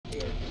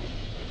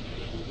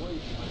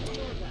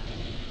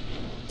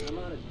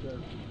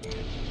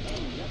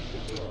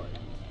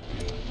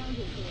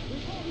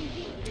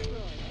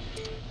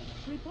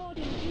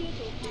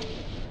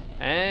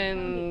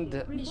And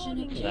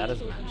that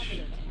is a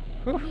match.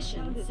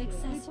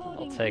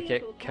 I'll take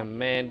it.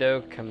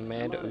 Commando.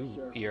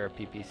 Ooh,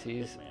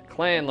 ERPPCs.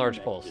 Clan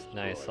large pulse.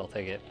 Nice, I'll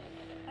take it.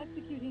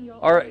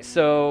 Alright,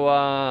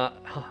 so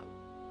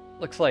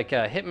looks like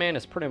Hitman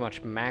is pretty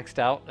much maxed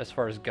out as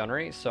far as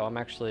gunnery, so I'm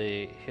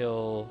actually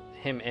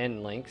him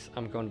and Lynx.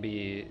 I'm going to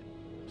be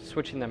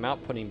switching them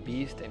out, putting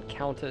Beast and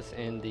Countess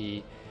in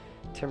the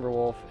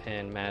Timberwolf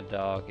and Mad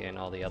Dog and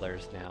all the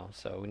others now.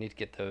 So we need to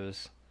get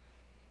those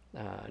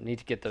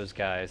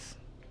guys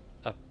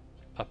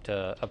up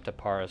to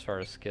par as far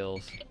as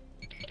skills.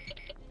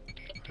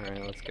 All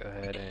right, let's go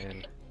ahead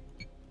and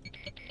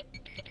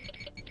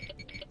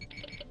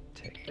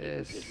take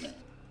this.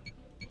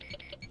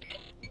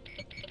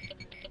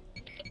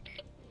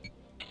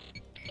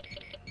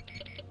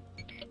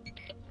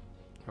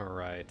 All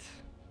right.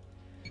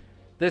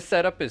 This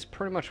setup is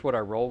pretty much what I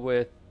roll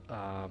with,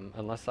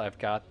 unless I've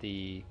got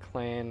the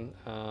clan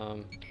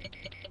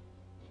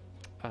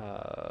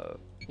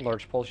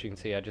large pulse. You can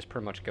see I just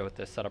pretty much go with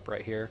this setup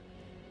right here.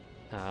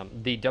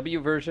 The W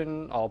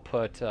version, I'll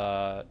put 2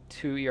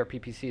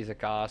 ERPPCs at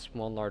Goss,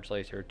 1 large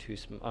laser, 2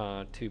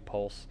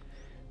 pulse.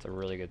 It's a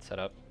really good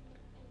setup.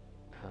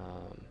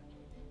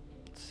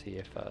 Let's see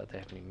if they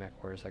have any mech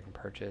warriors I can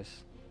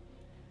purchase.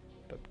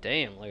 But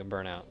damn, look at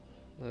Burnout.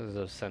 Those are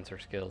those sensor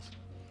skills.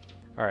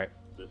 Alright.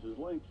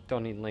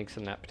 Don't need Lynx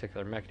in that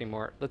particular mech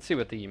anymore. Let's see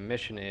what the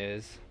mission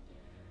is.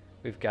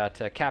 We've got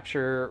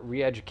capture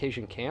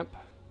re-education camp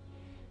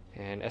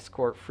and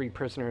escort free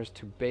prisoners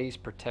to base,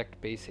 protect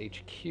base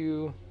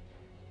HQ.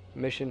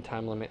 Mission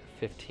time limit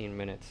 15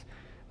 minutes.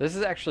 This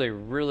is actually a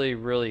really,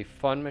 really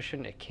fun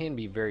mission. It can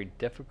be very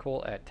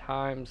difficult at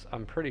times.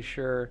 I'm pretty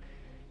sure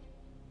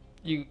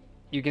you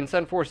can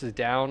send forces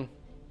down,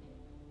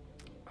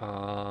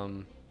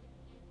 and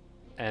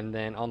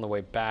then on the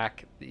way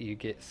back you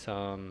get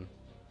some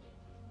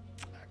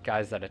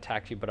guys that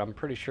attack you, but I'm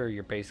pretty sure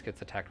your base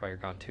gets attacked while you're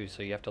gone too,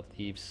 so you have to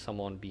leave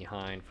someone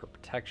behind for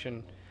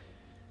protection.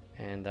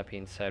 And that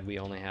being said, we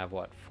only have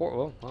what,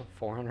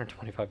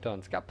 425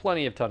 tons. Got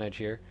plenty of tonnage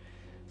here.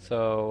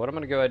 So what I'm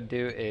going to go ahead and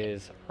do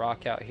is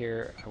rock out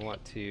here. I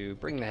want to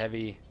bring the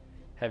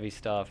heavy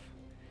stuff.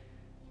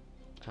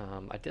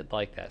 I did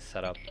like that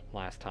setup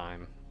last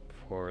time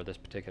for this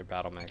particular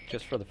battle mech,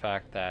 just for the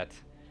fact that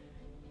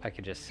I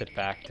could just sit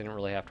back, didn't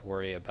really have to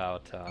worry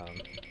about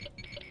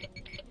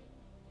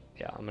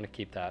yeah, I'm going to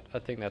keep that. I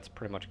think that's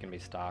pretty much going to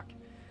be stock.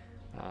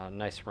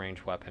 Nice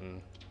range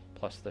weapon,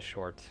 plus the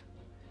short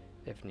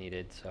if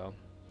needed. So,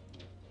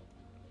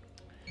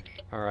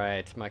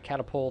 alright, my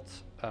catapult.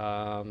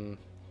 Let's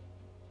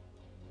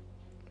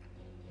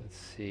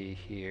see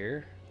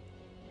here.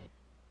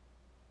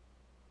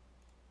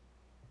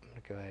 I'm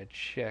going to go ahead and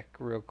check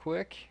real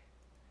quick.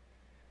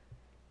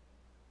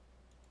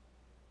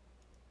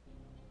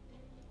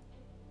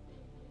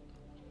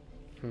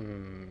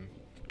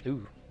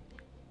 Ooh.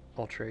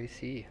 Ultra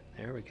AC.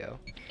 There we go.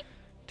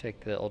 Take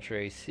the Ultra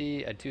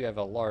AC. I do have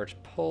a large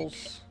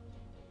pulse.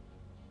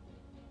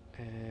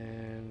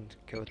 And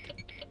go with the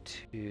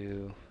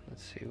 2.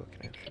 Let's see, what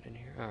can I fit in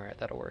here? Alright,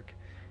 that'll work.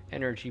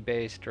 Energy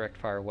base, direct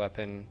fire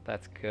weapon.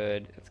 That's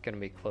good. It's going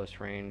to be close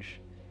range.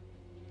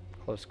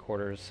 Close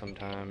quarters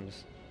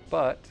sometimes.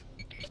 But,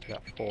 still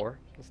got 4.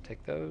 Let's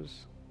take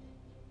those.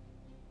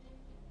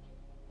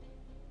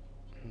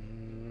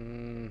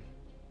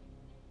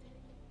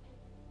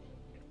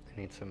 I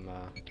need some,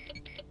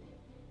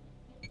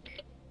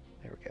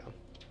 there we go.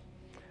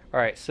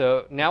 Alright,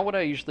 so now what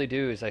I usually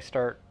do is I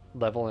start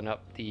leveling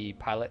up the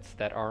pilots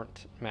that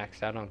aren't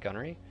maxed out on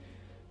gunnery,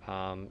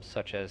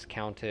 such as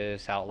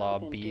Countess, Outlaw,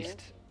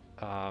 Beast.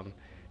 Now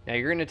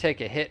you're going to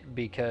take a hit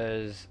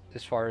because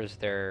as far as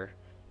their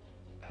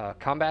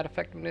combat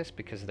effectiveness,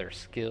 because of their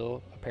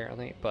skill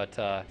apparently,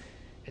 but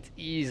it's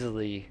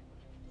easily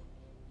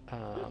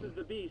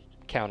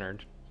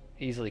countered.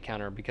 Easily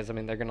countered because, I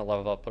mean, they're going to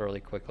level up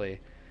really quickly,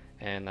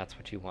 and that's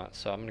what you want.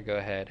 So I'm going to go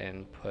ahead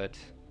and put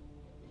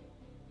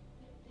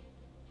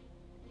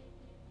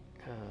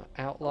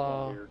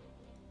Outlaw,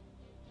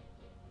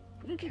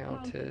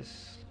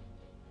 Countess,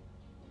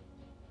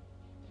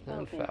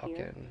 then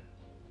Falcon.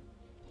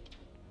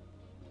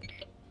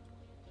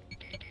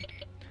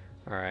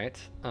 Alright,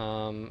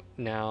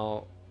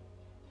 now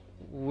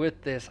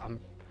with this,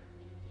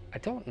 I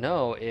don't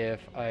know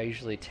if I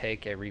usually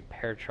take a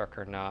repair truck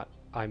or not.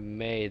 I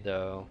may,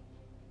 though.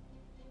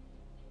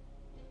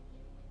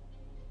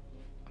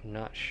 I'm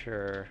not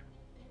sure.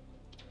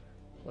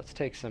 Let's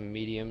take some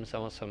mediums. I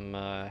want some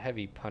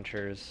heavy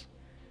punchers.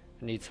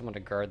 I need someone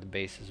to guard the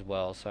base as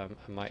well, so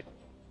I might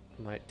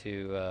do,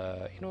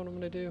 you know what I'm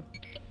going to do?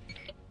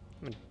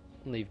 I'm going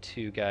to leave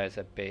 2 guys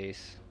at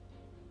base.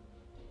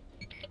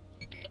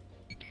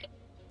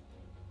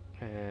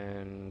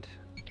 And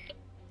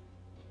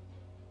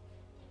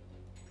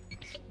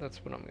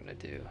that's what I'm going to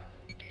do.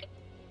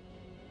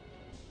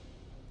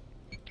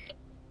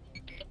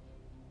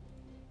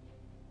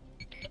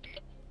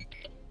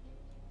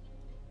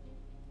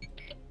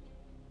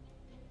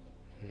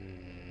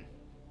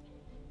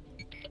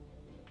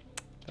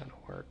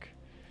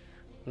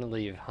 I'm gonna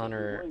leave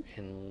Hunter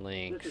and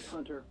Lynx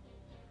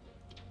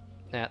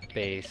at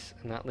base,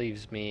 and that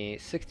leaves me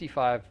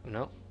 65,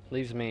 no,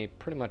 leaves me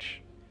pretty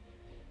much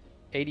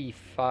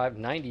 85,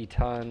 90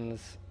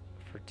 tons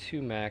for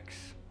 2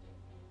 mechs,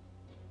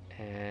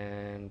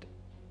 and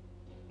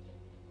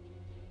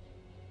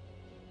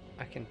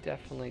I can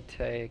definitely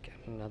take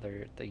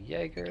the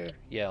Jaeger.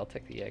 Yeah, I'll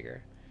take the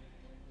Jaeger.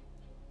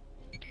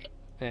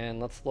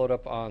 And let's load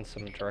up on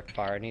some direct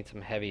fire. I need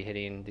some heavy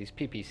hitting. These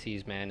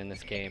PPCs, man, in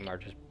this game are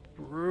just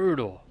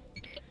brutal.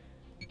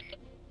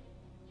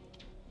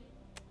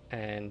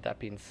 And that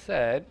being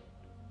said,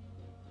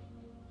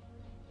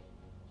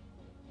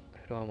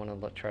 who do I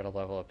want to try to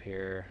level up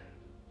here?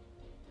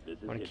 I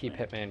want to keep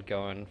Hitman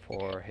going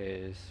for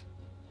his...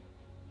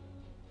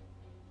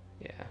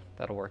 Yeah,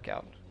 that'll work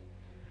out.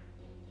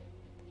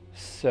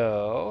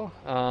 So,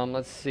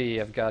 let's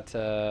see. I've got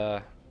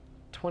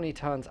 20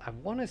 tons. I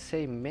want to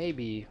say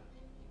maybe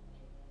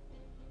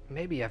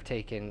I've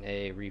taken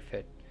a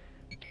refit.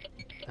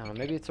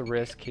 Maybe it's a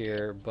risk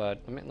here,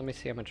 but let me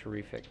see how much a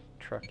refit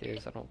truck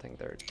is. I don't think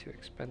they're too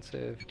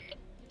expensive.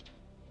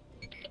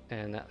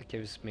 And that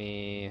gives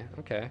me,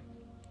 okay,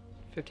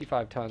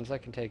 55 tons. I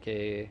can take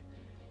a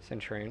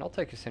Centurion. I'll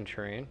take a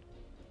Centurion.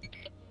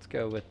 Let's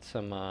go with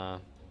some,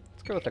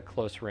 let's go with a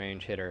close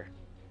range hitter.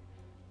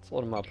 Let's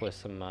load him up with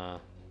some,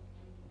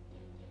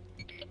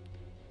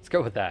 let's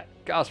go with that.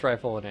 Gauss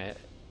rifle and a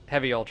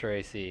heavy ultra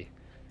AC.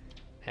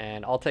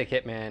 And I'll take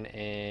Hitman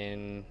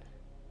in,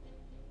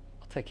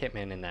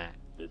 that.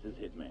 This is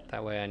Hitman.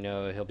 That way I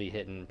know he'll be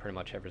hitting pretty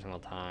much every single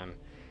time.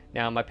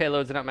 Now my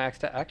payload's not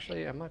maxed out.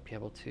 Actually, I might be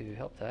able to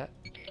help that.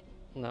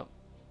 No.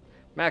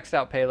 Maxed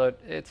out payload,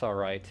 it's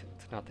alright.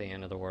 It's not the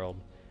end of the world.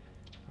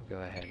 I'll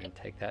go ahead and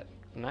take that.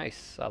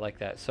 Nice, I like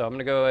that. So I'm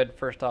gonna go ahead,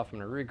 first off, I'm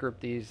gonna regroup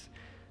these.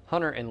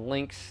 Hunter and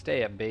Lynx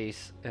stay at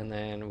base, and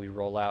then we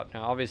roll out.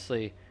 Now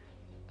obviously,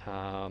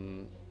 I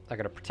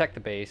gotta protect the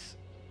base,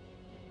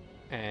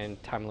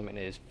 and time limit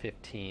is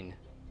 15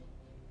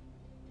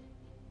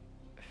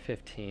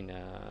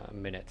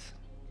 minutes.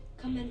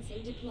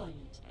 Commencing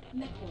deployment.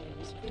 Mech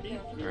warriors prepare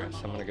for Alright, so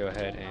I'm gonna go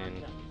ahead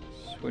and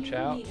switch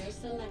out.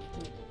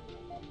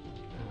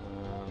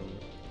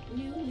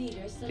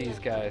 These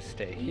guys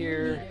stay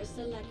here.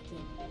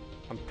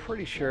 I'm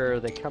pretty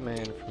sure they come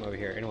in from over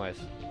here. Anyways,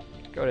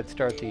 go ahead and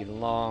start the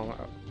long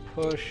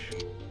push.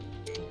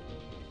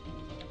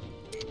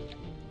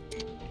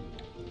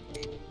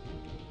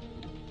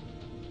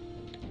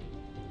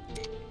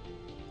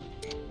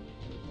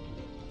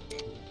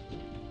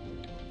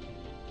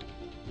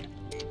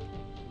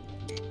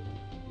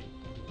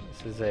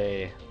 This is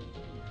a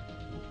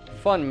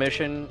fun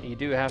mission. You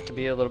do have to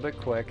be a little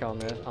bit quick on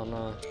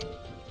the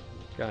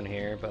gun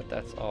here, but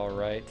that's all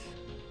right.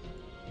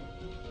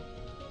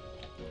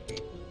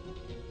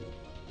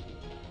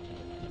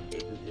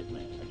 This is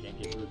Hitman. I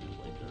can't get through this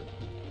way, sir.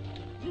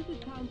 This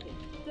is counting.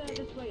 Sir,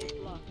 this way is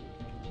blocked.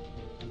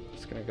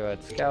 Just gonna go ahead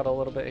and scout a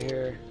little bit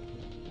here.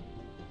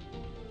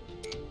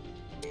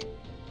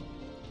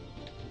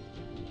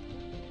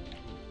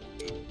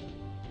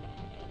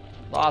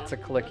 Lots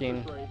of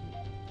clicking.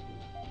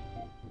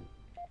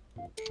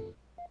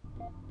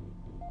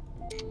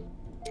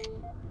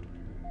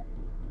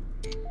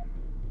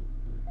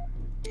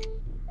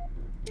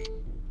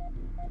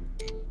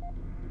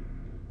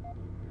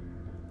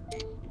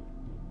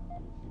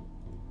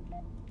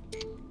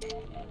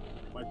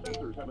 My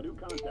sensors have a new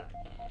contact.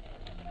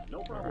 No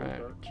problem, Alright,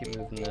 sir. keep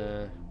moving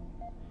the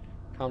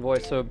convoy.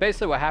 So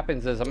basically what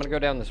happens is I'm going to go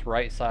down this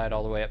right side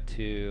all the way up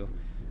to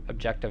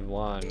Objective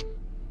 1.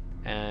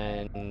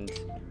 And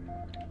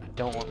I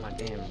don't want my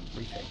damn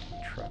refit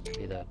truck to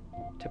be the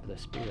tip of the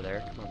spear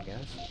there. Come on,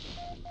 guys.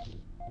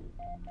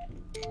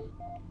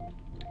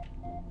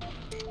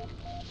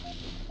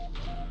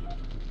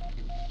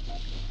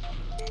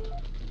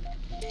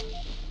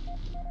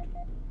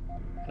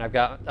 And I've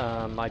got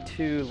my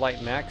 2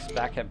 light mechs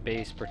back at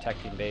base,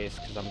 protecting base,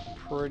 because I'm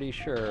pretty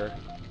sure,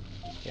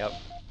 yep.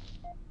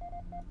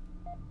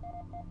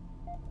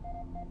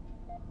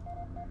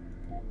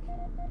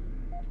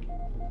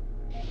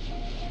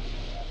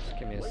 Just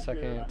give me a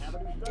second. I have a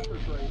new sensor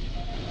trace.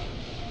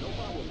 No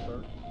problem,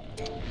 sir.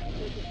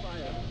 Taking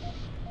fire.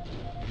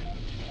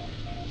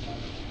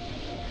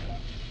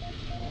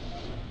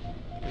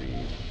 Three,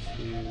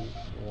 two,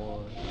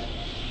 one.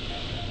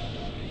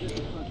 This is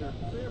Hunter.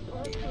 Clear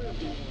parts for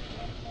everyone.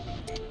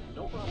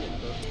 No problem,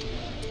 sir.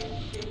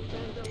 Getting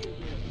banged up in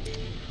here.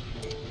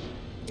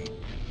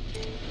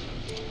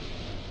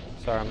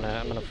 Sorry, I'm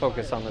gonna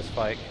focus on this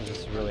fight because this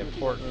is really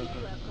important.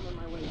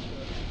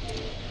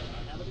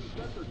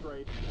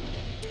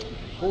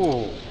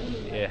 Ooh,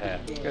 yeah,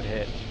 good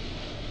hit.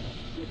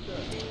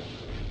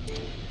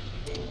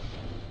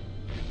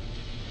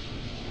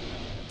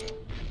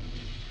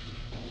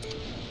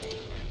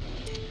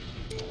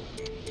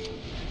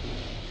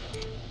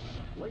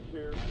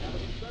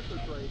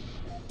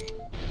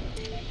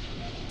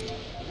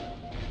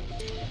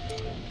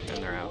 And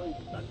they're out.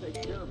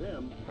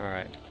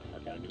 Alright.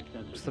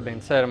 So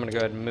being said, I'm gonna go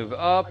ahead and move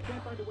up.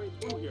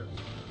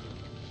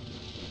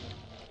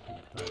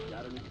 I've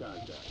got a new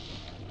contact.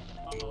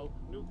 Uh-oh,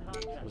 new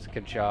contact. It was a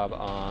good job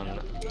on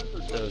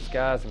those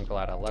guys. I'm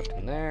glad I left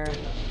them there.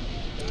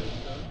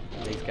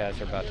 These guys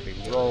are about to be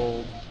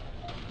rolled.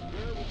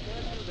 Where we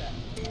can't do that.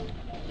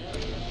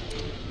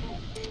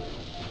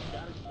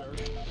 Got it, sir.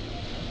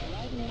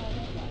 Right in line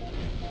of sight.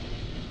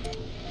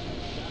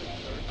 Got it,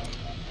 sir.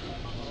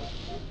 Uh-oh,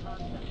 new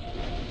contact.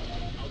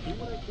 I'll do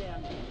what I can.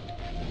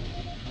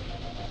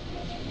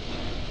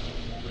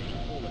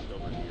 Bringing bullets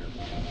over here.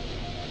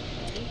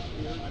 He's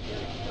here. I'm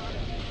getting shot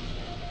at.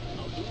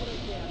 I'll do what I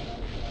can.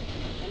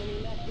 Enemy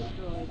mech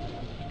destroyed.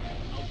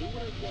 I'll do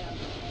what I can.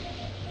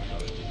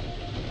 Sorry.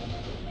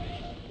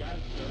 Got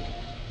it, sir.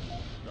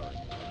 Sorry.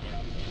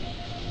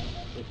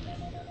 This man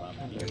here.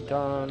 And they're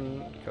done.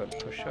 Go to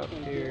push up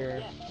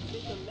here. Yes,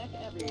 there's a mech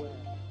everywhere.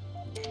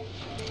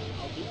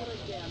 I'll do what I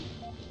can.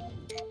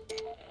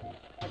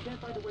 I can't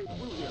find a way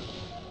through here.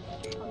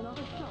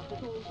 Another shot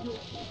is all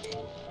yours.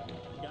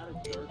 Got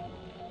it, sir.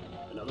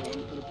 Another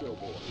one for the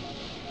billboard.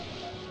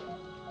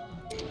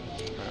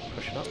 Alright,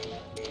 pushing up.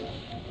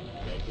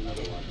 Take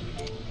another one.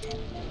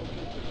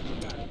 Okay, sir, you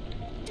got it.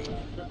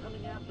 They're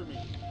coming after me.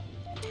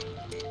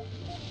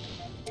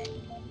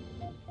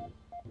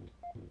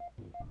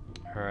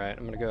 Alright,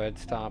 I'm gonna go ahead,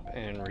 stop,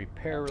 and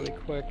repair really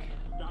quick.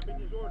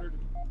 Stopping is ordered.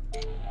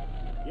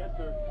 Yes,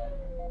 sir.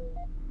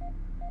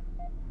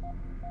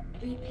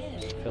 Repair.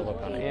 Fill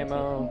up on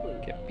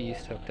ammo, get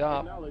beast hooked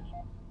up. Acknowledged.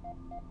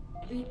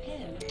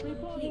 Repair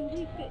Reporting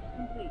complete. refit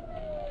complete.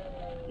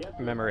 Yes, sir.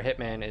 Remember,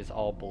 Hitman is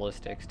all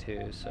ballistics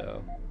too,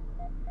 so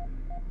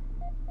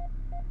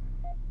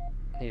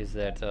he's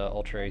that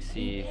Ultra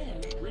AC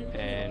Repair.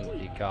 and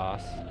the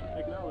Goss.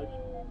 Acknowledged.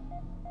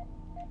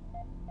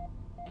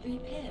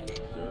 Repair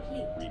Sir,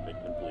 complete. refit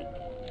complete.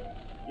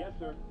 Yes,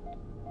 sir.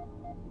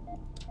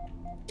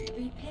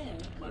 Repair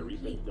My complete.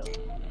 refit's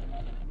done.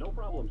 No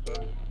problem,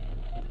 sir.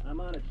 I'm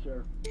on it,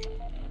 sir.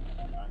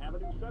 I have a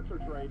new sensor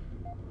trace.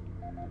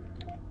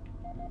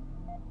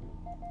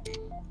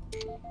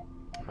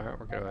 Alright,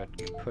 we're gonna go ahead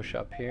and push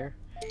up here.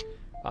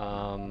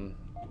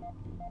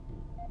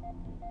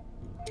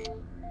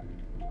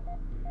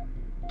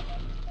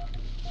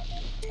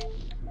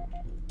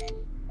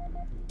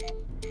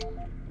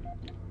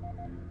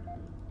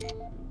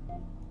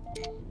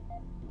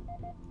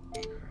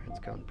 It's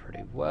going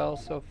pretty well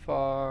so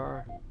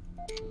far.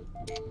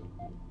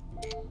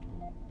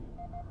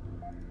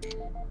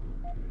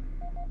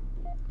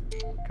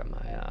 Got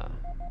my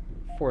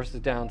forces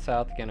down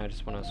south again. I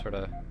just want to sort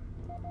of,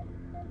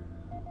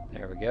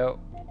 there we go.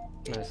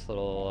 Nice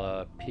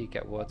little peek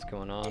at what's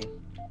going on.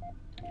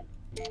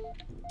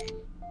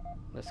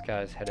 This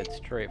guy's headed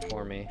straight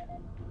for me.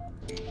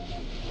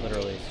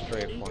 Literally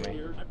straight for me.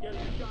 Here, I'm getting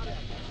shot at.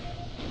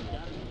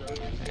 Got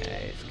it, sir.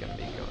 Hey, he's gonna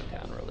be going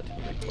down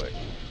relatively quick.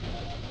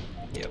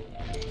 Yep.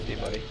 See you,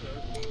 buddy.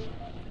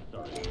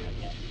 Sorry, I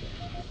can't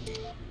do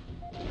that.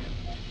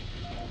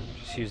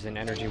 Just using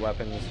energy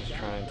weapons, just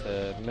trying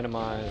to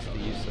minimize the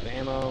use of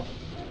ammo.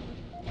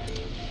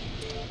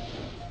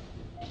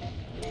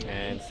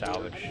 And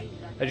salvage.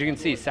 As you can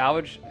see,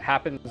 salvage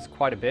happens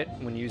quite a bit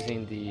when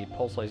using the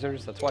pulse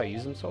lasers. That's why I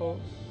use them so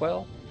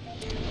well.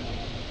 Got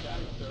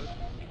it, sir.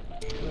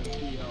 Let's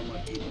see how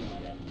much you can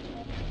get.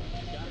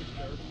 Got it,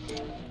 sir.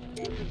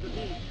 This is the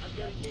beat. I'm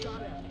getting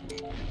shot at.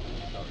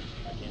 Sorry,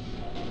 I can't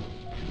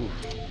do Oof,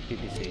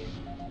 PPC.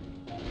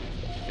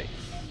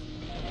 Face.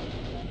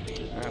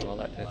 Alright, well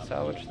that did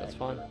salvage, that's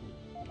fine.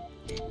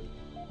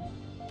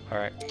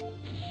 Alright.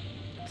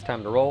 It's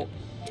time to roll.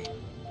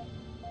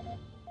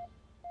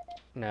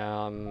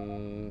 Now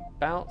I'm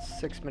about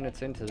 6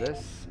 minutes into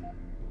this.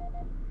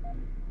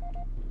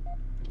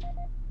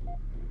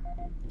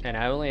 And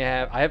I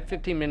have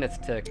 15 minutes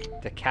to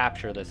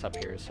capture this up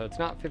here. So it's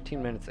not 15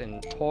 minutes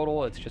in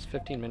total, it's just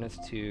 15 minutes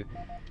to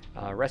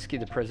rescue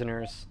the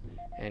prisoners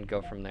and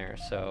go from there.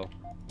 So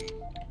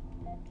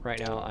right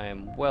now I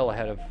am well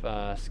ahead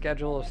of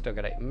schedule. I've still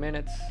got 8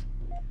 minutes.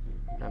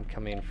 I'm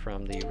coming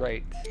from the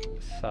right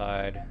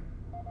side.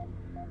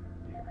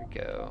 Here we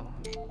go.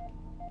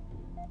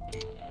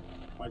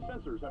 My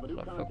sensors have a new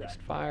Left contact.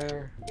 focused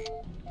fire. Got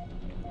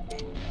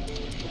it.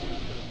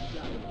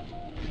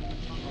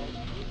 Uh-oh,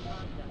 new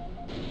contact.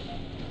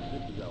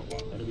 This is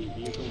Outlaw. Enemy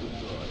vehicle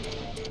destroyed.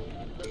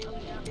 They're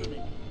coming after me.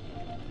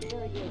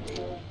 Very good,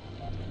 sir.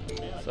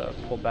 So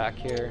pull back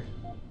here.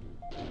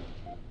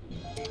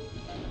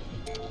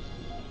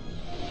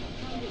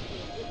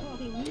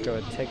 Reporting new Go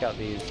ahead and take out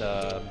these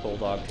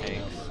bulldog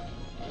tanks.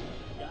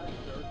 Got it,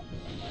 sir.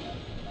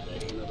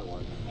 Take another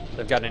one.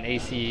 They've got an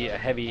AC, a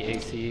heavy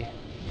AC.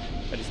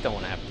 I just don't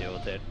want to have to deal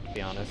with it, to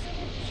be honest.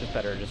 It's just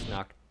better to just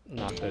knock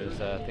those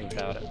things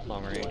out at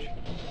long range.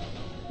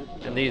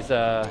 And these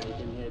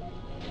Taking hit.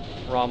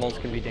 Rommels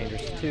can be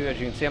dangerous too. As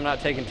you can see, I'm not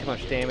taking too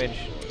much damage.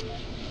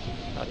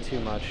 Not too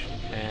much.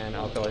 And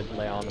I'll go ahead and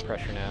lay on the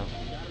pressure now.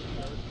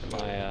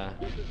 My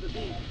This is the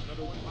beat.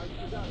 Another one bites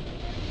the dust.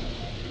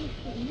 This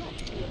should not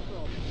be a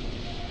problem.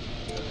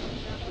 They're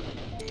coming after me.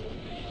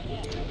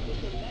 Yes,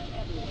 there's a mech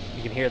everywhere.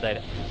 you can hear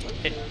that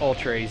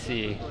Ultra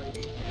AC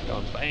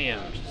going bam,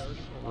 just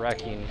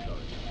wrecking.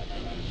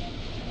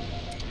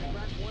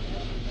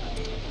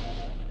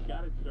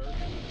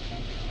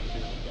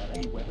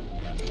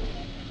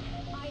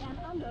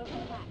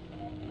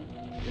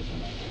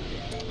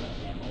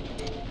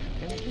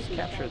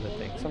 Just capture the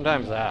thing.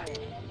 Sometimes, Enemy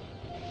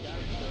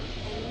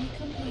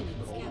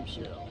components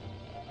captured.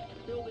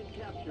 Building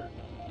captured.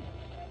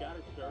 Got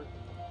it, sir.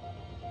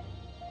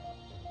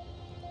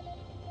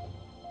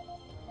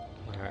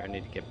 Alright, I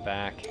need to get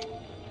back.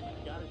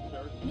 Got it,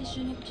 sir.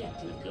 Mission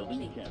objective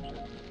Building complete.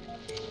 captured.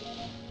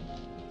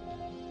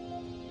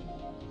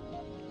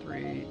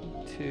 3,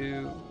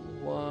 2,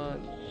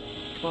 1.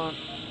 Come on.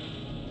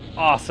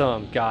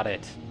 Awesome, got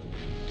it.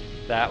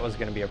 That was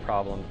gonna be a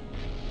problem.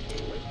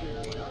 Wait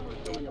there. My armor's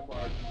coming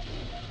apart.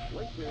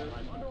 Wait there.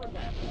 I'm under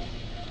attack.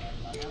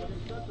 I have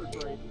an sensor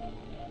trace.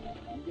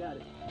 You got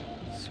it.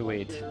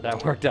 Sweet,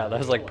 that worked out. That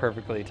was like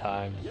perfectly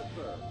timed. Yes,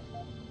 sir.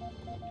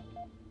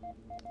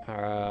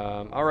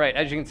 Alright,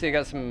 as you can see, I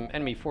got some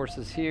enemy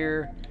forces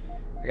here.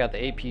 I got the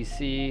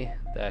APC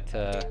that,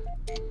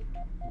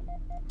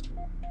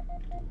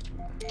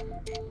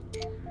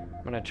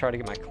 I'm gonna try to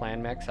get my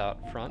clan mechs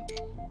out front.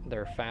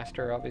 They're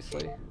faster,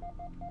 obviously.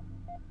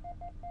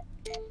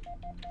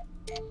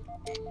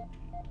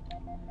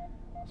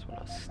 Just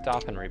wanna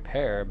stop and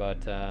repair,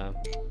 but,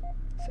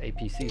 this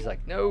APC's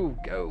like, no,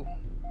 go!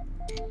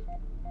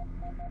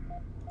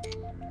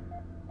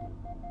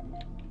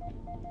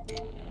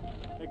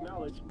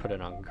 Acknowledge. Put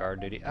it on guard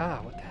duty. Ah,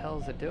 what the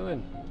hell is it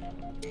doing?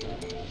 Taking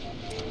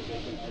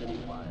enemy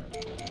fire.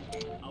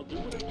 I'll do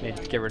what I can. Need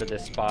to get rid of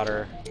this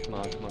spotter. Come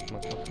on, come on, come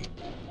on, come on.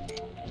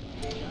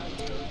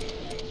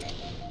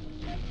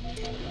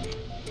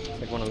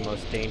 It's like one of the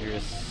most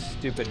dangerous,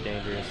 stupid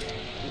dangerous.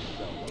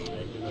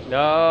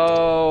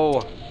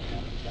 No!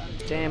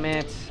 Damn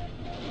it.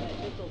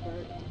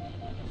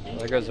 Well,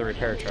 there goes the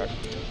repair truck.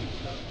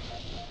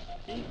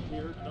 Beast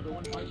here. Another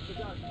one bites the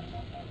dust.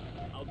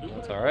 I'll do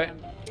That's what I alright.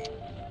 can.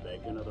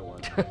 Make another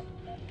one.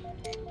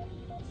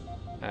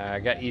 I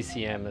got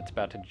ECM that's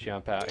about to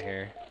jump out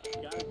here.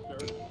 Got it, sir.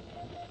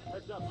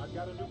 Heads up, I've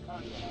got a new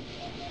contract.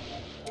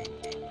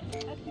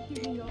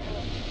 Executing your order.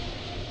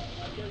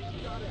 I'm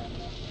getting shot at.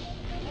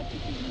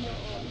 Executing your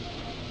order.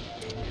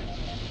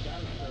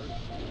 Got it, sir.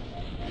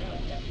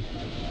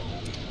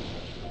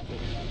 Yeah,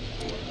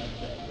 that's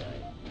that guy.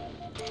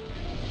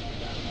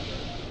 Got it, sir.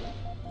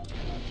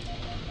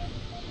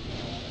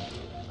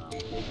 I'm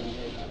taking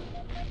hit.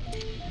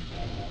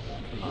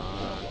 Come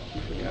on,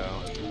 here we go.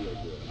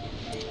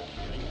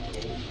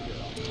 Real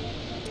good.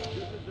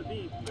 This is the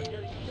beast. I'm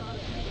getting shot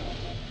at.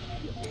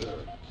 Yes, sir.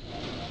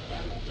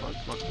 Got it, Come on,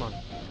 come on, come on.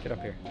 Get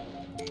up here.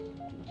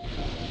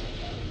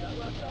 That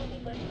last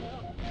element back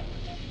up.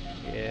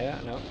 Yeah,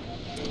 no.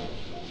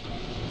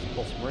 Let's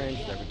pull some range.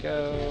 There we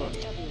go.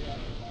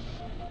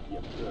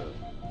 Yes, sir.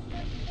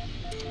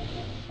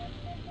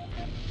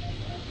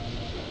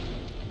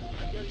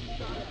 I'm getting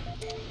shot at.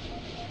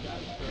 Got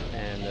it, sir.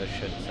 And those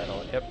should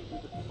settle. Yep.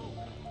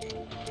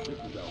 This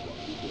is Outlaw.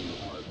 Keep doing your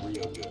part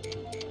real good.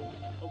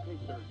 Okay,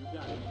 sir. You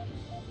got it.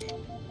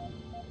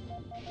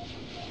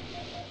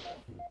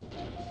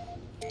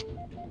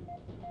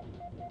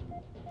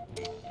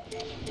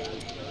 Got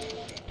it, sir.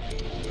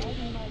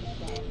 Riding my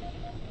style.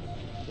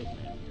 Hitman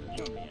here.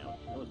 Jump me out.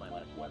 That was my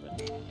last weapon.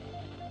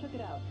 Check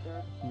it out,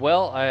 sir.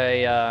 Well,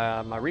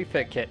 my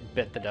refit kit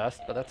bit the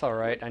dust, but that's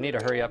alright. I need to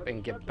hurry up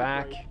and get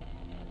back,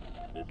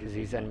 because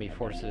these enemy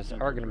forces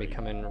are going to be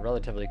coming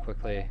relatively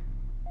quickly.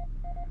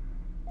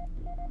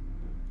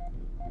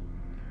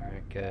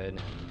 Alright,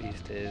 good.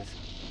 Beast is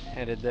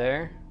headed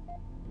there.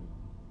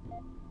 Go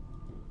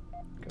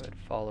ahead and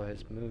follow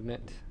his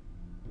movement.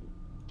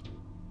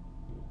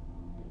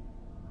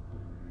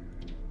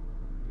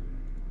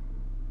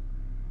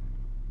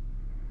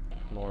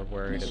 More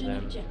worried of Mission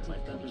them. objective My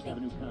sensors have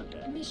a new complete.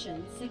 contact.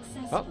 Mission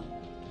successful.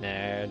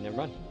 Nah, never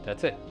mind.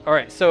 That's it.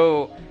 Alright,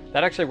 so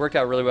that actually worked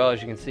out really well.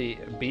 As you can see,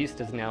 Beast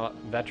is now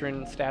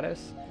veteran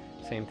status.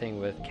 Same thing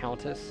with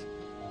Countess.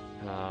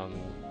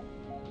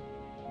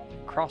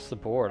 Across the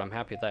board, I'm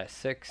happy with that.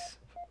 6,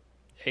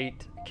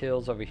 8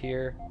 kills over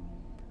here.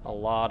 A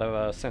lot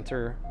of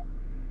sensor.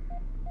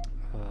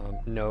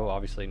 No,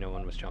 obviously no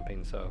one was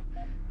jumping, so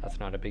that's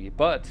not a biggie.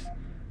 But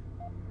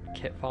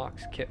Kit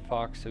Fox,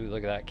 ooh,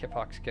 look at that. Kit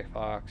Fox,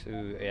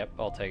 ooh, yep,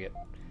 I'll take it.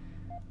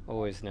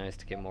 Always nice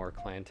to get more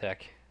clan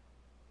tech.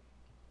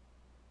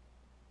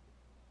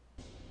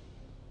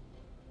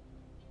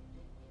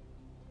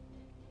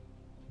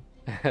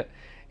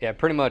 Yeah,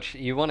 pretty much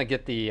you want to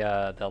get the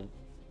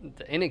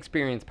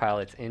inexperienced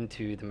pilots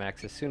into the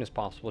mechs as soon as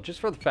possible, just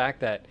for the fact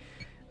that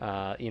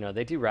you know,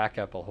 they do rack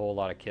up a whole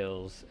lot of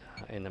kills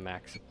in the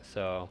mechs,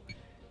 so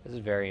this is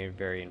very,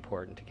 very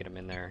important to get them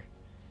in there.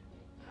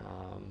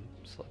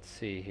 So let's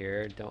see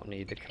here. Don't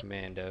need the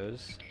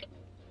commandos.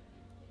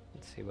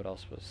 Let's see what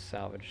else was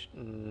salvaged.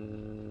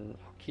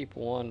 I'll keep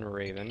one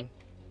Raven.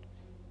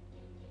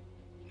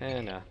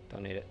 No,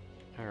 don't need it.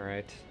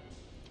 Alright.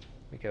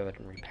 We go ahead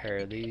and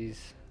repair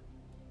these.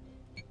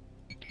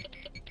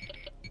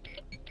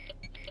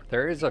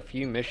 There is a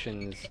few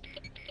missions.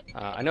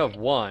 I know of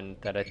one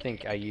that I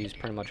think I use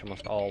pretty much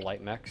almost all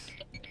light mechs.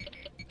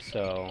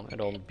 So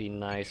it'll be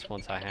nice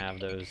once I have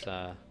those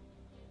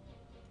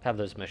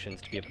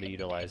missions to be able to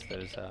utilize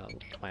those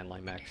clan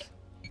light mechs.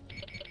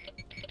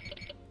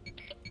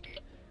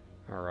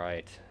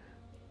 Alright.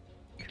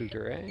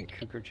 Cougar A,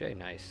 Cougar J,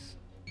 nice.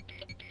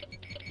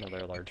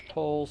 Another large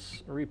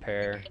pulse,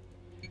 repair.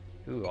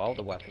 Ooh, all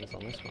the weapons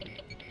on this one.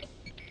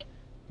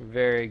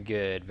 Very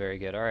good, very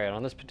good. Alright,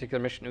 on this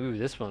particular mission, ooh,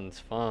 this one's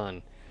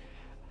fun.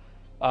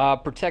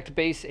 Protect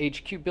base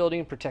HQ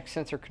building, protect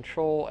sensor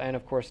control, and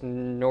of course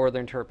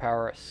northern turret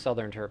power,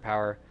 southern turret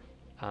power.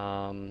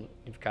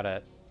 You've got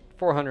a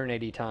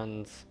 480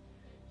 tons,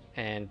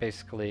 and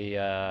basically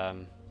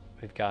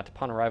we've got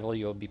upon arrival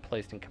you'll be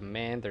placed in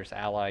command. There's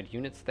allied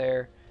units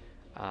there.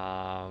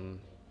 The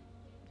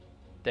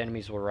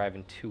enemies will arrive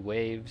in 2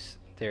 waves.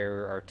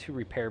 There are 2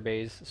 repair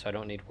bays, so I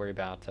don't need to worry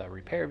about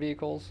repair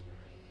vehicles.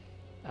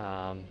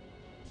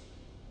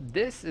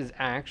 This is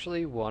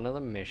actually one of the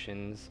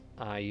missions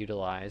I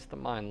utilize the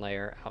mine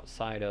layer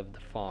outside of the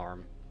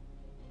farm.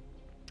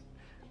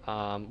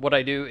 What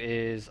I do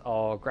is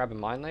I'll grab a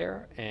mine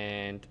layer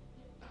and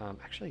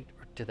actually,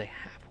 do they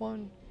have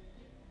one?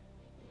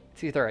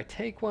 It's either I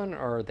take one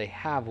or they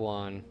have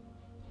one.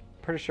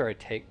 Pretty sure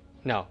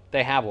no,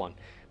 they have one.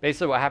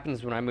 Basically what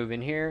happens when I move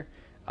in here,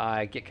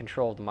 I get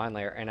control of the mine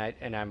layer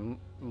and I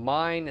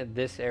mine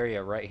this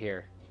area right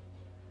here.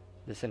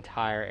 This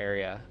entire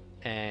area.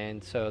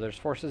 And so there's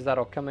forces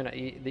that'll come in,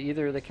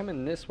 either they come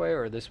in this way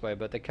or this way,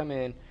 but they come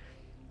in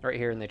right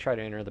here and they try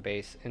to enter the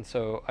base. And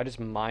so I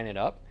just mine it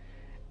up.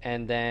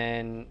 And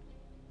then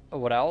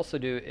what I also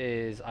do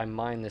is I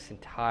mine this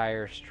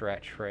entire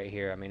stretch right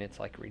here. I mean, it's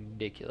like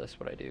ridiculous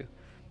what I do.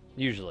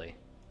 Usually.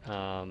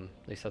 At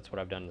least that's what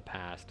I've done in the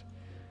past.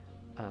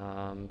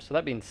 So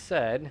that being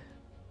said,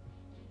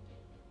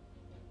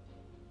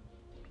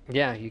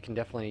 yeah, you can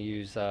definitely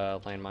use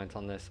landmines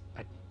on this.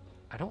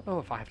 I don't know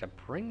if I have to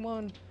bring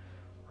one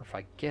or if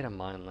I get a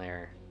mine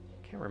layer.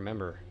 Can't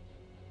remember.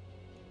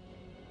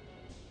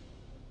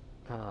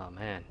 Oh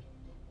man,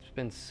 it's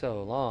been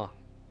so long.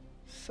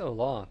 So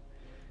long.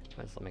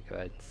 Let me go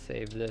ahead and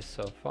save this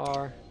so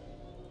far.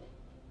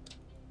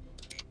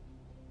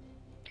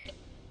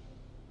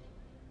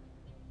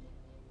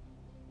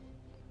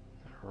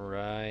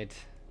 Alright.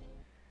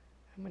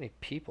 How many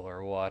people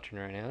are watching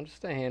right now?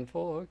 Just a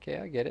handful. Okay,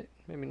 I get it.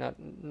 Maybe not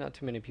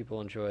too many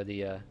people enjoy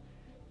the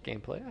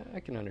gameplay. I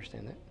can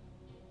understand that.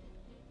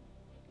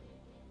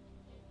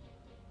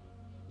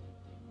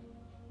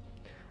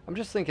 I'm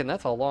just thinking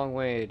that's a long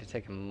way to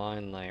take a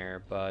mine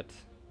layer, but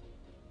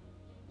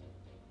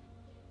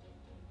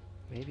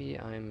maybe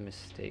I'm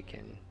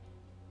mistaken.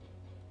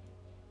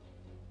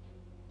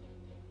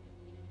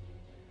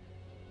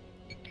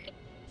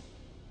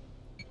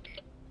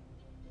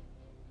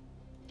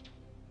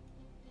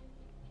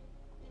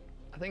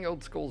 I think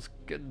old school's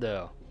good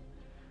though.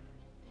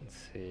 Let's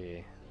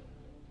see.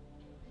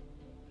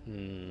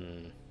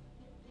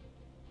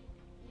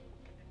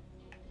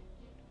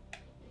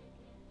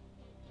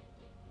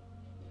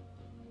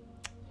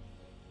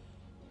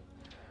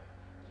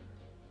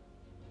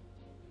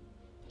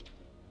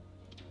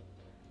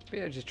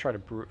 Maybe I just try to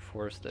brute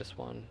force this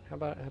one. How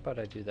about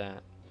I do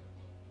that?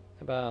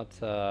 How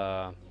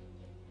about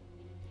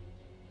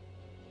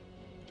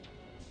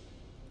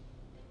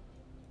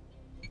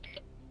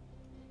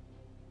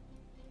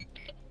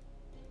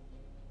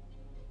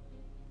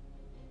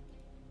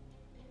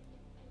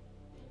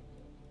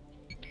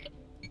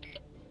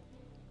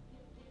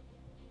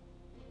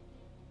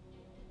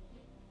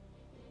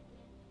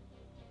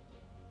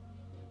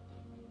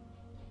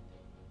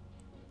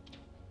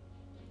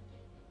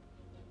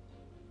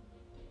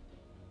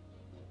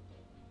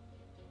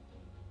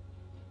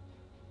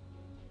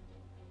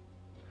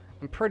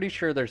I'm pretty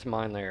sure there's a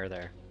mine layer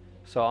there,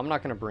 so I'm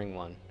not going to bring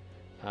one.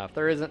 If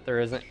there isn't, there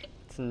isn't.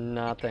 It's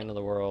not the end of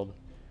the world.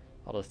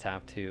 I'll just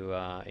have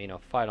to, you know,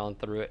 fight on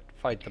through it,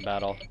 fight the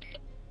battle.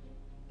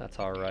 That's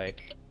all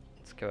right.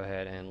 Let's go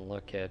ahead and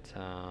look at.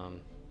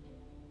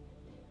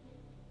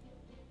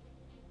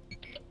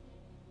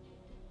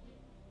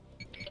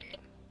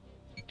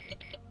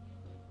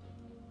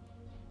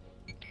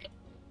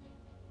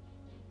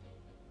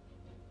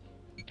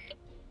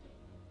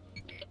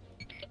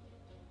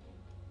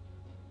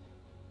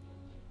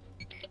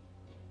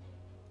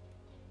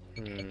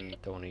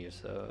 Don't want to use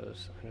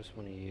those. I just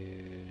want to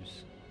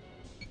use.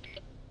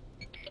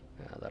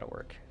 Yeah, that'll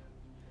work.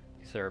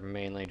 These are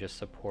mainly just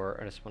support.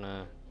 I just want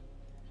to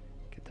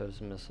get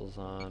those missiles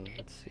on.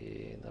 Let's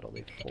see. That'll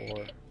leave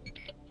 4.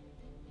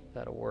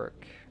 That'll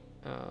work.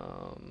 Yep,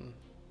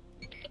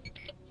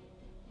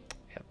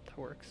 that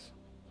works.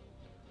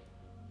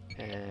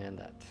 And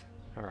that.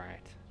 All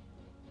right.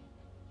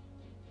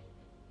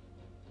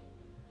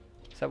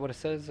 Is that what it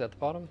says at the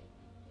bottom?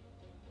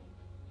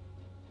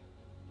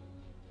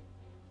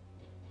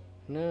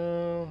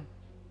 No.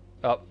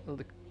 Oh,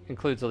 it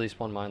includes at least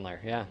 1 mine layer.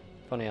 Yeah,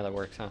 funny how that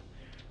works, huh?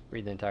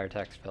 Read the entire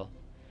text, Phil.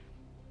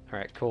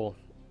 Alright, cool.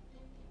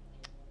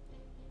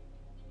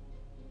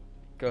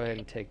 Go ahead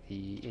and take the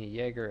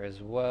Jaeger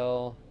as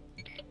well.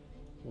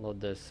 Load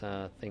this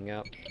thing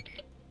up.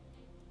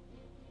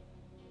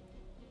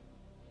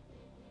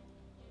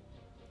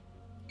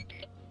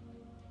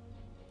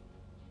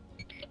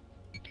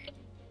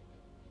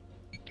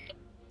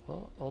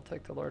 Well, I'll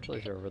take the large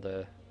laser over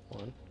the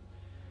one.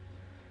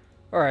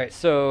 Alright,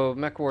 so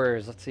Mech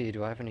Warriors, let's see,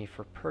 do I have any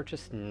for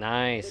purchase?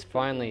 Nice,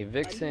 finally,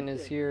 Vixen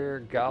is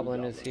here,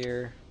 Goblin is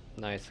here.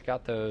 Nice,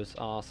 got those,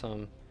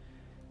 awesome.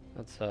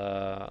 Let's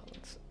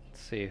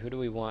see, who do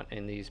we want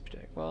in these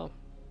particular, well,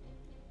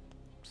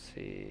 let's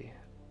see.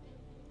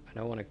 I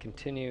don't want to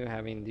continue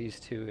having these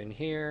two in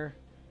here.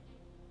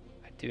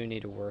 I do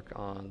need to work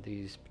on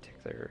these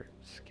particular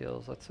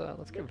skills. Let's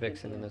get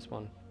Vixen in this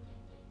one.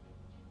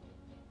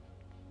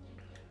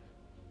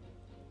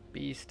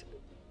 Beast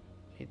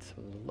needs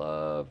some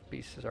love.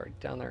 Beast is already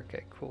down there.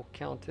 Okay, cool.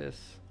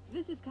 Countess.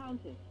 This is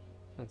Countess.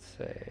 Let's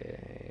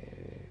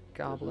say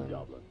Goblin.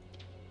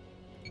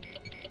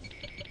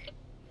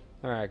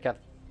 Alright, got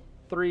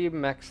 3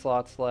 mech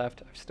slots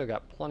left. I've still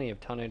got plenty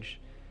of tonnage.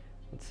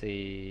 Let's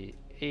see,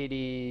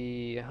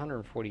 80,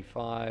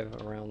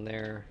 145 around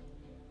there.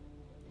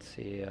 Let's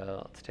see,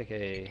 let's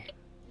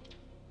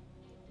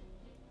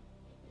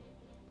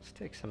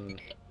take some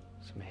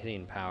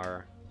hitting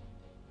power.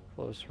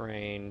 Close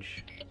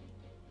range,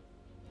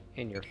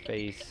 in your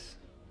face,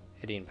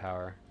 hitting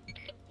power.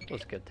 That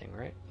was a good thing,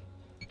 right?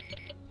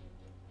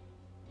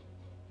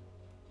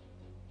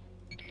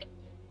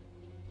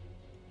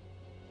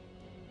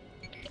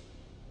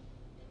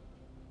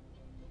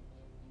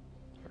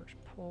 Large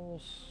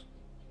pulse.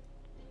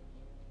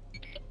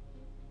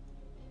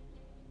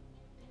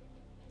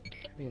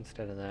 Maybe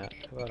instead of that,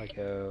 how about I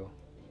go...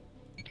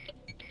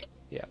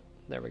 Yeah,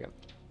 there we go.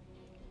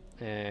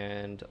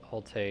 And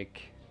I'll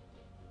take...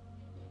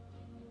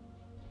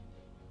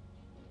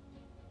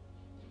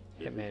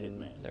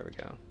 Hitman, there we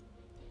go.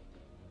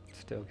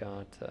 Still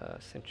got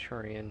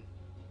Centurion.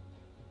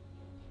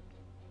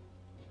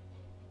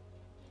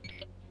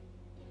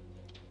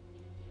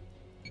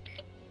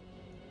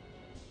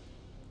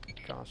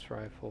 Gauss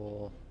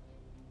rifle.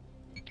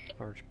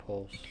 Large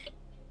pulse.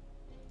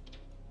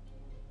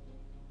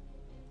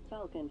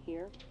 Falcon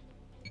here.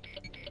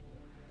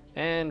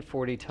 And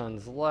 40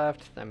 tons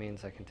left. That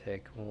means I can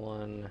take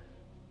 1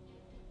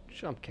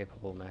 jump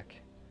capable mech.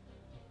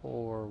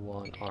 Or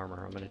 1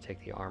 armor. I'm going to take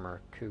the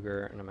armor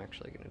Cougar, and I'm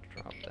actually going to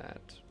drop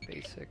that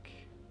basic.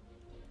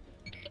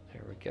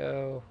 There we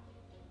go.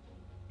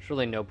 There's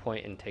really no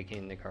point in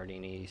taking the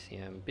Guardian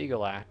ECM.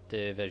 Beagle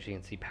active, as you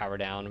can see, power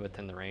down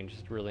within the range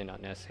is really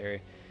not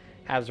necessary.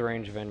 Has a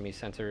range of enemy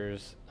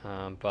sensors,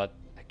 but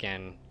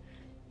again,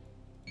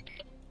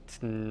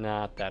 it's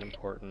not that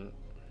important.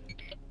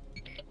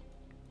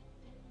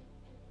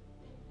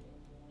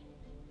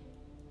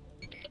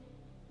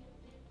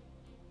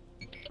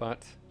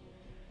 But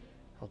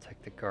I'll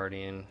take the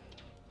Guardian,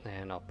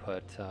 and I'll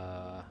put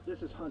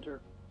This is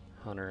Hunter.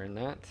 Hunter in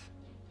that.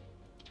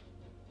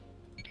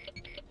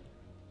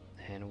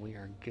 And we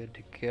are good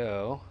to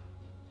go.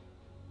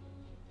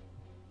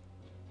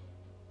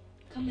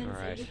 Commencing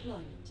Alright.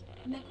 deployment.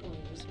 Mech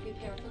warriors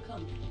prepare for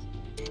combat.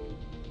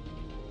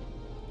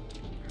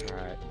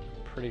 Alright,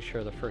 pretty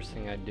sure the first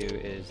thing I do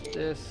is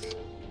this.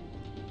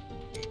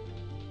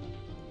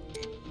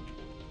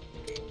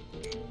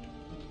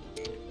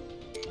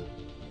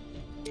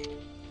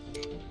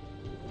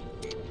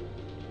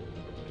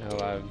 Now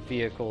I have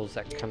vehicles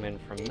that come in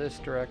from this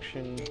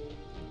direction.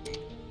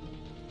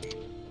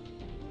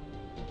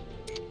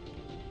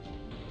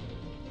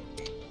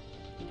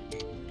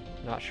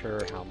 Not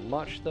sure how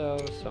much though,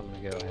 so I'm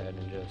going to go ahead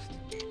and just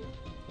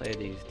lay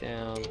these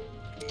down.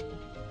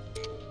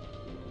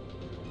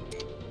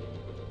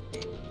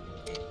 Just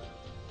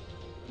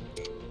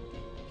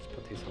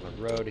put these on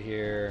the road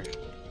here.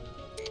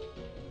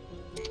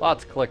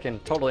 Lots of clicking,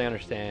 totally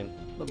understand. A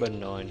little bit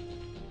annoying.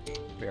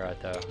 Be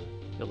alright though,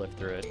 you'll live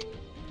through it.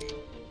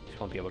 Just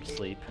won't be able to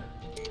sleep.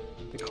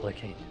 The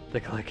clicking, the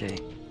clicking.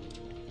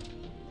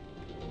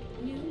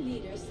 New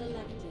leader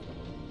selected.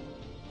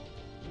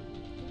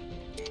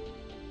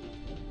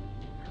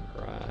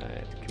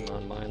 Right, come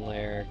on, mine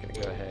layer. Gonna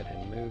go ahead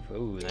and move.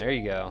 Ooh, there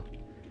you go.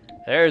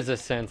 There's a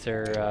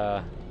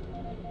sensor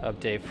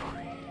update for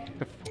you.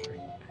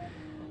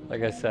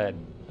 Like I said,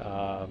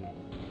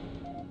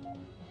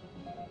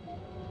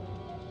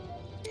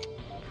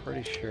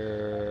 pretty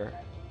sure.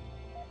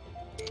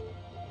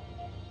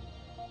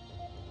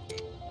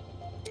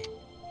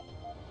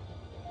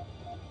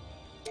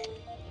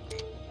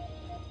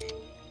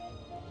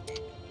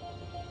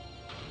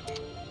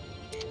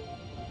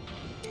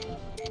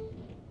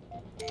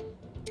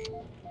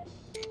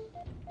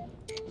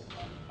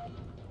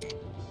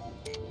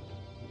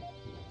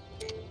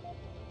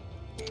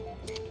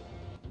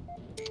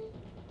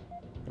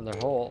 And the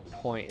whole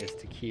point is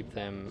to keep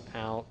them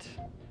out.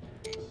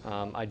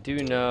 I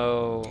do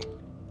know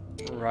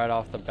right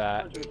off the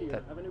bat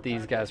that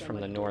these guys from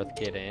the north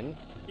get in.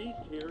 Beast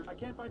here. I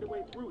can't find a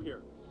way through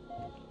here.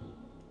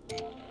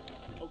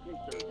 Okay,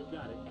 sir, you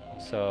got it.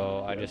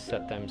 So I just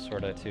set them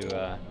sort of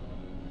to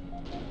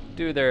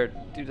do their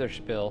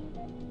spill.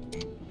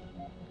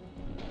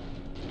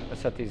 I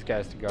set these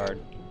guys to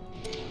guard.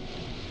 Got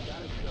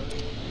it, sir.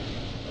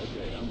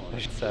 Okay, I'm on.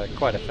 It's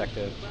quite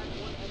effective.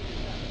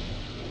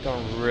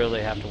 Don't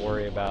really have to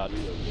worry about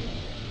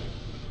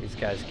these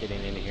guys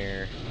getting in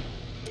here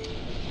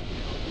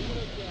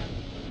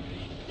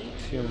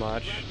too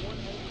much.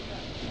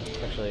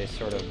 It's actually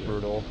sort of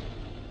brutal,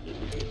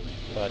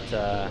 but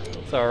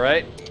it's all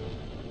right.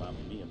 Allow me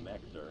to be a mech,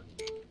 sir.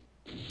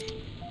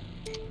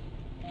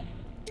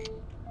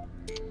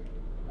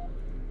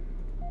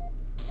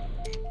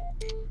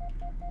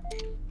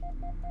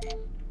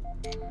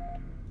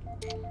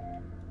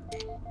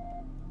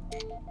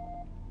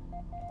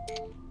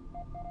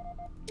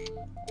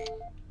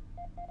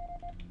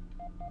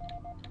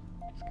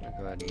 Just gonna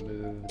go ahead and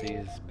move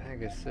these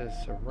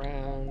Pegasus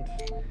around.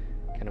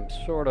 And I'm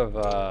sort of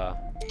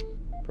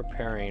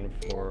preparing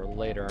for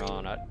later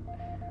on.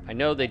 I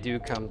know they do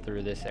come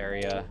through this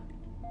area,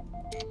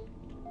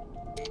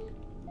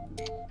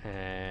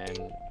 and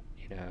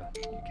you know,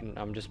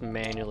 I'm just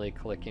manually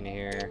clicking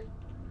here.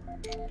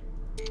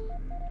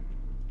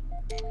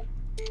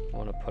 I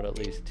want to put at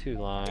least 2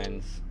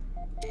 lines,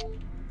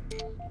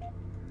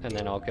 and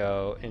then I'll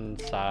go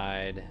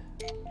inside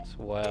as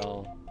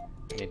well.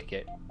 I need to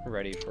get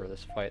ready for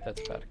this fight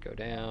that's about to go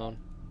down.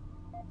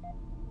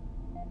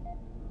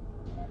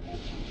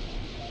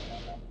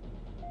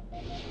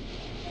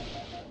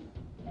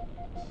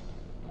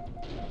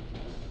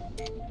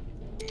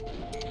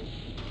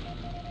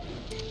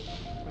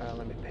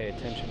 Let me pay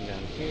attention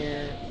down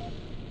here.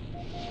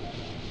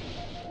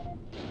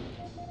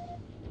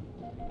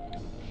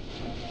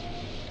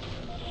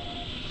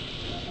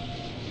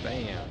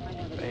 Bam,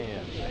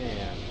 bam,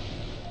 bam.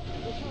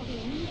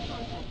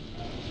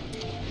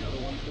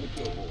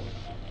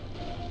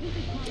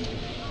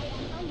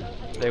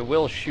 They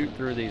will shoot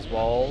through these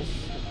walls.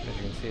 As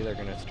you can see, they're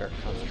going to start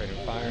concentrating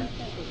fire.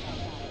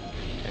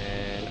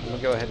 And I'm going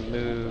to go ahead and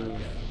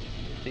move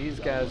these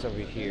guys over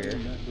here.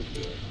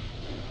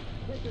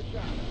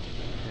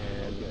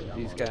 And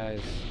these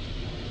guys.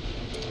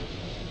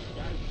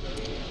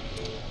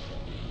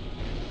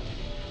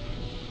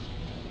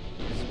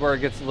 This is where it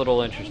gets a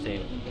little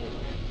interesting.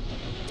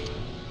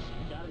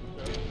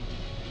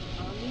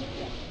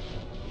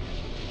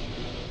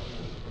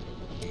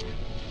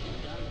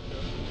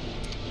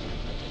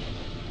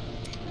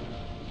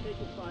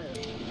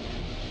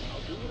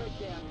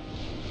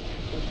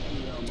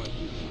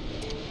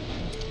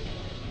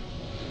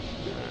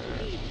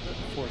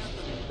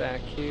 Forces back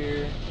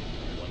here.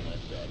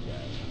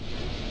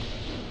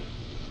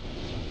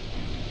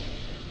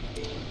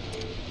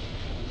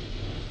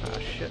 Ah,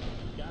 shit.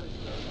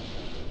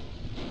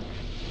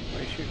 Why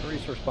are you shooting a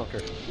resource bunker?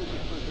 Looks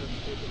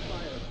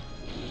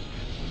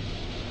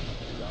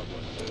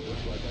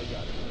like I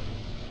got it.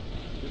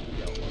 This is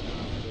out one.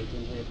 They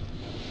can hit.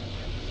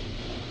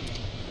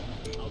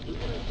 I'll do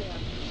what I can.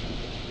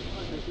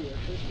 Under here.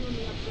 They're shooting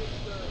me up big,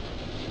 sir.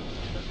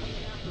 They're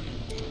coming after me.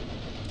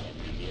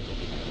 Enemy vehicle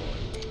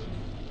destroyed.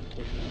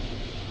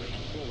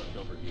 Range bullets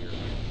over here.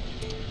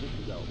 This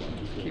is out one.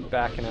 Just keep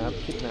backing up,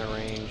 keeping that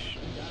range.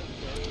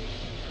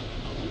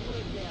 I'll do what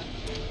I can.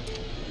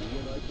 Do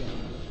what I can.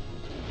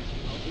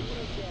 I'll do what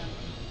I can.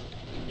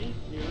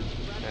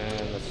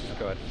 And let's just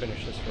go ahead and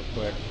finish this real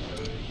quick.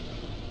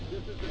 This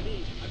is the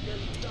beat. I'm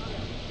getting shot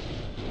at.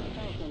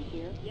 Falcon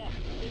here. Yes,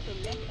 there's a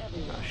mech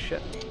everywhere. Oh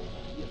shit.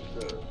 Yes,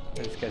 sir. What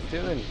are these guys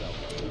doing?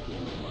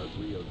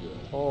 Real good.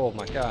 Oh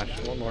my gosh,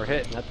 one more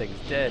hit and that thing's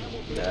dead.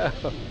 No.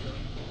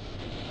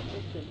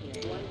 Fixin'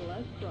 here. One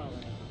less crawler.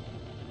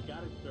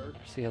 Got it, sir.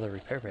 Where's the other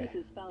repair bay?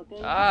 This is Falcon.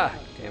 Ah,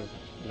 damn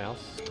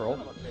mouse scroll.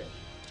 Son of a bitch.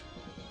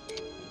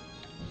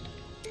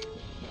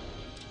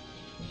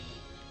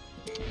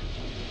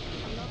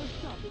 Another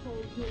shot is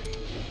all good.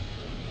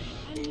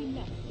 Enemy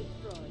mech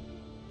destroyed.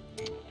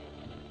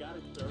 Got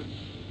it, sir.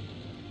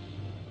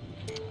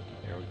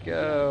 There we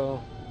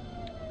go.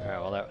 Alright,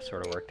 well that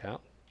sort of worked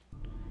out.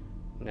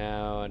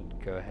 Now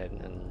I'd go ahead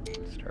and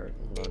start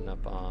loading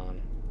up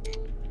on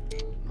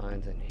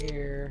mines in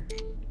here.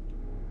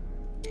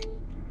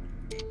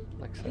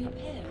 Like I said, I'm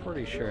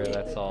pretty sure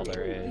that's all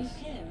there is.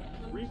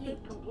 Refit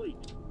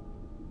complete.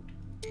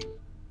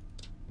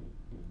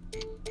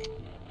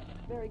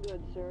 Very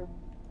good, sir.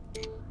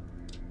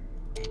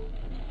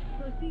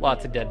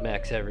 Lots of dead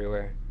mechs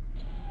everywhere.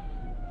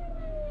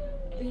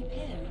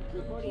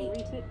 Reporting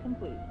refit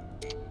complete.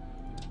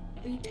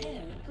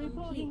 Repair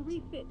Reporting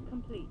complete. refit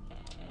complete.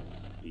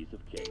 Piece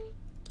of cake.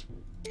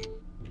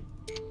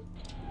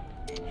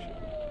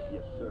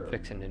 Yes, sir.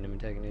 Fixing didn't even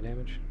take any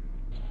damage.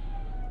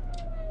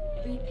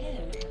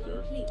 Repair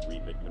Sir, complete.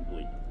 refit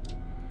complete.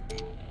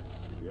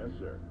 Yes,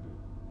 sir.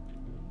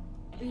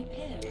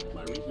 Repair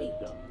My complete. refit's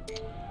done.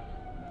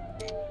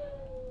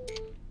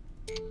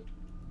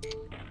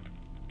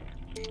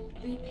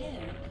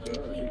 Repair Sir, I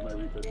think complete. my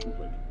refit's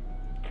complete.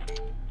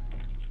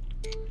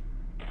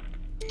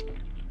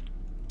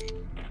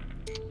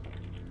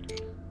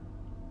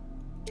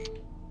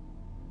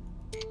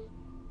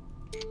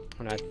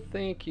 And I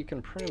think you can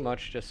pretty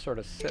much just sort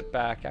of sit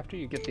back after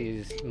you get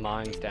these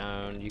mines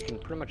down. You can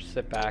pretty much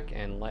sit back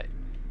and let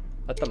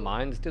the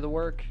mines do the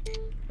work,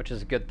 which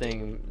is a good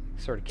thing.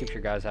 Sort of keeps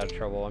your guys out of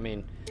trouble. I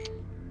mean,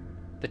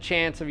 the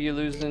chance of you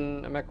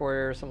losing a mech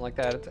warrior or something like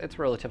that, it's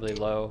relatively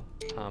low,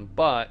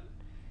 but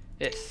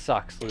it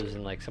sucks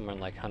losing like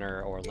someone like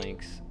Hunter or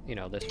Lynx, you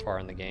know, this far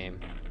in the game.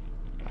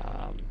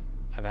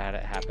 I've had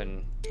it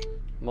happen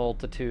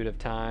multitude of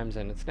times,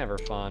 and it's never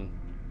fun.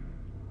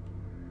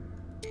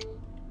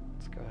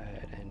 Let's go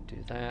ahead and do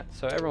that.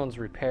 So everyone's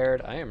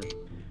repaired. I am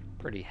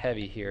pretty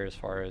heavy here as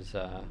far as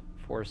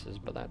forces,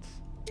 but that's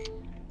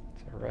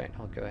alright.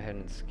 I'll go ahead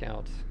and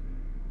scout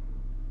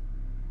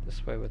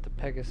this way with the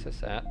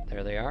Pegasus at.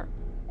 There they are.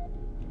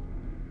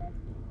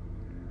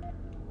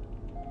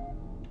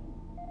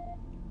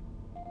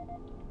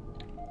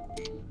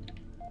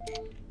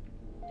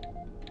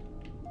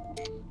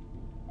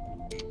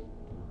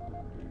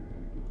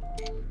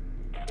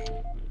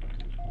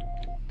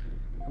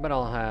 But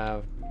I'll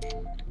have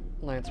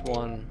Lance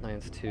 1,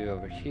 Lance 2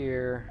 over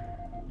here.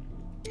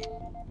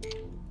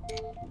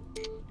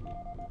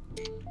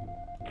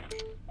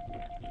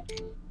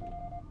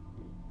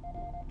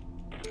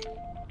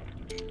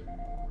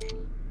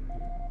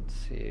 Let's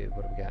see,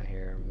 what do we got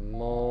here?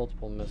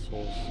 Multiple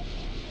missiles.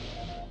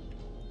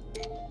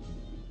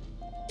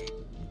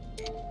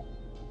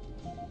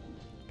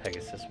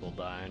 Pegasus will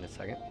die in a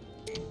second.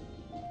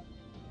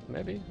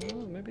 Maybe.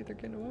 Oh, maybe they're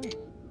getting away.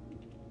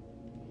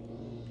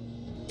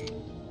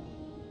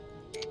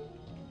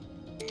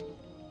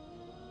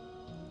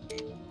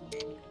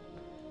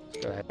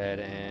 Let's go ahead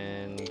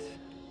and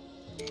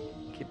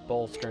keep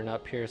bolstering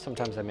up here.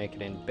 Sometimes I make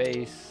it in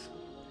base.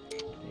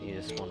 You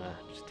just want to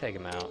just take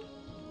them out.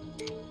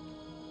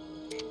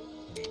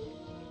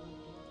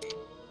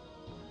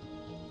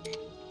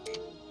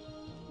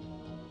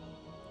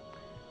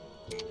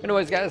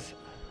 Anyways, guys,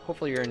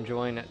 hopefully you're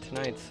enjoying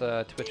tonight's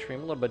Twitch stream.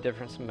 A little bit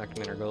different from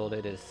Mechcommander Gold.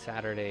 It is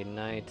Saturday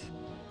night,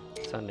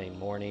 Sunday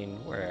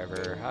morning,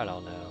 wherever. I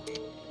don't know.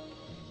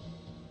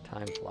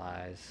 Time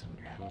flies.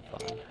 You're having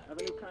fun. I have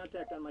a new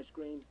contact on my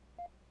screen.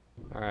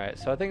 Alright,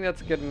 so I think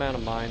that's a good amount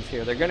of mines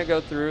here. They're going to go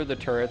through the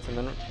turrets, and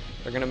then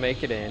they're going to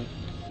make it in.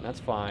 And that's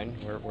fine.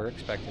 We're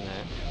expecting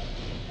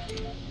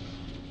that.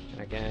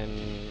 And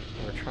again,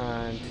 we're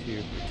trying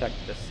to protect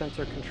the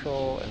sensor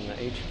control and the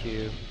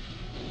HQ.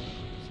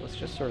 So let's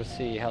just sort of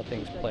see how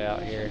things play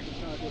out here.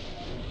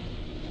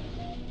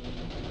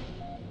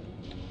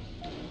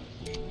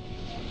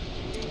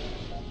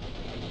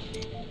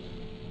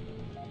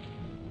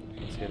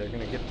 They're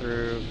going to get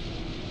through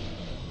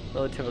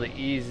relatively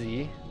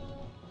easy.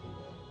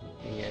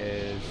 Thing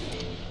is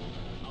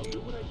I'll do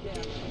what I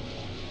can.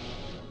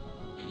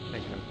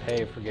 making them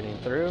pay for getting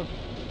through.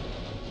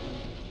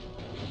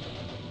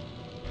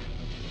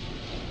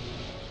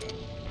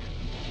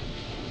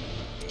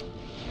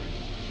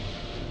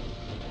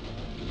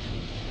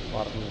 A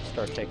lot of them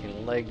start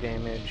taking leg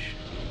damage.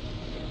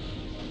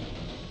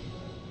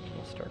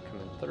 We'll start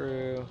coming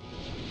through.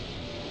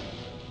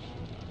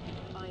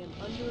 I am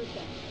under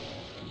attack.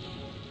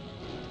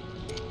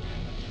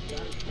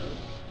 Got it, sir.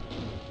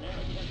 Now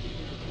attempting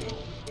to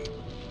control.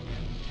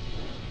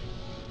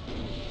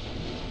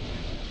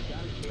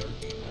 Got it, sir.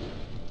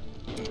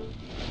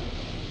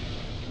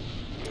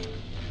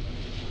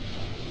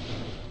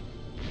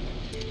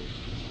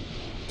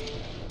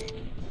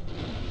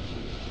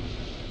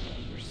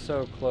 We're so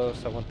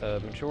close. I want the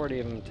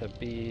majority of them to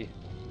be.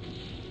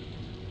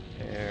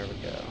 There we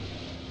go.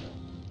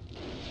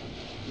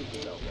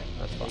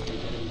 That's fine.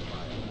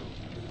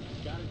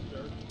 Got it,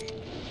 sir.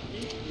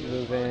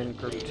 Move in,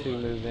 group 2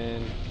 move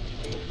in.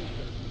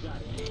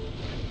 Got it.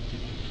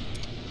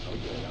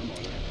 Okay, I'm on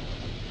it.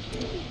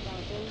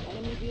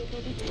 Enemy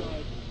vehicle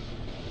destroyed.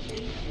 Here's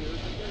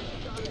a good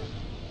shot at.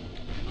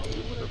 I'll do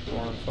what I Group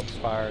 1 focus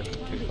fire,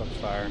 group 2 focus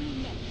fire.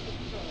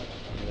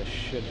 And this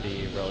should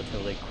be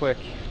relatively quick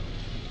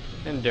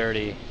and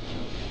dirty.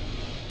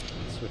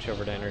 Switch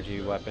over to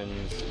energy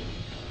weapons.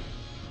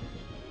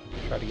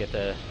 Try to get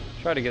the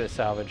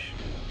salvage.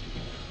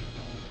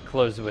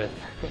 Close with.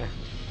 Got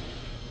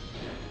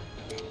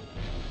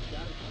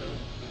it, sir.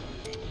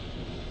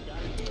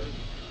 Got it, sir.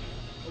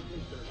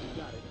 Okay, sir.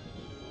 Got it.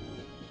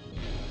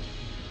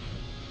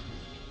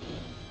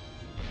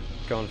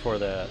 Going for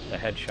the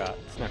headshot.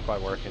 It's not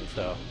quite working,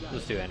 so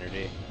let's do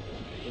energy.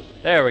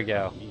 There we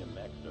go. Me a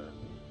mech, sir.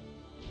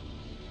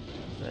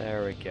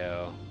 There we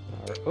go.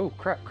 Oh,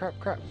 crap.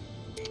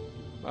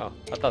 Oh,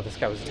 I thought this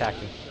guy was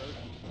attacking.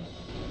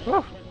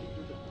 Whew.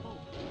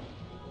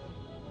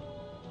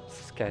 What's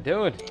this guy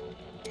doing?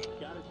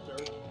 Got it, sir.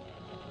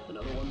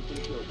 Another one for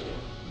the billboard.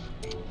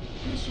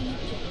 Mission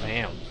objective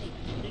Bam.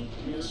 complete.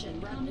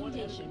 Mission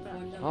commendation for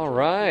no.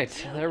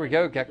 Alright, there we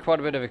go. Got quite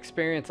a bit of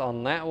experience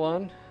on that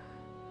one.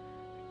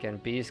 Again,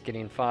 Beast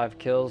getting 5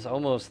 kills.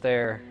 Almost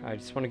there. I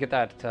just want to get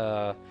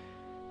that,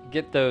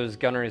 get those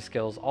gunnery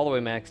skills all the way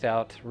maxed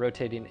out.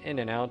 Rotating in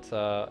and out.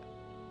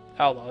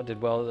 Outlaw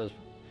did well with those.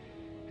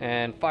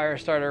 And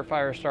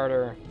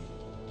Firestarter.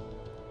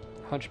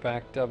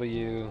 Hunchback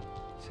W.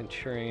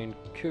 Centurion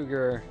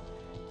Cougar.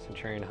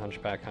 Centurion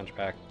Hunchback,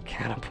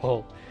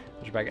 Catapult,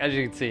 Hunchback. As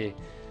you can see,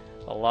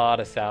 a lot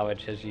of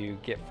salvage as you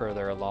get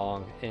further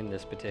along in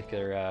this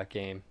particular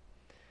game.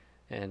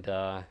 And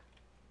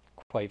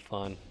quite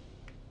fun.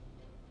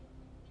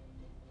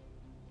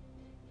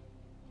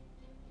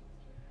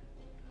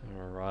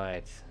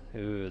 Alright.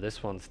 Ooh,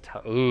 this one's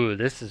tough. Ooh,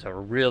 this is a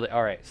really...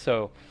 Alright,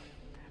 so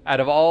Out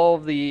of all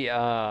the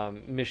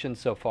missions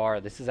so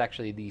far, this is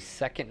actually the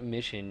second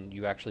mission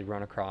you actually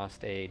run across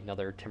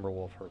another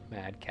Timberwolf or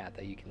Mad Cat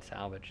that you can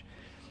salvage.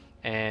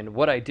 And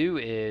what I do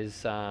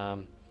is I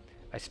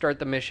start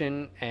the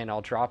mission and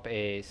I'll drop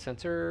a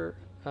sensor,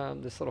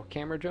 this little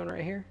camera drone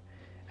right here,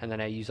 and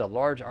then I use a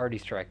large arty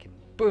strike and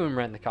boom,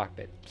 right in the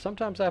cockpit.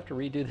 Sometimes I have to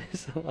redo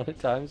this a lot of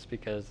times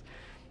because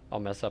I'll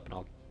mess up and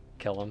I'll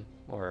kill him,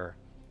 or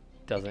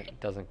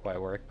doesn't quite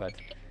work. But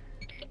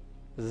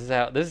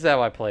this is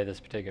how I play this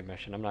particular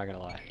mission. I'm not gonna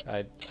lie.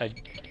 I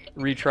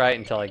retry it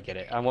until I get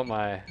it. I want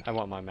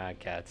my Mad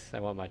Cats. I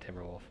want my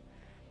Timberwolf.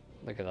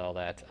 Look at all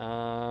that.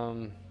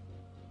 I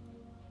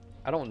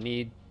don't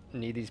need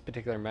these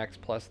particular mechs.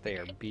 Plus they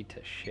are beat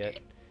to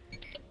shit.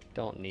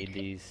 Don't need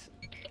these.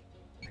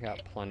 I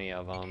got plenty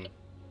of them.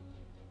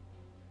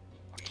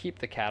 I'll keep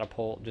the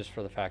catapult just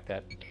for the fact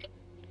that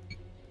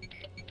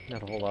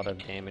not a whole lot of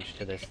damage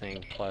to this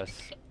thing.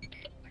 Plus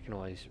I can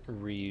always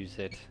reuse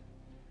it.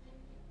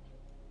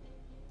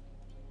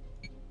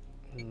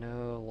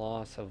 No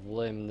loss of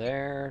limb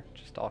there,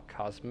 just all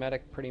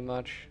cosmetic pretty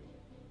much.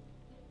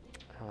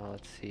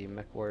 Let's see,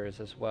 mech warriors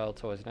as well.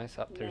 It's always nice.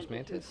 Up there's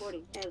Mantis.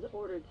 As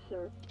ordered,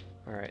 sir.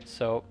 Alright,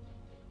 so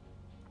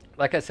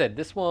like I said,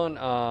 this one,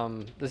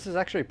 this is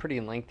actually a pretty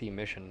lengthy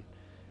mission.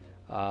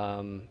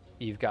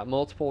 You've got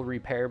multiple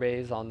repair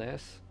bays on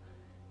this,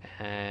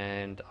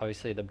 and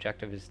obviously the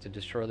objective is to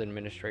destroy the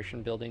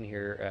administration building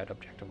here at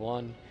Objective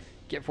 1,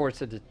 get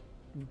forces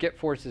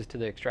to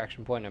the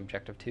extraction point in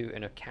Objective 2,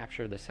 and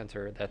capture the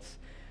sensor. That's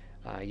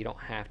you don't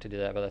have to do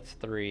that, but that's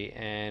 3.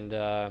 And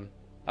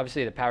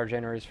obviously the power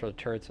generators for the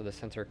turrets of the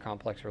sensor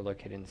complex are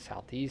located in the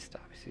southeast.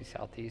 Obviously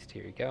southeast,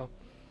 here you go.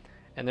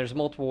 And there's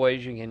multiple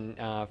ways you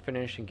can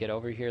finish and get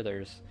over here.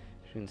 There's,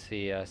 you can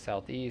see,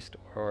 southeast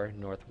or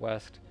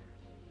northwest.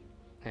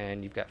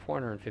 And you've got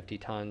 450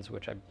 tons,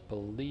 which I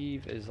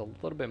believe is a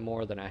little bit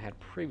more than I had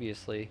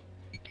previously.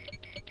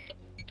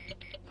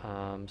 So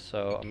I'm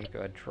going to go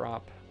ahead and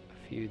drop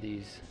a few of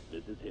these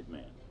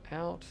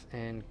out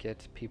and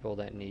get people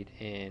that need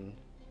in.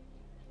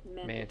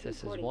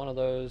 Mantis is one of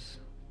those.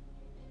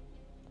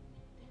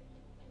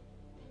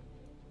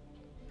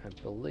 I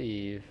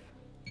believe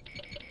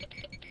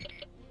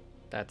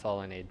that's all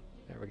I need.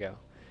 There we go.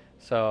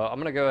 So I'm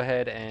gonna go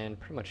ahead and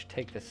pretty much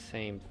take the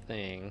same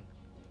thing.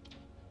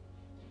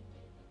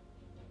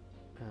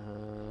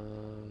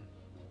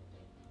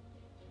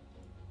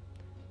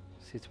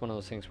 See, it's one of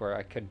those things where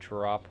I could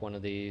drop one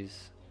of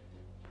these,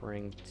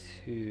 bring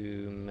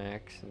 2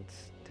 mechs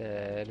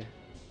instead.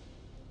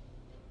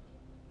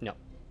 No,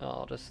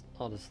 I'll just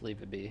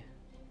leave it be.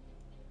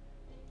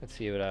 Let's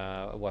see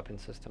what weapon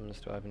systems.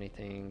 Do I have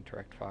anything?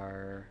 Direct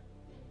fire.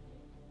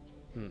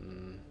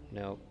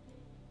 Nope.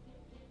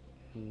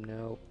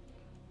 Nope.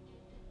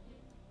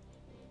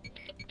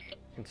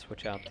 I can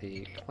switch out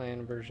the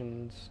clan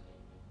versions.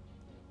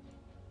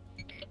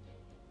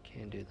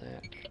 Can do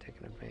that. Take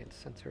an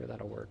advanced sensor.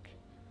 That'll work.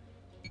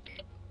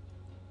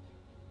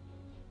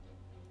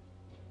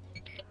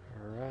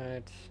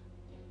 Alright.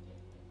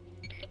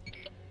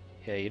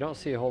 Yeah, you don't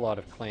see a whole lot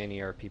of clan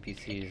ER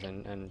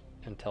PPCs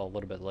until a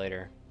little bit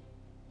later.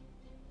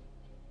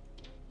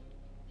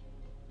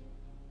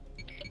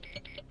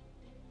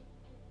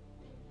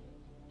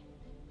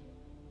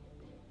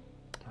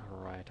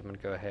 Alright, I'm going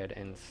to go ahead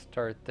and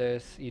start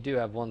this. You do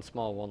have one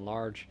small, one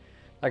large.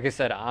 Like I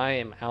said, I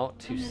am out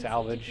to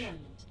salvage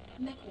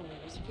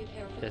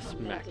this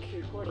mech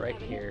right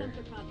here.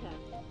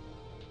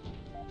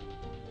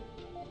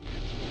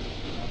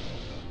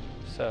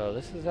 So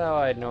this is how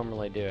I'd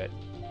normally do it.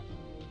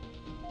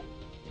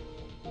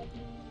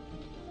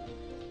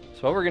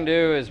 So what we're going to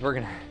do is we're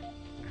going to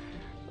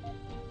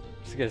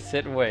just going to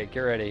sit and wait.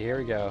 Get ready. Here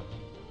we go.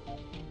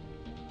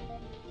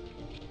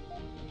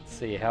 Let's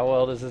see, how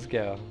well does this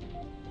go?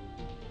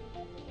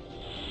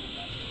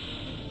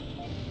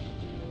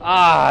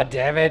 Ah,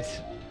 damn it!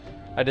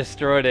 I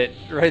destroyed it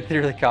right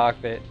through the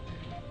cockpit.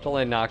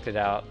 Totally knocked it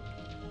out.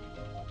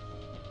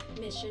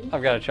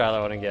 I've got to try that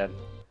one again.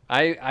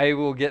 I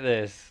will get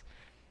this.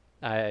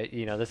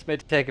 You know, this may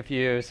take a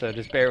few, so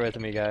just bear with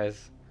me,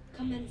 guys.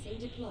 Commencing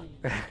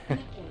deployment.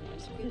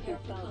 Prepare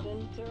for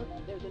combat.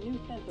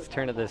 Let's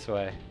turn it this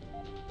way.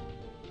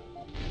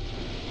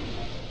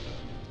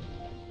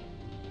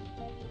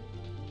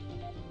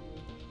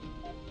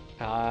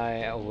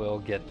 I will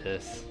get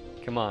this.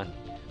 Come on.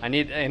 I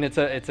need, and it's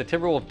a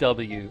Timberwolf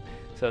W,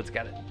 so it's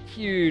got a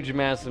huge,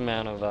 massive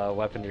amount of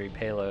weaponry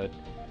payload.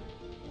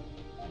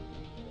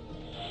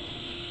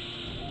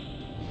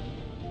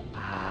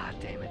 Ah,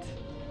 damn it.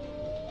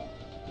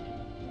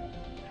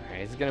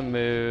 Alright, he's gonna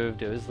move,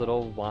 do his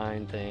little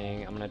whine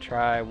thing. I'm gonna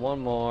try one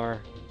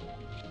more.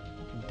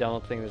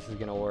 Don't think this is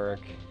gonna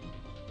work,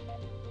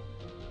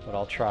 but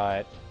I'll try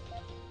it.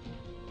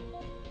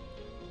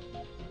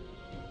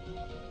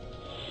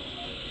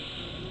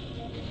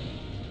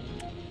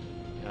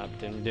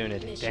 Didn't do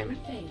anything. Damn it.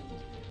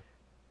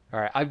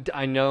 Alright,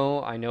 I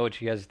know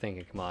what you guys are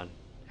thinking. Come on.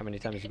 How many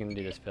times are you gonna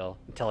do this, Phil?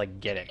 Until I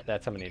get it.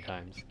 That's how many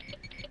times.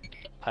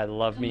 I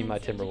love me my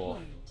Timberwolf.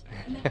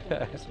 Mech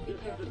warriors, This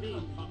prepare is the for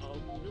beam. combat.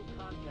 Uh-oh, new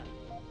contact.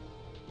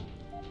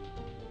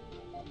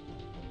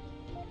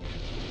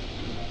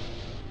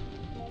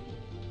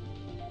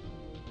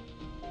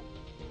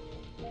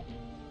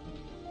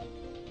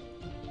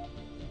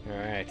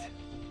 Alright.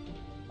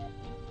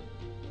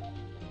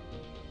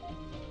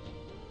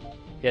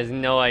 He has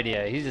no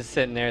idea. He's just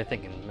sitting there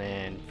thinking,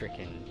 man,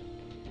 freaking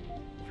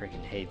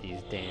hate these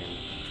damn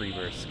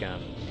freebird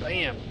scum.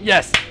 Bam!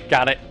 Yes!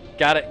 Got it!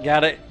 Got it!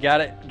 Got it! Got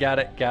it! Got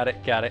it! Got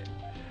it! Got it!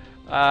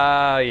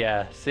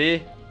 Yeah.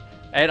 See?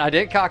 And I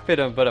didn't cockpit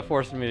him, but it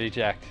forced him to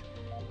eject.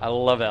 I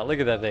love that. Look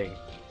at that thing.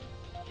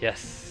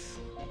 Yes.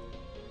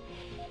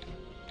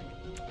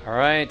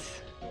 Alright.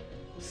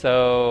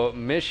 So,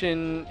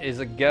 mission is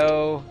a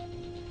go.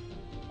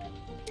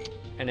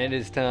 And it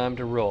is time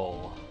to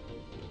roll.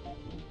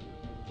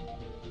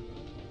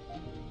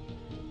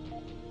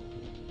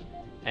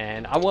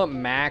 And I want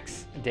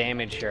max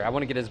damage here. I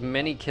want to get as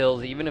many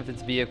kills, even if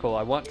it's vehicle.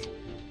 I want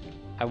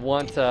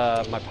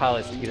my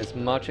pilots to get as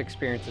much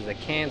experience as they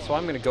can. So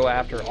I'm going to go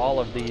after all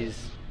of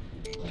these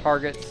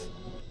targets.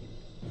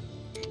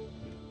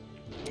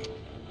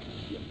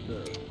 Yes,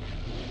 sir.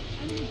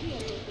 Enemy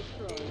vehicle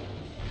destroyed.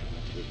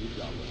 This is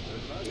Goblin.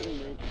 They're targeting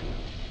me.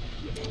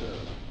 Yes, sir.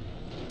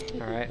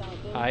 All right.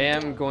 I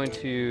am going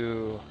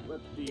to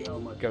Let's see how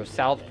much. go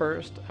south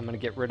first. I'm going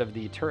to get rid of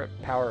the turret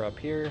power up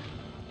here.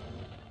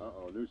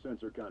 Uh-oh, new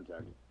sensor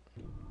contact.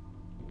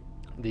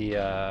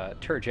 The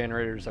turret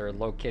generators are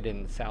located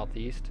in the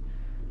southeast.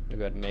 I'm going to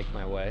go ahead and make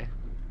my way.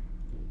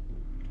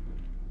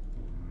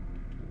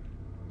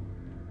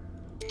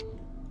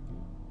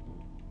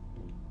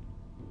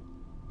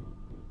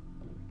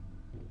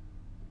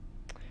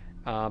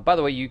 By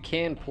the way, you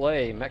can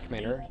play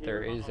Mechcommander.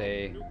 There is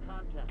a New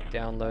contact.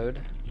 download.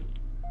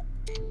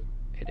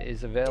 It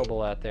is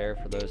available out there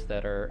for those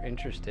that are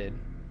interested.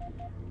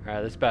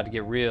 Alright, this is about to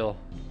get real.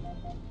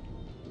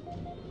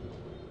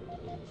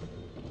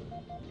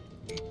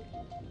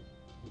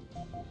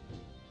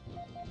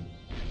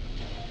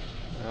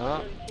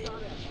 Oh, Getting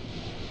shot at.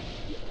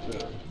 Yes,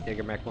 sir.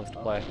 Jaeger Mech wants to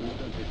play. New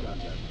sensor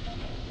contact.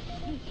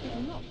 This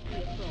should not be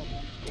a problem.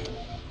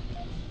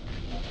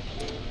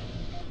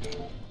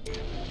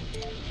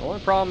 The only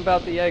problem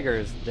about the Jaeger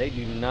is they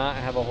do not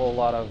have a whole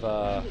lot of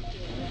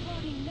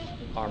Reporting message.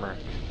 armor.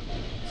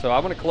 So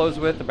I'm going to close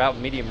with about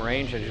medium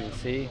range, as you can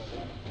see.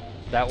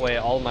 That way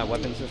all of my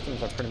weapon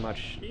systems are pretty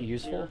much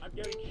useful. I'm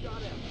getting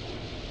shot at.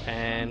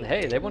 And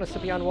hey, they want us to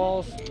be on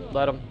walls?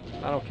 Let them.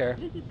 I don't care.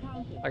 This is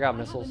counted. I got have a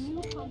missiles.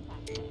 new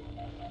contact.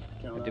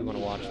 I do want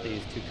to watch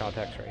these two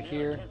contacts right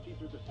here. Can't see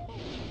through the smoke.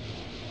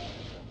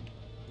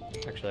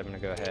 Actually, I'm going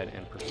to go ahead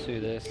and pursue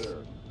this.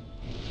 Sir.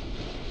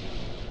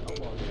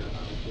 Outlaw here.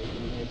 I'm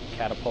taking it.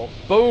 Catapult.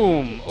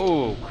 Boom!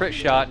 Oh, crit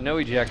shot, no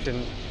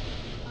ejection.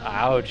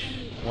 Ouch.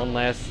 One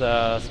less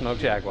smoke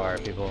jaguar,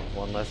 people.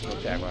 One less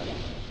smoke jaguar.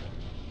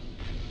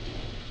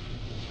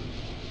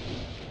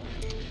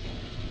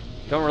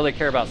 Don't really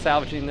care about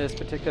salvaging this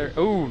particular.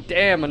 Oh,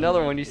 damn,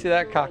 another one. You see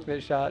that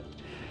cockpit shot?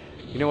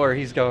 You know where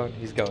he's going?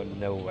 He's going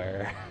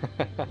nowhere.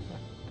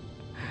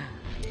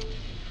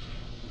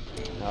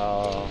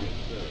 Oh,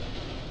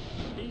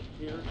 Beast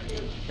here. I'm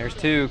getting there's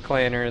two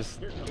clanners.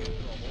 Here comes the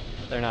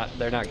trouble.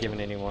 They're not giving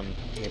anyone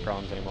any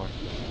problems anymore.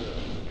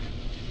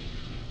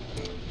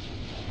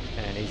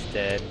 And he's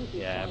dead.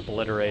 Yeah,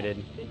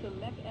 obliterated. There's a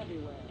mech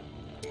everywhere.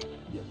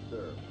 Yes,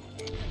 sir.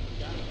 Got it,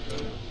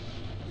 sir.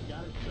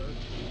 Got it, sir.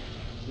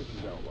 This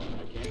is Outlaw. I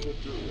can't get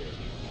through here.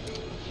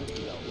 This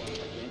is Outlaw. I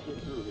can't get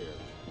through here.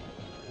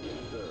 Yes,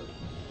 sir.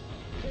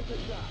 Take a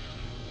shot.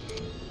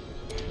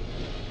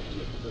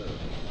 Yes, sir.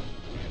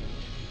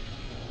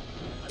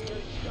 I'm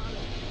getting shot at.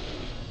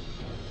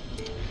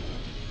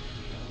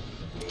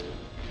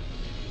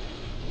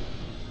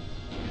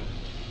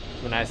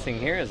 The nice thing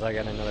here is I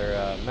got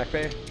another mech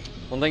bay.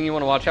 One thing you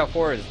want to watch out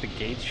for is the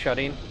gates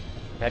shutting.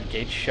 You've had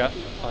gates shut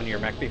on your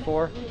mech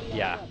before?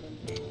 Yeah.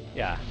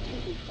 Yeah.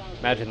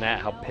 Imagine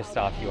that, how pissed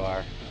off you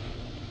are.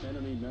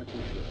 Enemy mech is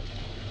dead.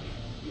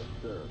 Yes,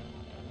 sir.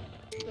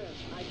 Sir,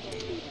 I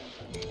can't see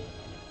them.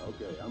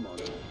 Okay, I'm on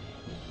it.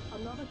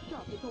 Another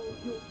shot is all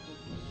yours.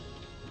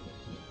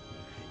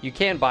 You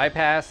can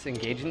bypass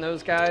engaging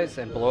those guys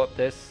and blow up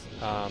this,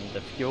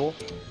 the fuel.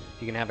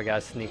 You can have a guy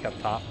sneak up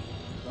top.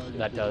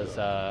 That does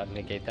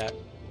negate that.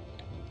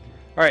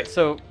 Alright,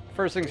 so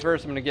first things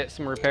first, I'm going to get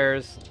some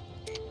repairs.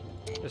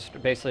 Just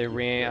basically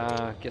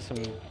get some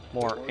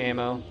more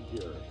ammo,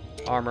 Secure.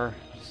 armor,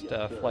 just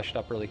fleshed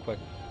up really quick.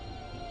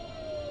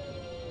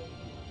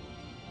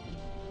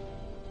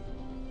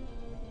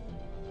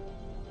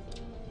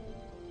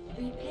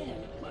 Repair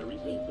My complete.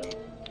 reset's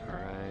done.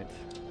 Alright.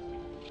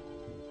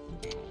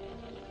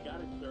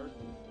 Got it, sir.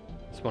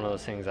 It's one of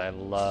those things I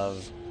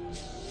love.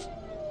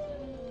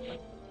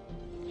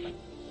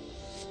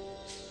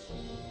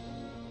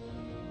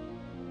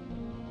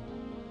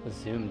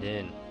 Zoomed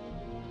in.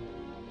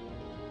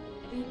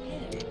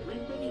 Repair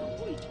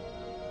complete.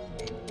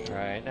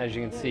 Alright, as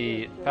you can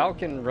see,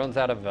 Falcon runs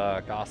out of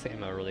Gauss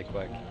ammo really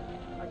quick.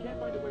 I can't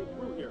find a way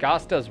through here.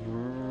 Gauss does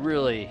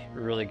really,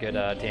 really good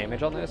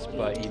damage on this,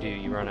 but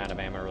you run out of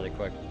ammo really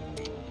quick.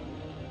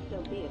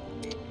 So be it.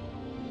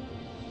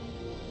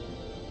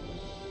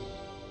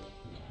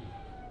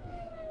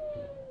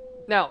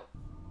 Now,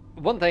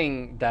 one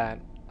thing that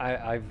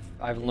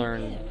I've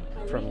learned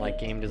from like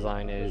game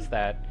design is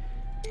that,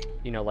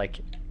 you know, like,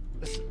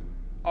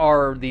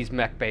 are these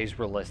mech bays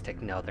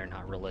realistic? No, they're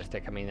not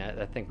realistic. I mean,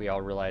 I think we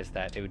all realize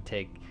that it would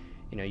take,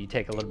 you know, you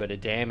take a little bit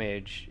of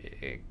damage,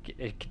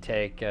 it could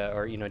take,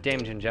 or, you know,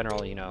 damage in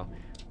general, you know,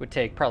 would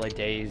take probably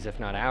days, if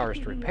not hours,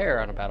 to repair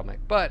on a battle mech.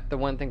 But the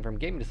one thing from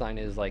game design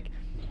is, like,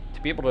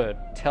 to be able to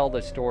tell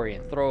the story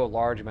and throw a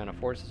large amount of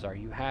forces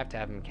you have to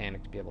have a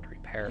mechanic to be able to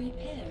repair.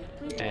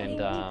 And,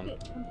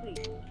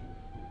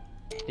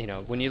 you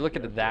know, when you look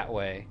at it that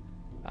way,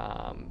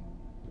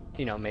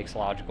 you know, it makes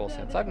logical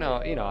sense.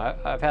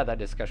 I've had that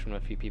discussion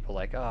with a few people,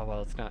 like, oh,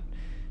 well, it's not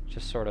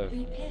just sort of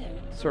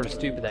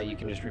stupid that you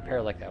can just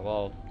repair like that.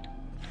 Well,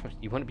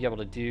 you want to be able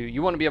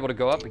to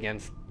go up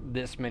against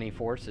this many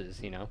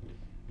forces, you know.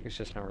 It's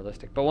just not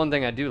realistic. But one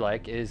thing I do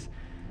like is,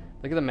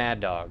 look at the Mad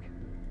Dog.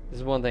 This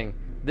is one thing.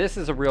 This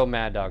is a real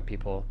Mad Dog,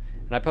 people.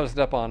 And I posted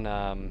up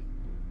on,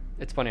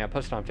 it's funny, I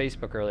posted on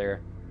Facebook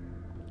earlier.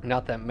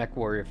 Not that Mech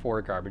Warrior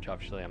 4 garbage,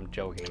 obviously, I'm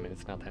joking. I mean,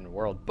 it's not the end of the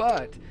world.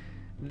 But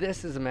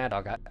this is a Mad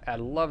Dog. I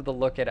love the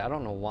look at it. I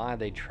don't know why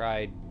they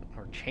tried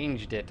or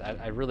changed it.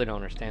 I really don't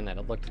understand that.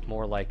 It looked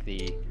more like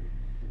the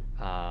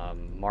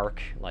Mark,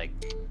 like,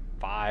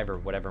 5 or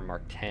whatever,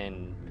 Mark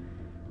 10.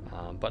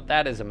 But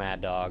that is a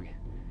Mad Dog.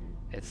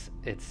 It's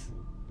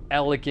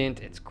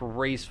elegant, it's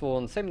graceful,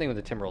 and same thing with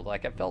the Timberwolf.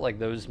 Like, I felt like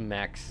those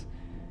mechs,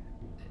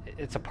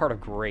 it's a part of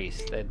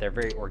grace. They're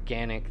very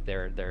organic.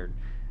 They're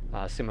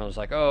Simo's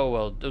like, oh,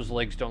 well, those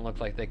legs don't look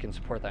like they can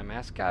support that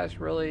mass. Guys,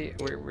 really?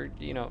 We're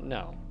you know,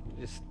 no.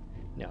 Just,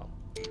 no.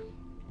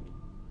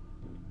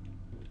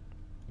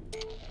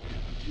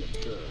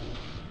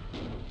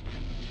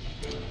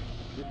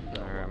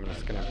 Alright, I'm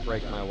just gonna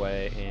break my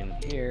way in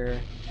here.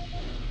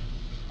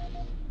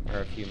 There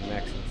are a few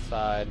mechs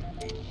inside.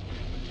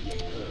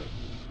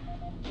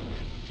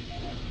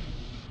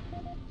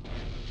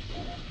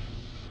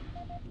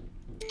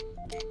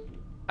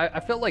 I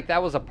felt like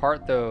that was a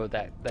part, though,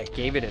 that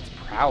gave it its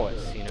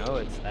prowess, you know?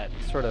 It's that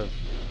sort of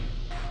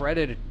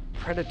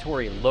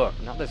predatory look,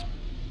 not this,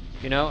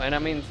 you know? And I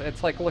mean,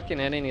 it's like looking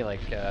at any,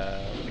 like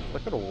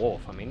look at a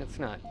wolf. I mean, it's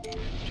not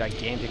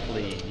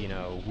gigantically, you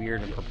know,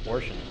 weird in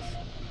proportions,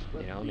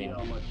 you know? I mean, I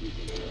don't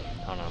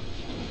know.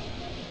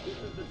 This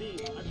is the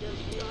beat. I've got a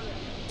shot at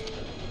it.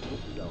 This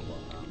is Outlaw.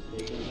 I'm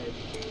taking it.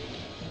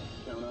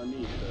 Count on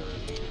me, sir.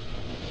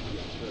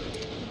 Yes, sir.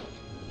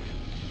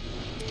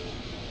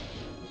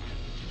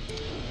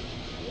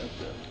 Yes,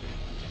 sir.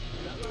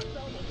 That last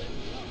elbow, then.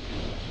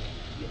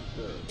 Yes,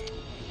 sir.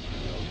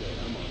 Okay,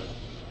 I'm on it.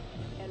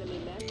 Enemy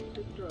mech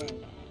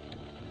destroyed.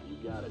 You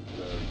got it,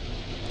 sir.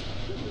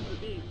 This is the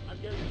beat.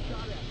 I've got a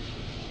shot at it.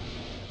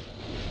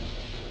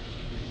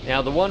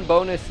 Now, the one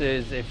bonus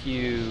is if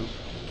you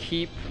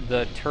keep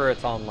the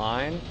turrets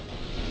online,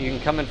 you can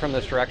come in from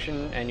this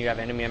direction and you have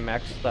enemy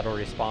mechs that'll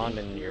respawn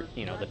and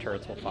you know, the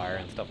turrets will fire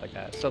and stuff like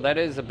that. So that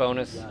is a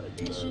bonus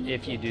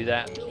if you do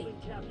that. Building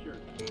captured.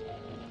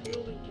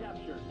 Building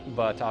captured.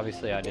 But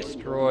obviously I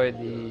destroyed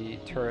the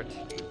turret.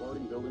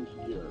 Reporting building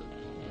secure.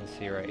 You can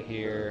see right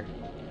here.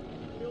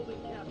 Building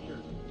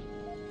captured.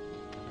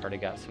 Already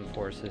got some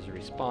forces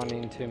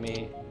responding to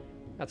me.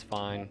 That's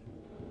fine.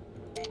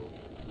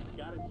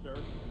 Got it, sir.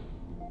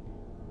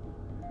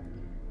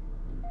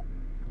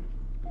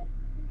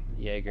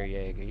 Jaeger,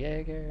 Jaeger,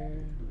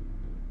 Jaeger.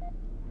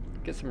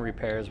 Get some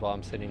repairs while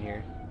I'm sitting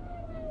here.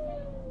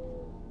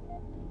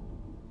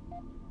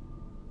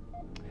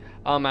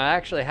 I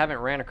actually haven't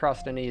ran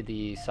across any of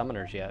the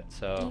summoners yet,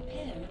 so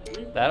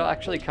that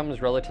actually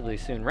comes relatively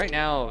soon. Right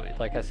now,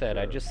 like I said,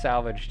 I just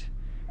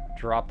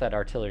dropped that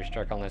artillery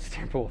strike on this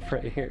Timberwolf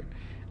right here,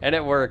 and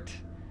it worked.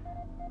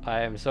 I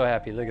am so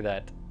happy. Look at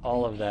that.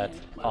 All of that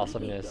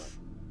awesomeness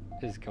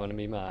is going to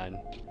be mine.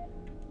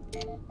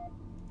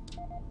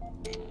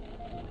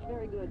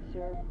 Very good,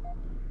 sir.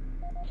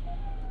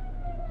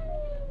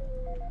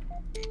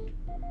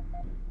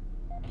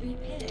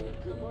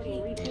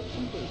 Reporting refit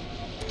complete.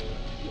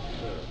 Yes,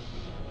 sir.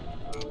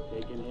 I'm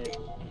taking hit.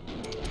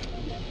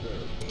 Yes, sir.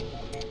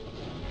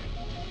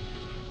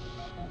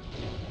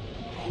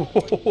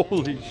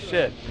 Holy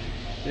shit.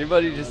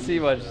 Anybody just see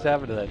what just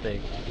happened to that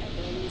thing?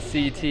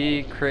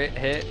 CT, crit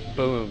hit,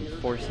 boom,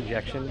 force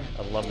ejection.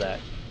 I love that.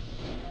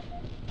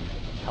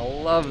 I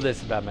love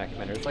this about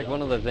Mechcommander. It's like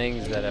one of the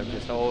things that I've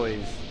just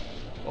always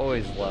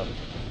loved.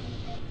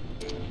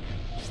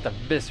 Just the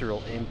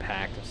visceral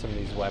impact of some of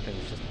these weapons.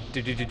 Just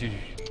do-do-do-do.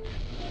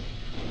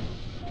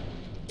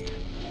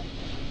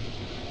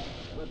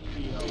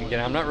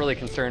 Again, I'm not really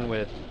concerned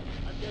with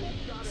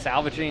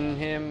salvaging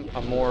him.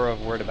 I'm more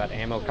of worried about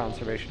ammo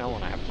conservation. I don't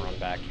want to have to run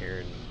back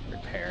here and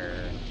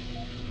repair.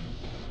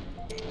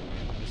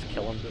 I'll just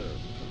kill him.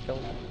 Kill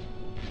him.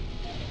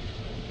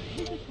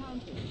 This is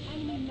counted.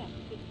 Enemy mech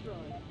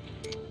destroyed.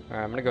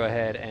 Alright, I'm gonna go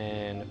ahead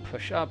and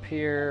push up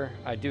here.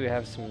 I do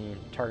have some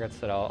targets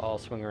that I'll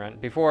swing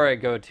around. Before I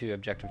go to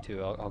objective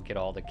 2, I'll get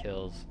all the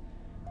kills.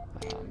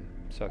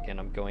 So again,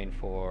 I'm going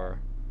for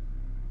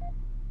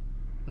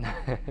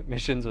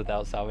missions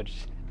without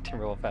salvage.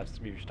 Timberwolf has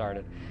to be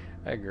restarted.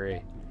 I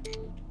agree.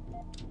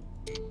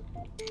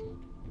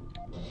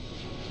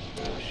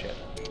 Oh shit.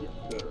 Yes,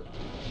 sir.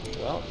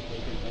 Well,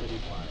 Taking enemy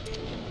fire.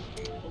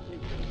 Okay,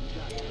 sir.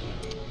 Got it.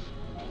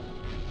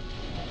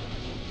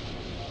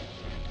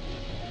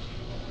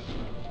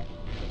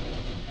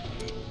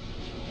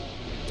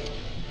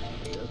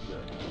 Yes,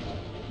 sir.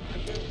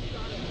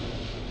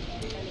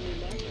 Enemy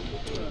mech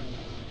destroyed.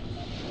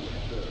 Yes,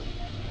 sir.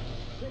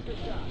 Take a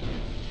shot.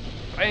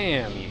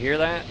 bam! You hear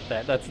that?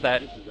 That's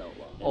that This is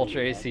outlaw.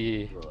 Ultra Enemy mech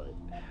AC. destroyed.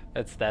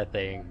 That's that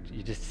thing.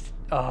 You just,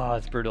 oh,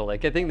 it's brutal.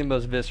 Like, I think the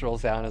most visceral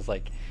sound is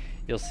like,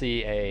 you'll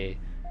see a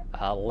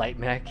light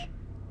mech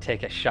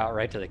take a shot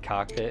right to the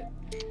cockpit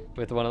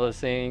with one of those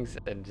things,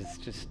 and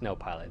just no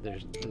pilot.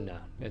 There's no,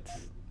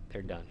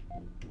 they're done.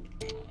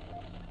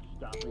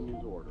 Stopping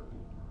his order.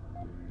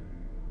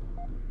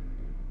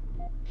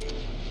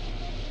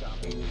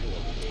 Stopping his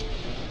order.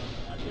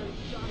 I can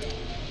shot it.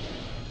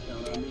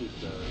 Count on me,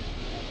 sir.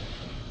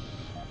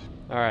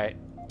 All right.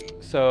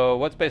 So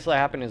what's basically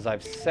happened is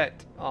I've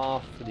set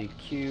off the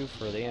queue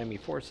for the enemy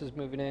forces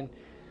moving in.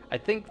 I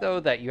think though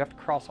that you have to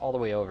cross all the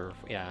way over.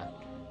 Yeah,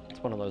 it's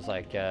one of those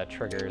like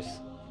triggers.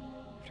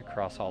 You have to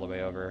cross all the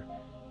way over.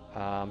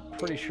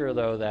 Pretty sure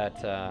though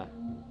that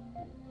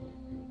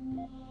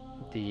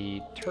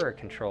the turret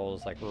control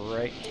is like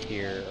right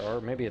here,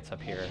 or maybe it's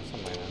up here,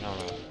 something like that. I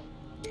don't know.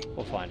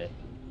 We'll find it.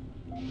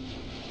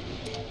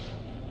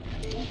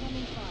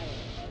 Incoming fire.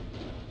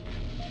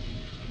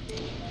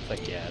 It's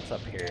like, yeah, it's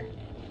up here.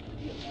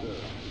 Yes, sir.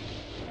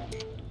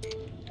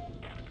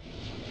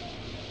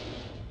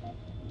 I'm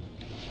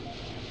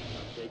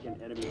taking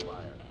enemy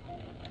fire.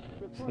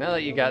 So now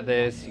that you got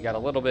this, you got a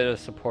little bit of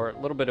support, a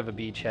little bit of a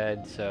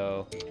beachhead,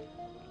 so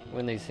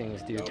when these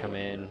things do come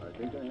in, I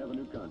think I have a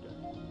new contact.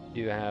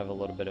 you have a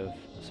little bit of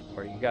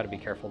support. You got to be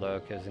careful though,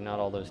 because not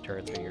all those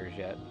turrets are yours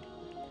yet.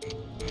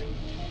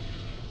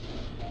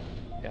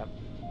 Yep.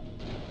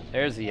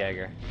 There's the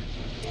Jaeger.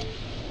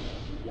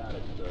 You got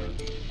it, sir.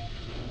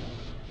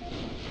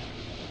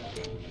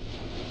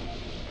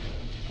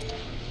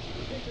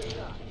 Take a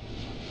shot.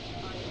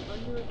 I am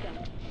under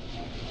attack.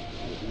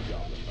 This is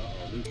Goblin.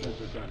 Uh-oh, new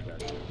sensor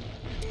contact.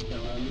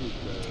 Count on me,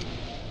 sir.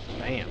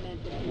 Bam.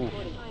 Momentum Oof.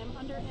 reporting. I am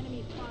under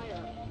enemy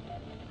fire.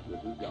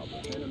 This is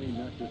Goblin. Enemy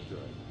not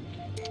destroyed.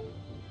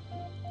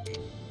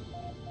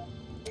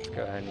 Let's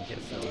go ahead and get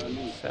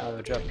some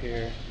salvage up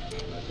here.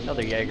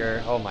 Another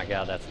Jaeger. Oh my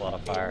god, that's a lot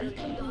of fire.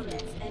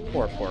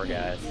 Poor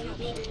guys.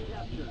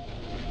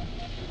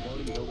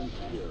 Reporting building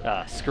secure.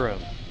 Ah, screw them.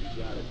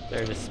 You got it.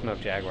 They're just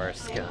smoke jaguars.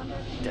 Scum.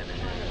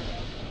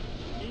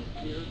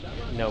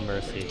 No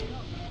mercy.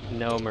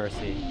 No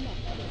mercy.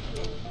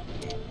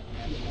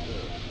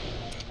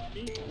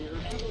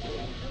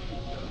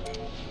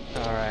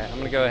 Alright, I'm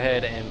gonna go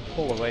ahead and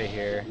pull away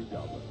here.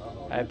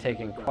 I've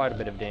taken quite a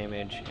bit of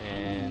damage,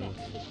 and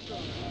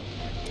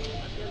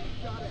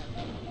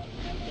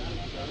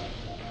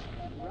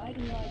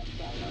Riding like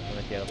fire. I'm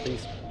gonna get at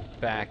least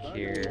back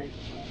here.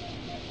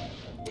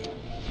 Count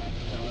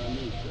on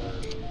me,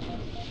 sir.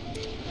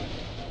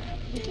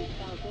 This is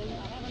Falcon. I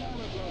have an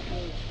armor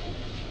blockade.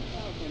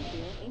 Falcon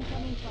here.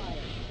 Incoming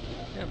fire.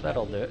 Yep,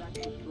 that'll do it.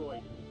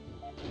 Destroyed.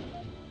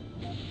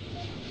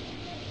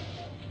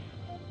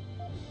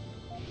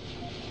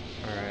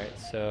 Alright,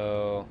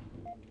 so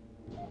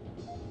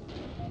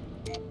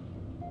let's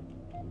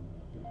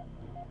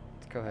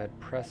go ahead,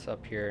 press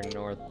up here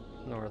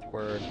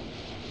northward. I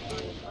am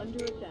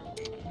under attack.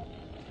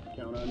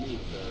 Count on me,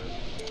 sir.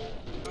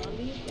 On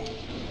the attack.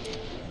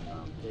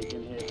 I'm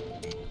taking hits.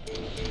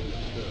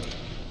 Yes, sir.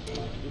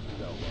 This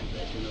is outlaw.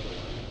 That's another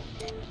one.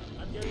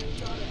 I'm getting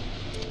shot at.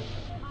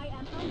 I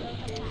am under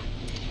attack.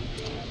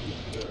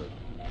 Yes, sir.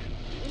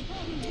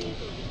 Importing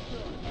vehicle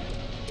destroyed.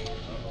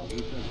 Uh-oh, new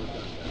sensor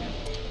contact.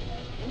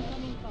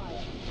 Incoming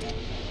fire.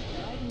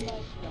 Riding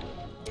like fire.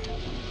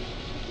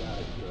 Got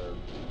it, sir.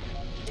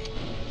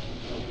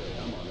 Okay,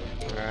 I'm on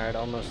it. Alright,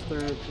 almost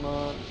through. Come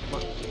on.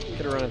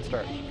 Get a running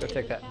start. Go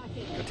take that.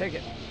 Go take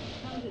it.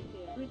 Counted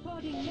here.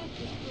 Reporting net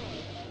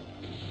destroyed.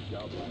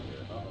 Goblin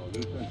here. Uh-oh,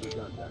 new sensor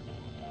contact.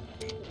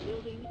 The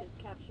building is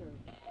captured.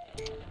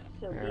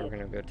 So Alright, be we're it.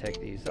 gonna go take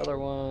these other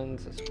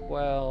ones as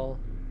well.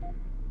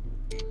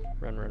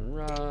 Run, run,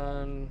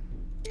 run.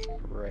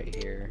 Right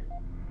here.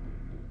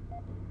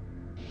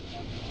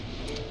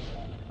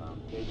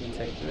 I'm taking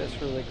Take hits.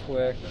 this really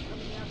quick. They're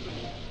coming after me.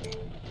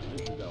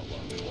 This is outlaw.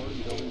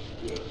 Reporting building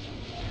secure.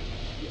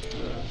 Yes,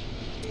 sir.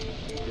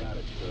 You got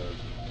it, sir.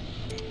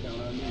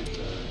 Count on me,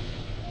 sir.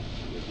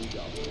 This is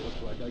Goblin.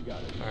 Looks like I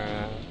got it.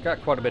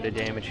 Got quite a bit of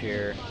damage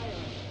here,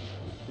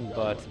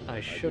 but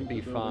I should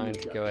be fine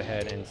to go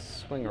ahead and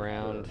swing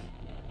around.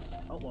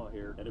 Outlaw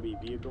here. Enemy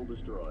vehicle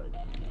destroyed.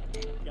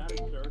 Got it,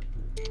 sir.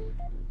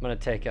 I'm gonna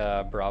take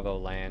a Bravo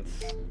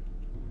Lance.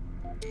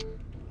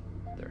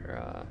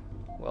 They're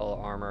well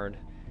armored.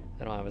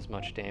 They don't have as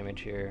much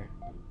damage here.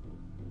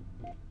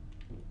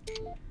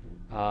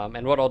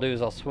 And what I'll do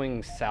is I'll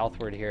swing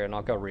southward here and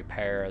I'll go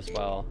repair as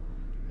well.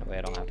 That way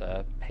I don't have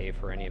to pay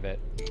for any of it.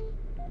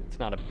 It's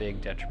not a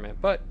big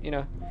detriment, but you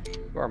know,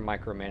 we are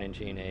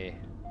micromanaging a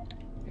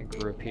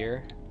group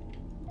here.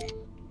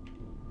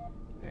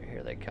 Right,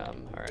 here they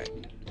come. All right,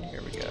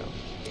 here we go.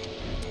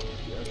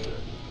 Yes, sir.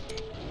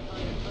 I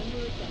am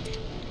under attack.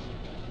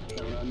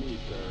 Count on me,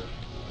 sir.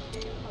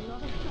 I'm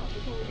not a stop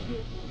at all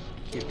here.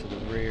 Keep to the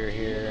rear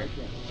here.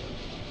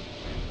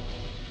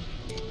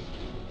 Yes,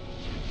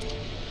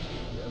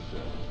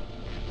 sir.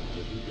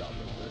 Good job,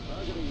 sir.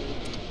 Targeting me.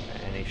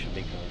 And he should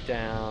be going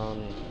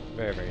down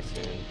very, very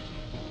soon.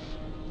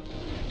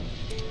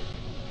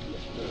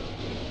 Yes, sir.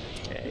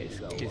 Yeah,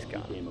 he's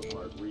gone. Came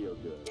apart real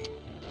good.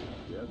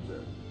 Yes,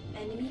 sir.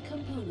 Enemy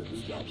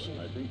components captured.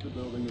 I think the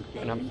building is.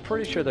 And I'm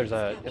pretty sure there's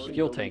a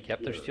fuel tank.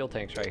 Yep, there's fuel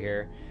tanks right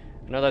here.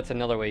 I know that's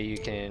another way you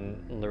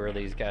can lure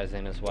these guys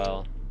in as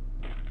well.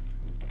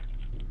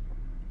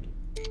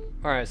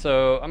 Alright,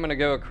 so I'm going to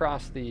go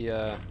across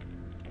the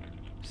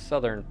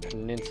southern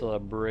peninsula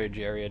bridge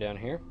area down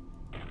here.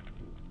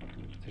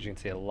 As you can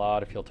see, a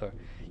lot of fuel tanks.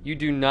 You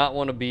do not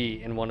want to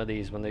be in one of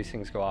these when these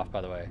things go off,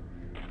 by the way.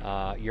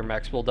 Your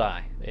mechs will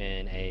die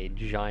in a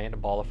giant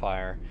ball of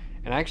fire.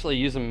 And I actually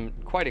use them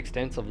quite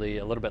extensively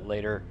a little bit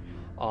later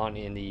on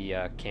in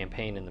the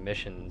campaign and the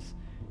missions.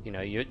 You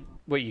know,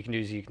 what you can do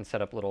is you can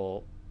set up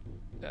little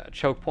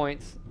choke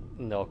points,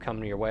 and they'll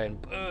come your way and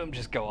boom,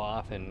 just go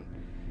off, and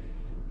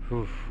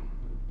whew.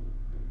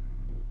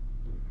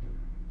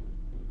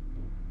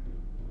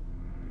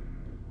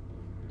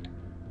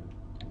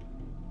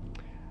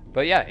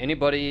 But yeah,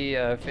 anybody,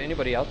 if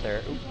anybody out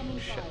there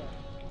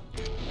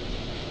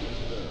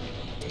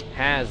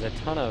has a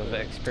ton of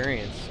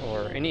experience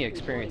or any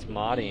experience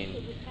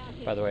modding,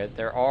 by the way,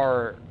 there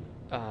are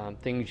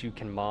things you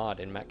can mod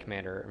in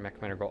Mechcommander or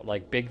Mechcommander Gold,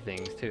 like big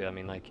things too. I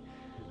mean, like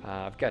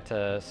I've got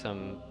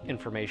some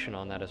information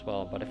on that as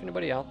well. But if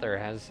anybody out there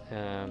has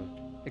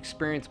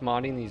experience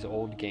modding these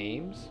old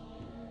games,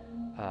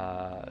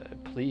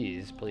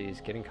 please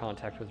get in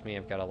contact with me.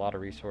 I've got a lot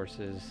of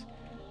resources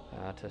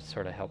to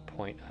sort of help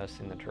point us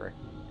in the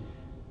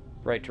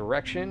right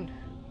direction.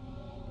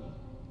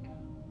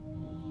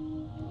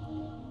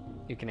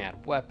 You can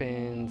add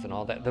weapons and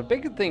all that. The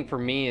big thing for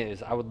me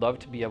is I would love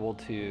to be able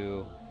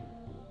to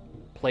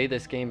play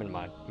this game in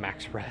my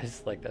max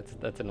res. Like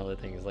that's another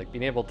thing, is like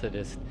being able to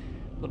just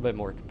a little bit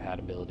more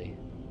compatibility.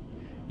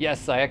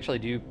 Yes, I actually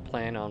do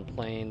plan on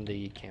playing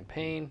the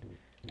campaign.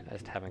 I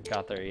just haven't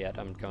got there yet.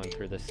 I'm going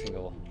through this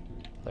single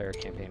player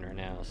campaign right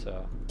now,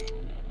 so.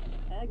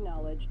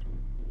 Acknowledged.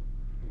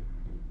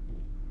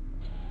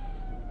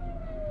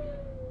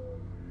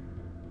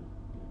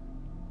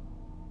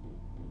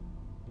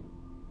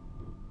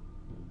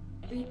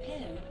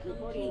 Repair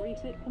Reporting complete.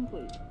 refit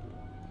complete.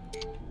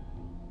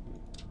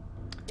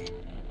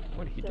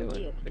 What are you So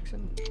doing, yes.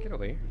 Vixen? Get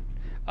over here.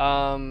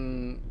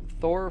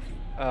 Thor,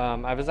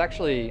 I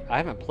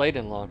haven't played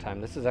in a long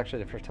time. This is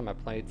actually the first time I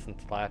played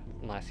since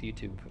last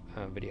YouTube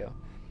video.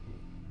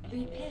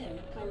 Repair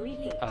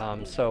complete.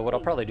 So what I'll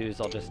probably do is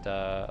I'll just,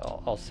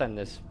 I'll send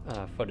this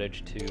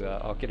footage to,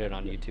 I'll get it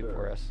on YouTube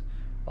for us.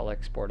 I'll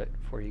export it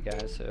for you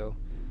guys, so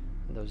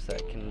those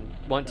that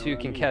want to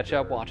can catch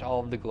up, watch all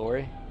of the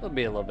glory. It'll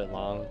be a little bit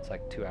long. It's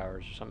like 2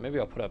 hours or something. Maybe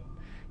I'll put up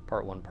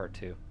part 1, part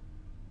 2.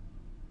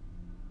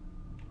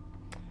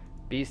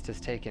 Beast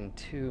has taken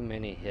too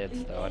many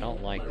hits, though. I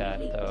don't like that,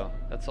 though.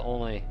 That's the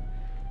only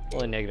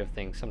negative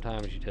thing.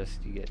 Sometimes you get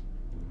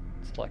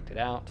selected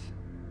out.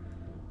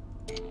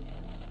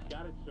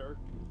 Got it, sir.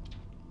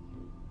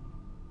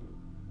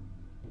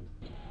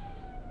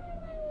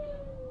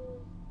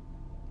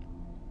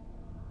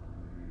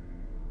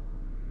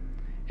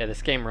 Yeah,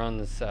 this game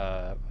runs,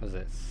 was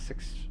it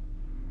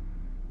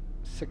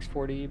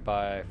 640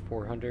 by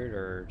 400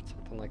 or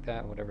something like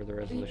that, whatever the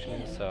resolution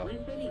is. So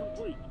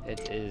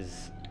it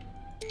is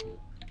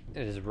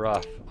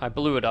rough. I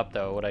blew it up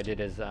though. What I did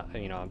is,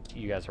 you know,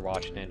 you guys are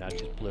watching it. I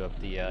just blew up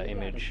the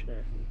image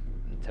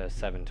to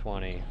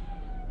 720.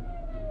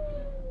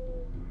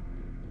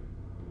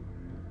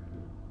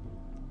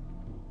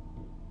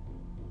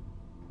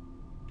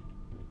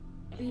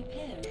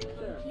 Repair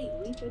complete.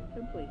 Refit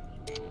complete.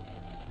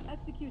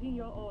 Executing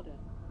your order.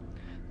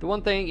 The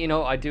one thing, you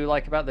know, I do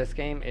like about this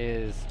game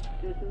is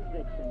This is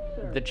Vixen.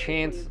 Sir, the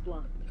chance, is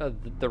blind.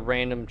 the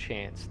random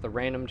chance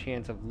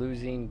of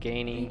losing,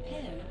 gaining,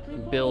 Repair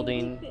complete.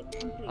 building. Refit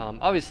complete.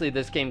 Obviously,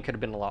 this game could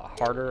have been a lot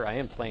harder. I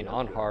am playing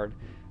on hard,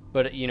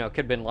 but you know, it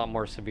could have been a lot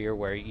more severe.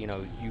 Where you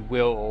know you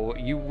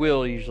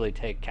will usually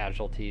take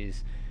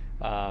casualties.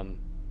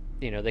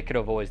 You know, they could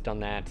have always done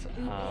that.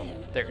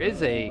 There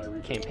is a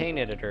campaign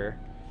editor,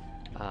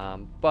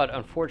 but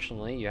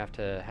unfortunately, you have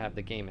to have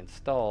the game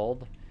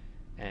installed,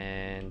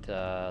 and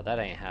that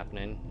ain't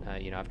happening.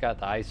 You know, I've got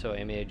the ISO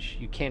image.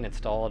 You can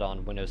install it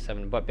on Windows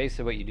 7, but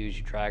basically what you do is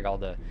you drag all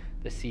the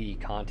CD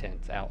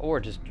contents out,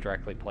 or just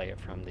directly play it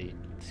from the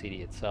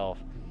CD itself.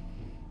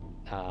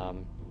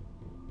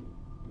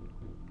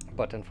 But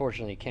but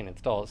unfortunately you can't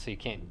install it, so you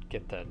can't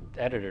get the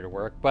editor to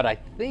work. But I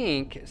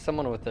think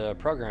someone with the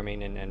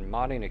programming and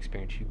modding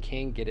experience, you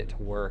can get it to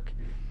work.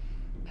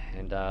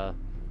 And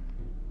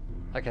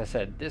like I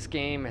said, this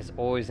game has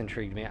always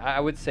intrigued me. I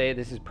would say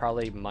this is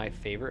probably my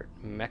favorite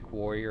Mech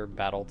Warrior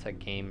BattleTech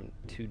game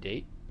to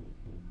date.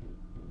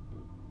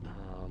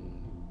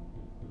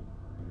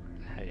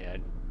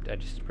 I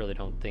just really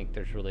don't think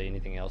there's really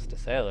anything else to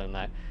say other than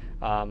that.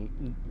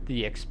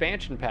 The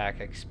expansion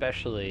pack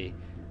especially,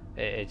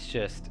 it's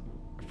just,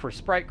 for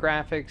sprite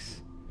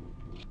graphics,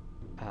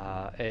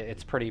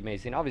 it's pretty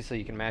amazing. Obviously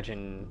you can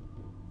imagine,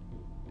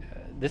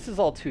 this is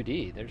all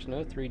 2D. There's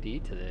no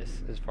 3D to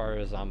this as far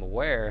as I'm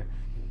aware.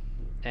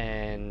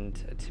 And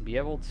to be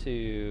able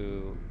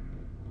to,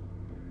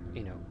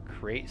 you know,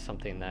 create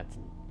something that's,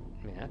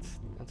 I mean,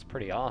 that's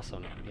pretty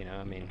awesome, you know,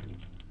 I mean.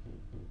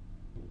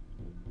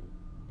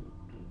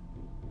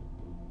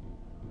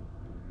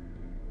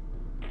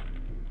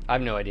 I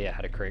have no idea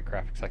how to create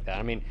graphics like that.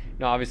 I mean,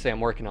 no, obviously I'm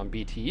working on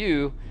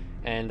BTU,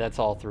 and that's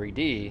all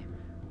 3D,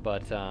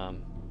 but I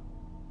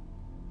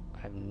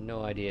have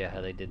no idea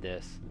how they did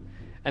this.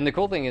 And the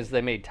cool thing is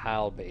they made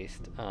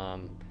tile-based,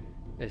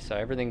 so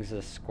everything's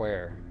a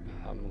square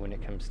when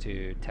it comes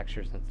to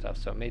textures and stuff,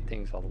 so it made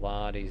things a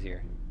lot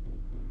easier.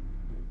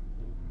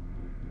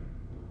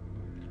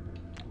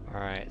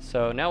 Alright,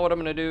 so now what I'm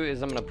going to do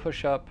is I'm going to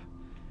push up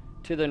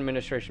to the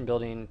administration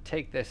building,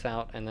 take this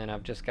out, and then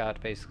I've just got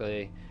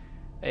basically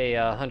a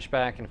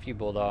hunchback and a few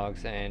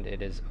bulldogs, and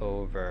it is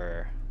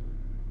over.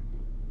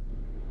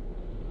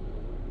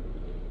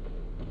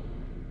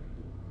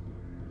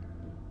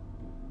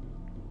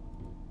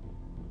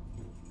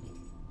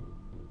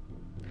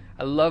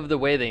 I love the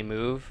way they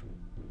move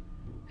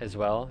as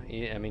well.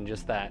 I mean,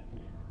 just that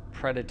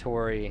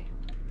predatory,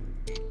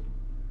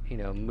 you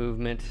know,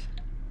 movement.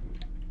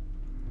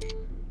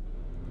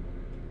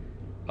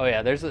 Oh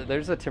yeah, there's a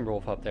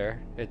Timberwolf up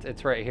there.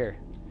 It's right here.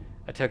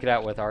 I took it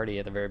out with Artie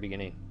at the very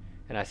beginning,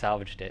 and I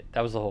salvaged it.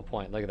 That was the whole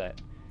point. Look at that.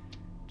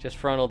 Just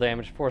frontal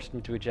damage, forced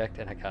him to eject,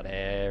 and I got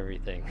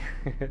everything.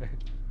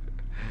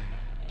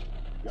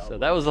 So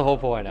that was the whole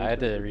point. I had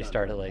to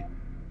restart it like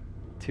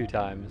 2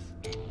 times.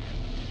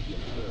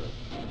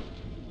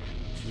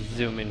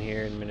 Zoom in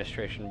here,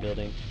 administration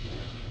building.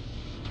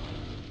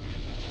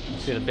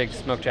 See the big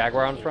smoke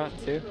Jaguar on front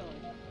too?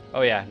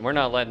 Oh yeah, we're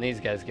not letting these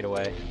guys get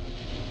away.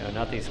 No,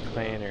 not these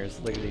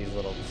clanners. Look at these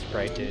little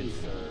sprite dudes.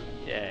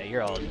 Yeah,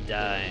 you're all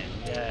dying.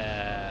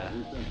 Yeah.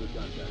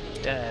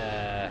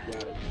 Yeah.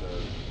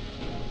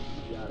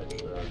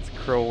 It's a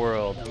cruel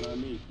world.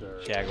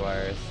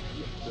 Jaguars.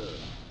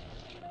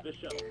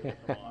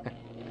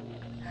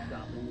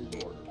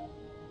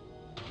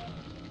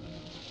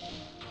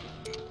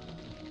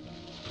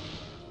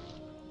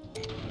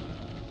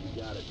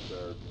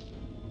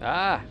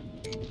 Ah!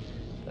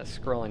 That's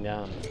scrolling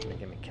down. It's gonna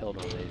get me killed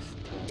one of these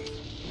times.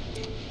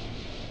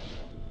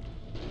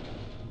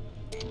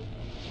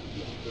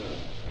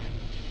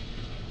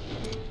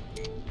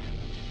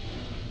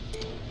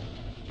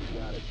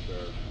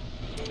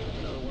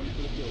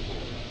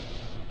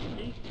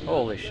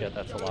 Holy shit,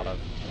 that's a lot of...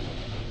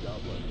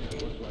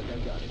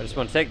 I just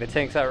want to take the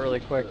tanks out really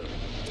quick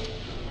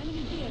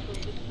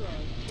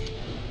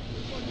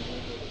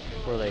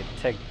before they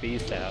take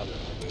Beast out.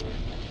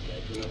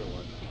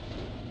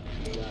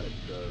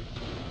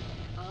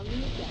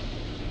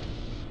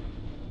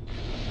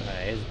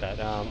 He's bad.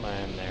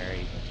 And there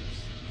he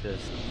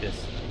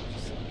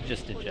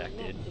just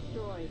ejected.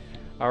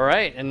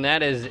 Alright, and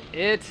that is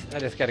it. I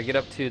just got to get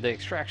up to the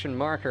extraction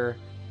marker.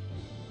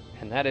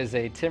 And that is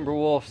a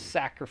Timberwolf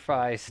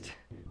sacrificed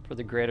for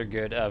the greater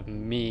good of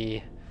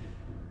me.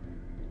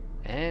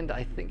 And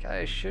I think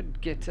I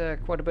should get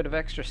quite a bit of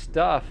extra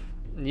stuff.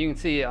 You can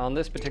see on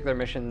this particular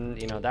mission,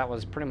 you know, that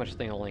was pretty much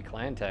the only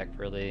clan tech,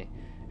 really.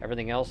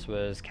 Everything else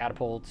was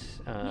catapults,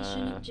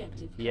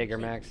 Jaeger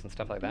mechs, and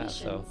stuff like that.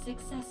 So,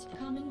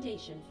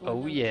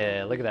 oh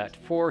yeah, look at that.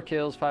 4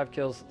 kills, 5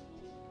 kills.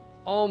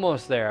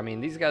 Almost there. I mean,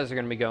 these guys are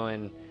going to be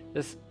going...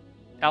 This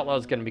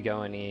outlaw's going to be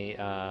going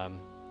a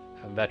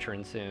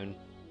veteran soon.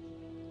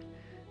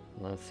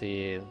 Let's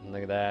see.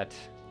 Look at that.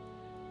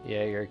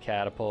 Jaeger,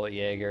 catapult,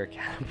 Jaeger,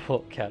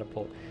 catapult,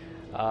 catapult.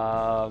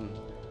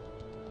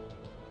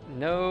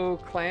 No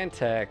clan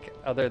tech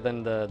other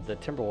than the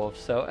Timberwolf.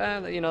 So,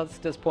 you know, it's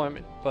a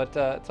disappointment, but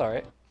it's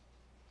alright.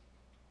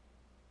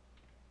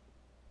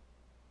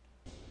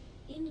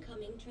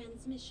 Incoming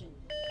transmission.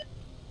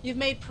 You've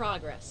made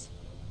progress.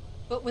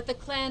 But with the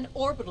clan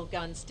orbital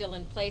gun still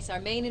in place, our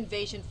main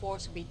invasion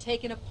force will be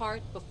taken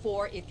apart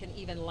before it can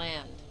even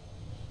land.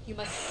 You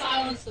must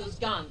silence those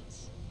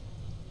guns.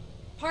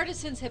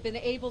 Partisans have been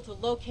able to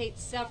locate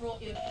several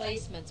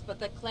emplacements, but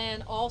the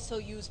clan also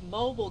use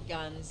mobile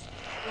guns,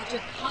 which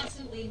are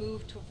constantly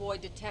moved to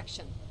avoid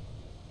detection.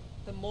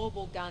 The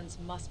mobile guns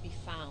must be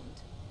found.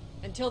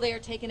 Until they are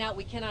taken out,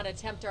 we cannot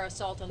attempt our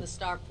assault on the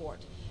starport.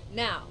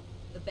 Now,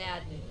 the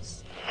bad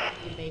news.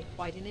 You made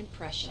quite an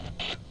impression.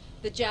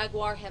 The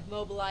Jaguar have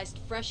mobilized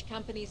fresh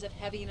companies of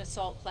heavy and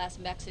assault class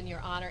mechs in your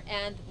honor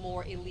and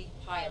more elite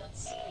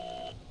pilots.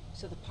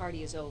 So the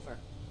party is over.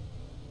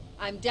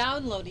 I'm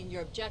downloading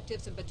your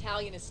objectives and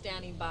battalion is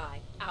standing by.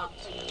 Out.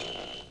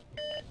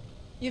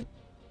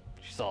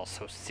 She's all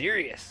so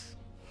serious.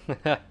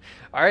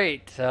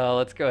 Alright,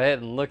 let's go ahead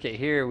and look at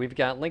here. We've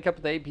got link up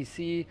with the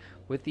APC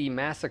with the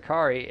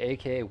Massacre,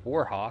 aka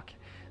Warhawk.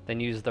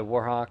 Then use the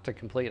Warhawk to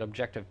complete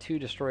objective 2,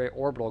 destroy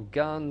orbital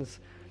guns.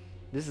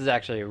 This is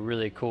actually a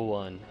really cool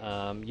one.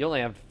 You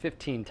only have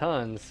 15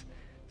 tons,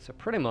 so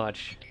pretty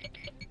much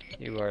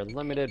you are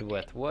limited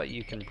with what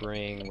you can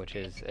bring, which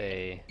is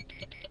a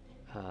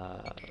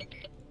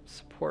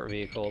support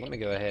vehicle. Let me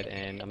go ahead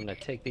and I'm going to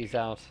take these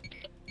out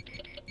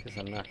because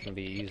I'm not going to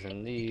be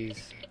using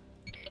these.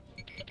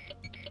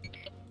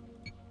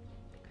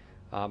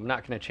 I'm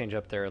not going to change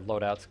up their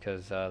loadouts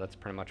because that's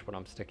pretty much what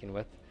I'm sticking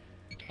with.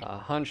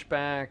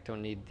 Hunchback,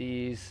 don't need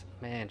these.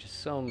 Man,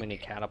 just so many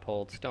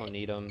catapults, don't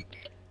need them.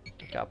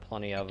 Got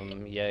plenty of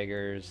them.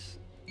 Jaegers.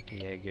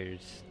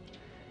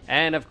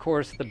 And of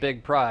course the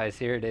big prize,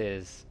 here it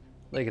is.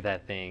 Look at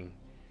that thing.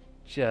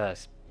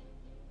 Just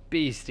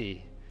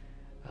beastie.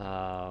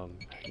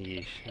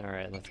 Yeesh.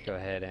 Alright, let's go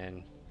ahead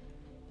and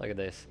look at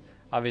this.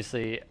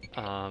 Obviously,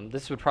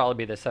 this would probably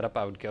be the setup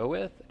I would go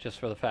with, just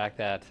for the fact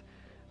that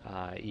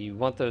you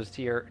want those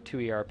 2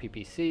 ER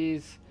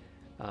PPCs,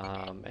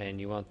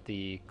 and you want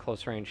the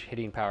close range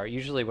hitting power.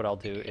 Usually what I'll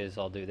do is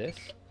I'll do this.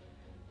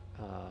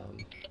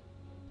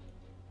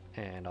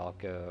 And I'll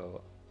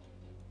go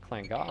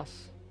Clan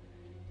Goss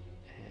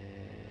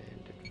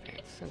and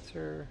advanced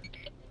sensor.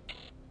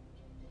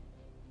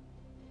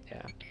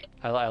 Yeah,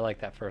 I like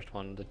that first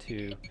one, the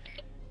 2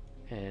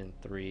 and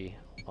 3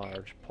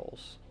 large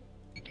pulse.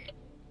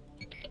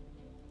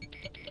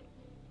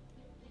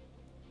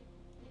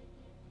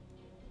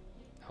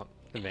 Oh,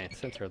 advanced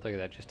sensor, look at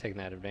that, just taking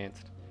that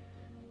advanced.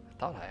 I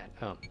thought I had,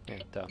 oh, yeah,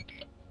 duh.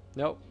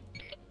 Nope.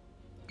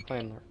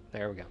 Clan,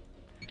 there we go.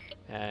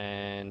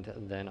 And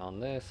then on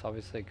this,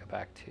 obviously, go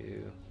back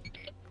to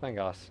Clan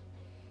Goss.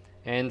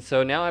 And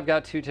so now I've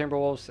got 2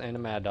 Timberwolves and a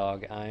Mad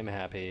Dog. I'm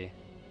happy.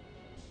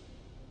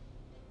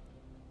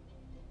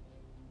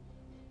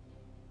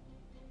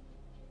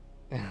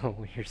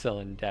 You're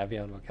selling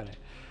Davion, what kind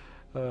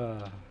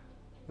of...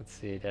 let's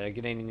see, did I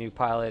get any new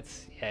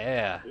pilots?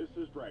 Yeah. This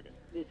is Dragon.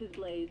 This is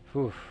Blaze.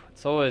 Whew,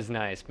 it's always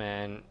nice,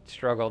 man.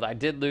 Struggled. I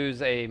did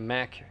lose a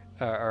mech,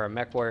 or a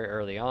mech warrior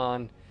early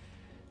on.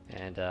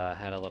 And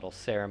had a little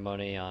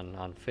ceremony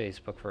on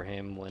Facebook for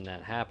him when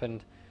that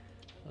happened.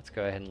 Let's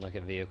go ahead and look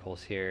at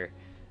vehicles here.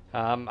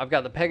 I've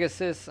got the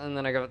Pegasus, and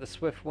then I got the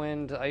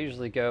Swiftwind. I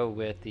usually go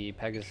with the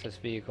Pegasus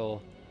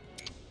vehicle,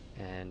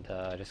 and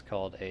just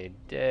called a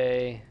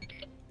day.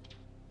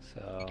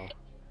 So,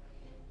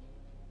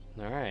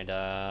 all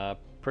right,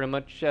 pretty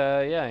much,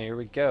 yeah. Here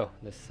we go.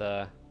 This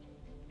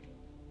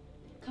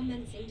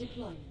Commencing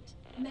deployment.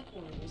 Mech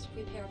warriors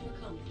prepare for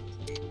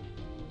combat.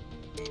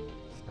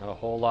 not a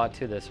whole lot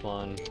to this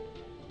one.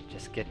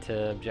 Just get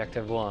to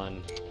objective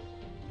 1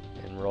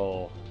 and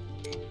roll.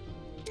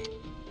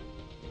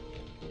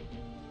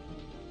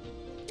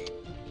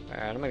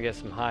 Alright, I'm gonna get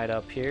some hide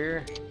up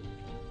here.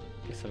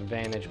 Get some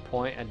vantage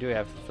point. I do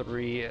have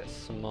 3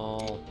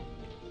 small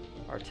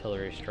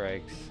artillery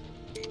strikes.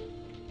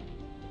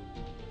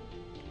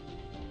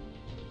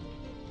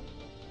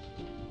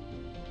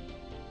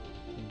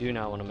 Do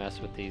not want to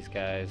mess with these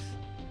guys.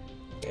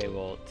 They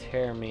will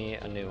tear me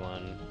a new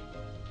one.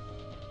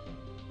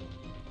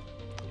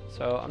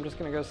 So I'm just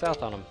gonna go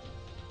south on them.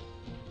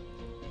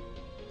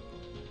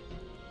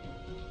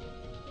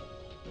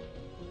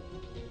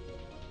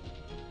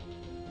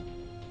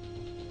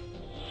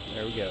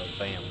 There we go,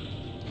 bam.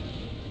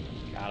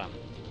 Got him.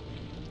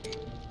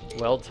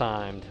 Well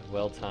timed,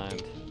 well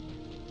timed.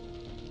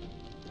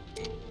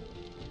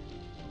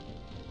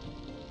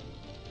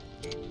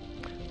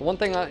 The one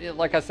thing,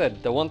 like I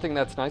said, the one thing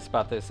that's nice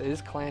about this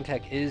is clan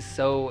tech is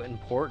so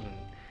important.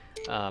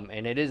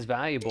 And it is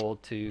valuable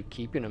to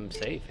keeping them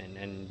safe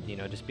and you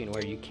know, just being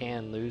aware you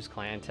can lose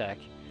clan tech.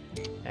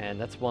 And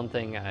that's one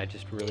thing I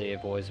just really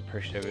have always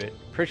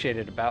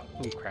appreciated about,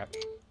 ooh crap,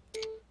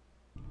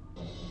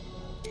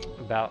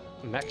 about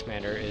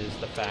Mechcommander is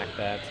the fact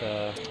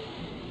that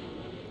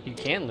you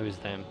can lose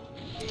them.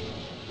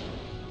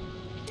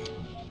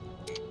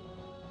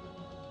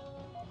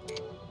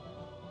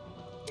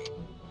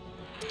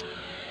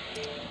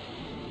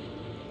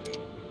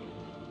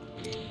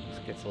 This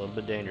gets a little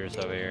bit dangerous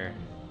over here.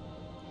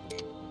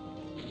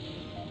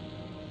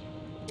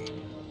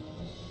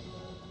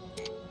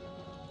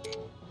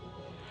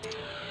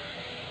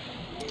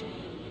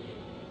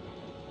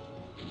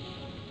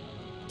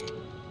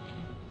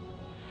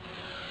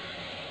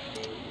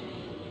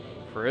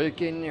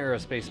 Freaking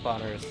aerospace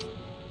spotters.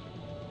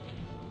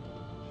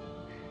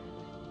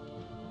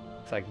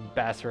 Looks like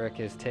Basarek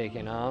is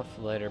taking off.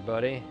 Later,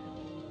 buddy.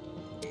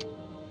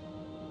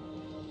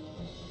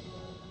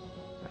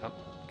 Oh,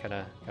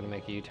 gotta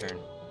make a U-turn.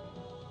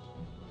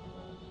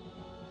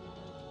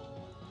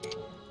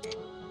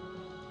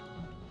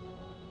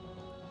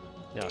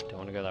 No, don't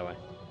want to go that way.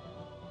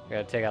 I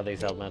gotta take out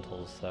these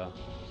elementals, so.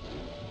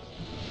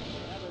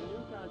 I have a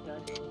new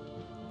contact.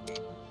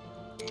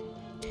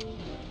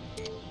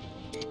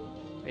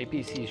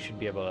 APCs should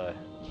be able to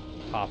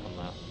pop them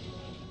though.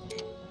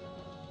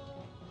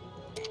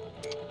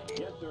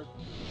 Yes, sir.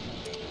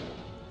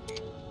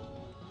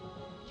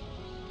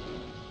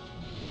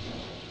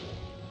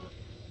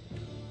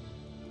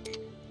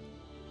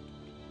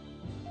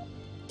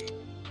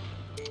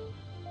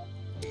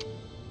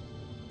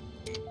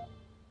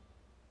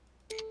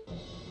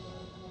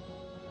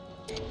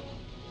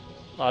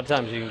 A lot of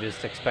times you can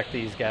just expect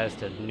these guys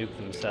to nuke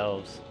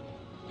themselves.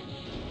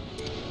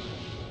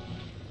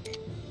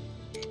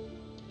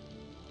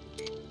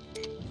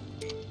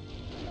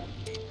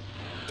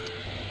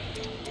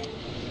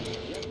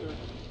 Yes, sir.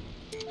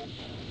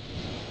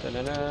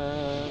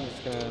 Da-da-da, I'm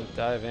just gonna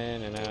dive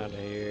in and out of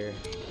here.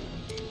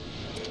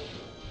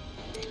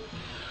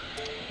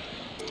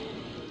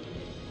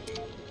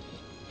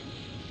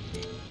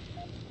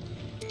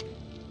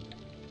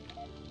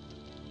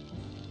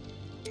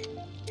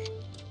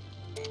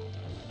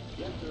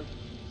 Yes, sir.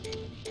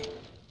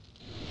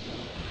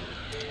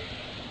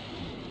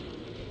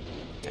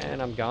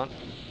 And I'm gone.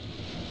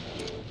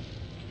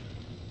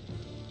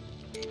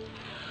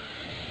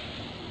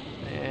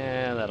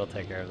 And that'll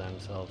take care of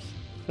themselves.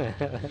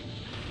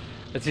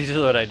 That's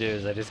usually what I do,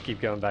 is I just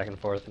keep going back and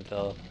forth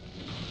until...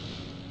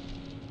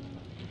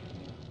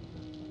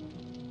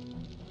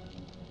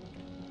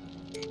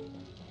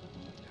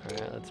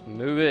 Alright, let's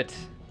move it.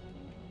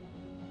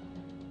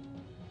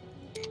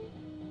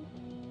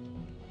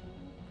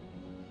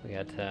 We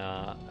got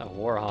a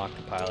Warhawk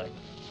to pilot.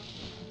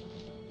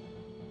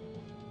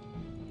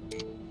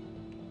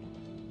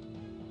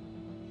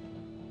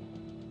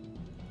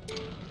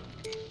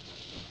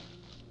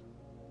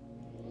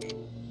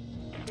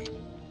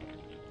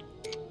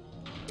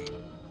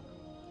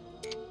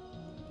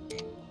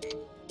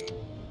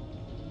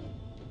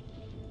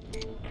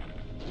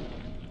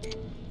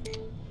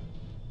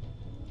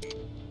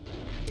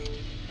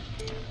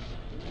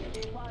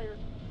 Fire.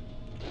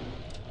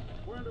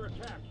 We're under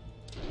attack.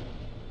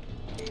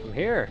 I'm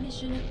here.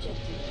 Mission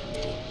objective.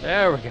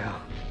 There we go.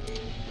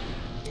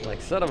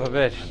 Like, son of a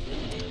bitch.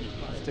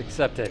 Just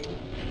accept it.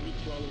 Enemy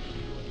crawler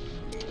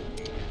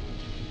destroyed.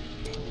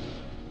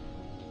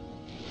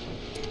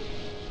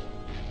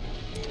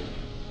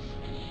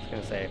 I was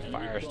gonna say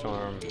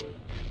Firestorm.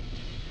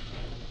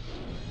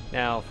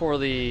 Now, for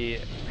the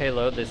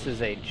payload, this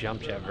is a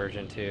jump jet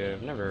version too.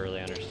 I've never really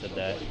understood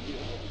that.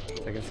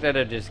 It's like, instead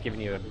of just giving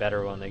you a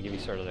better one, they give you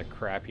sort of the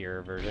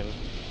crappier version.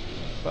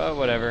 But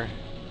whatever.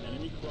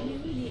 Enemy crawler New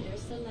destroyed. leader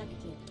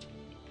selected.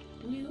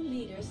 New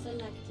leader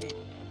selected.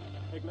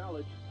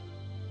 Acknowledge.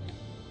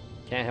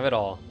 Can't have it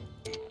all.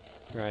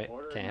 Right,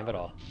 can't have it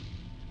all.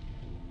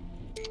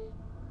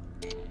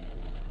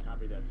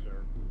 Copy that, sir.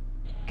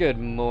 Good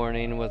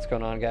morning, what's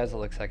going on, guys? It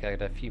looks like I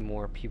got a few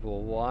more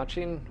people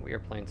watching. We are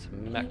playing some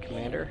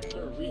Mechcommander,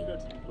 Sir,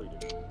 reset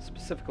completed.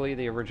 specifically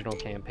the original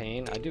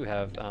campaign. I do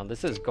have,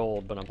 this is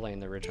gold, but I'm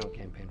playing the original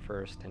campaign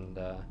first, and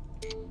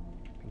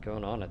been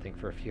going on, I think,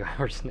 for a few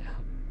hours now.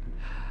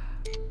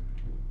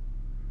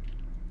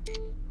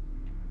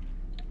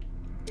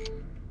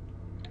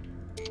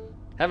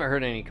 Haven't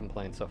heard any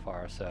complaints so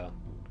far, so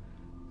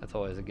that's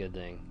always a good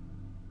thing.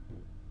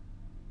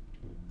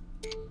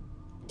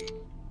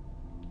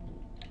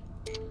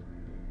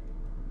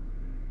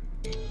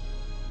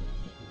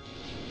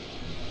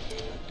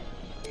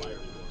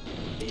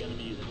 Firestorm. The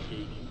enemy is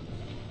engaging.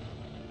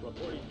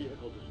 Reporting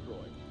vehicle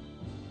destroyed.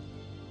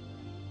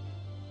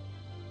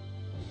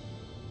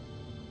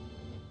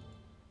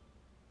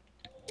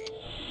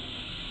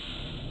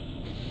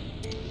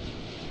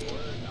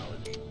 Order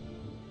acknowledged.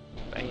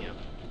 Bam.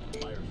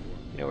 Firestorm.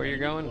 You know where you're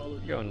going?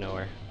 You're going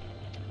nowhere.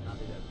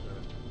 Copy that,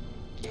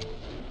 sir.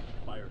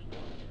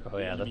 Firestorm. Oh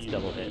yeah, that's Enemy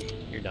double is hit.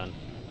 engaging. You're done.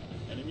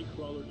 Enemy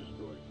crawler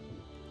destroyed.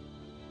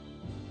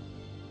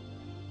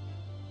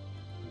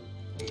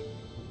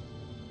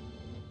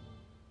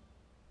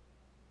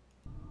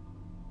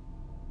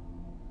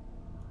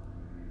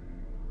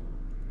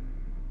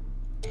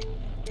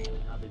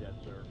 Copy that,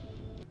 sir.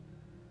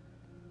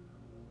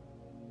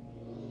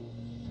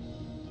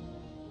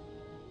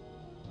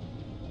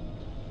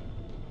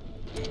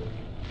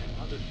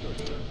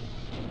 Understood, sir.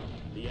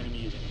 The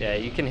enemy is Yeah,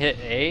 you can hit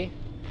A,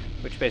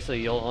 which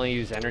basically you'll only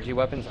use energy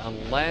weapons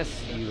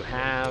unless you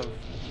have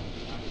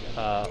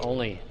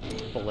only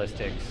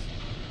ballistics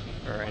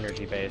or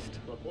energy based.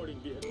 reporting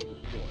vehicle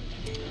destroyed.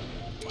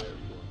 Firestorm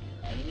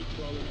here. Enemy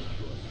crawler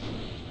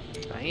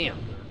destroyed. Bam.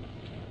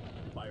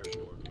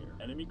 Firestorm here.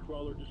 Enemy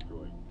crawler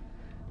destroyed.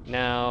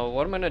 Now,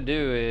 what I'm gonna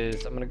do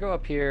is I'm gonna go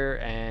up here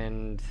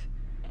and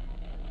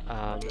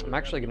I'm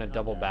actually gonna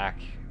double back.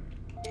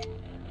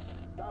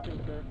 Stopping,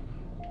 sir.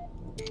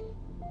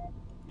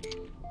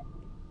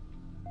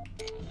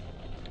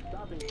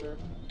 Stopping, sir.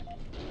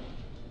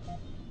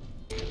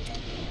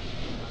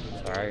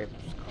 Sorry,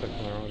 just clicked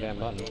on the wrong damn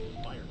button.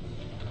 Fire.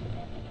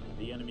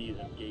 The enemy is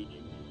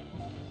engaging.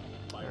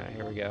 Fire. Alright,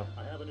 here we go.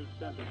 I have a new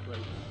sensor trace.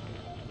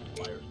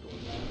 Firestorm.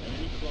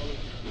 Enemy crawler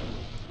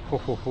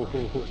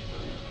destroyed.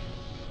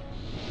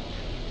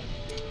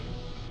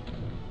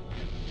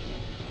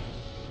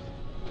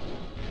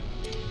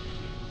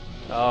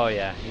 Oh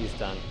yeah, he's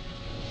done.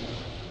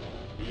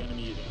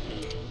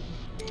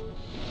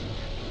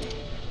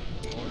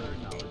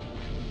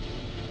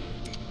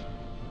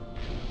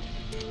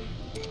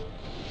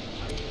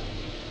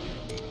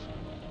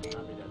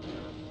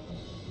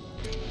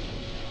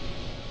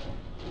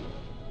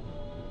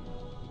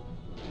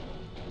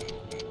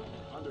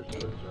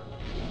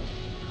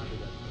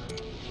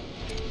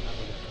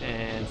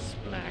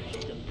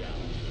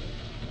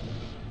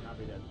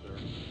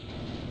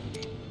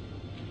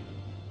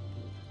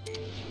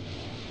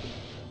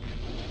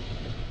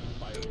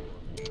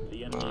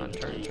 on,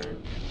 turn,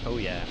 turn. Oh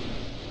yeah.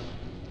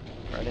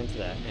 Right into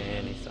that,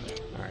 and he's done.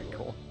 Alright,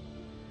 cool.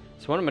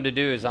 So what I'm going to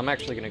do is I'm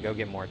actually going to go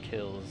get more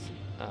kills.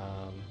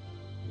 I'm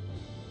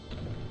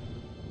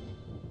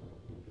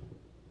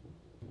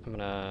going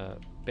to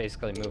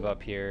basically move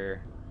up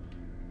here.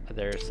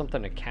 There's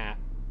something to cap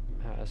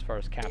as far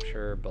as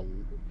capture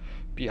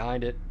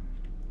behind it.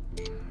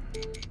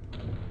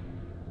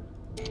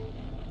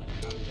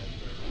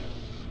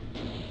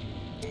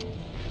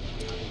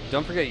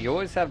 Don't forget, you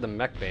always have the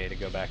mech bay to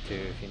go back to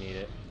if you need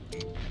it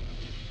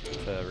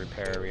to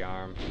repair every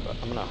arm. But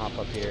I'm gonna hop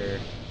up here,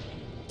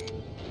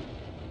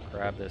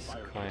 grab this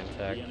clan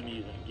tech. The enemy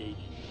is engaging.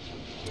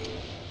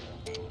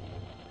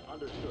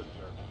 Understood,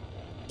 sir.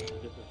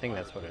 I think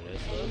that's what it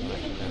is. Enemy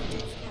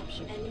components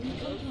captured. Enemy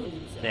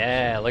components.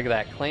 Yeah, look at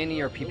that. Clan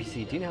or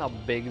PPC. Do you know how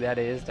big that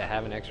is to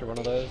have an extra one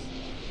of those?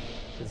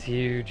 It's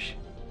huge.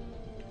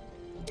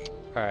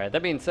 Alright,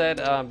 that being said,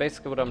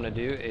 basically what I'm going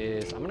to do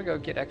is I'm going to go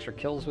get extra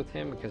kills with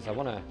him because I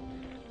want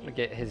to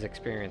get his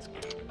experience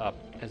up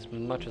as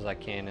much as I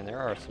can. And there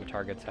are some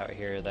targets out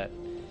here that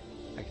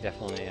I can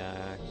definitely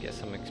get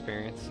some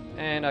experience.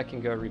 And I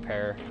can go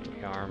repair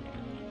the arm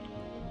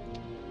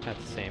at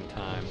the same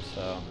time.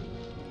 So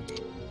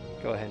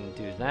go ahead and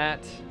do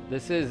that.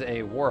 This is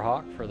a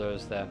Warhawk for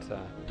those that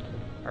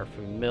are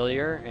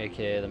familiar,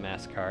 aka the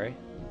Mascari.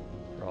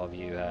 For all of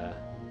you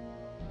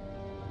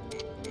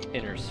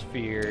Inner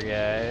Sphere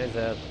guys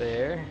out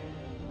there.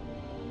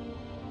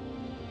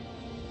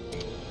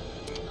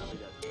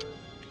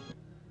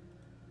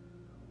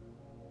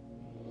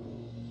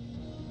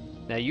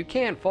 Now you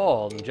can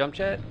fall in jump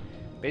jet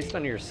based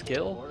on your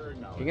skill.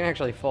 You can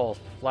actually fall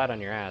flat on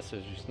your ass,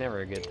 which is never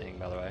a good thing,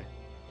 by the way.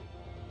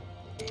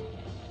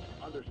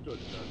 Understood,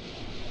 sir.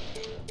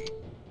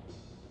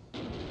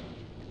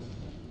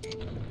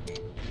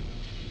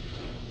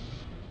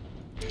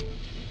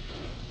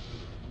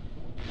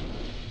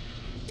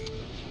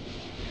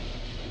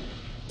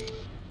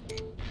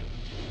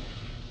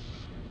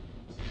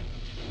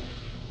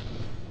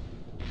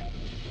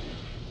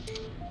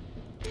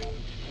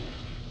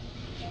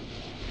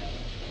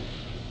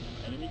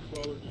 Enemy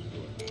crawler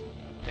destroyed.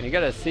 And you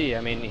gotta see,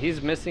 I mean,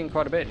 he's missing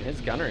quite a bit, and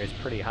his gunner is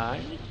pretty high.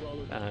 Enemy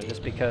crawler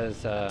Just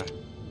because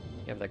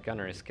you have that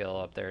gunnery skill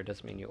up there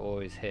doesn't mean you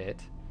always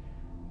hit.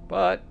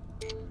 But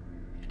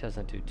it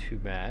doesn't do too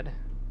bad.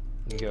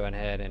 You can go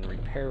ahead and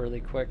repair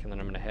really quick, and then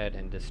I'm going to head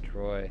and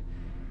destroy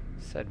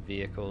said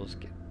vehicles,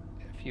 get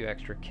a few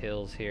extra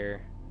kills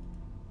here,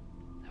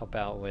 help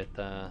out with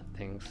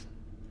things.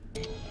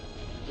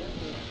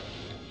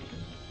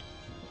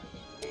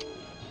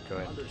 Go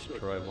ahead and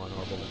destroy one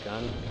orbital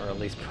gun, or at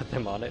least put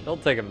them on it. It'll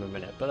take them a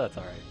minute, but that's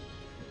alright.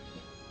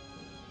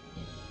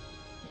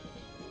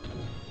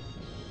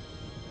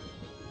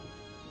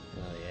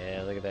 Oh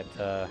yeah, look at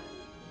that.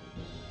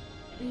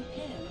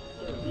 Repair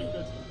Sir,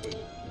 defense complete.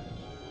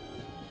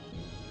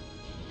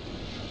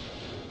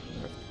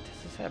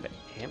 Does this have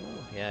ammo?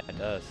 Yeah, it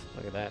does.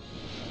 Look at that.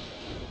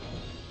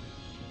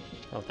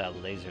 I love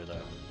that laser though.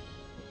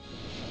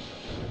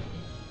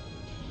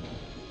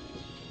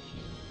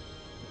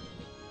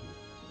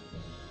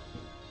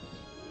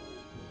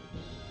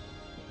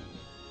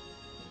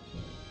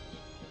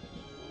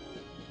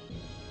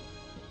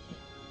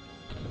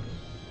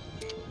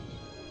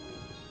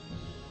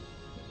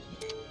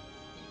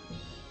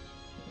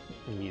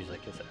 The music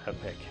is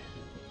epic.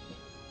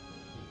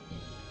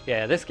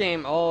 Yeah, this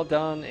game all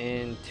done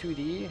in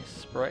 2D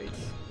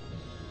sprites.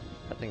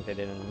 I think they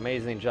did an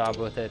amazing job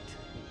with it.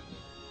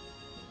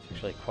 It's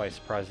actually quite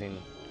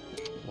surprising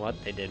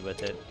what they did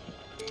with it.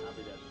 Copy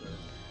that, sir.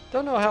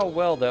 Don't know how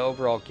well the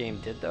overall game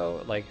did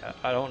though. Like,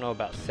 I don't know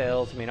about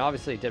sales. I mean,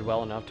 obviously it did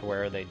well enough to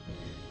where they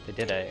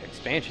did an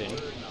expansion.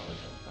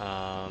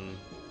 So,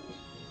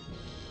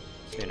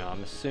 you know,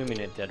 I'm assuming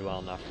it did well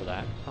enough for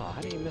that. Oh,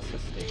 how do you miss a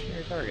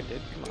stationary target,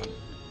 dude? Come on.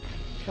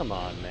 Come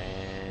on,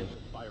 man.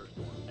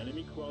 Firestorm.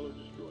 Enemy crawler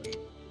destroyed.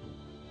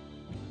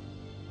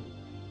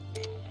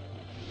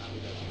 Copy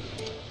that,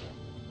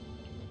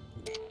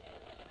 sir.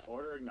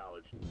 Order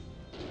acknowledged.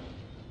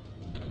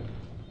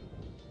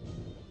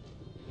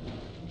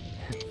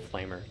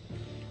 Flamer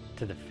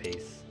to the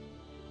face.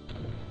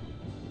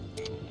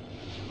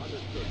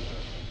 Understood,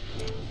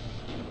 sir.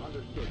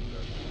 Understood,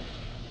 sir.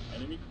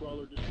 Enemy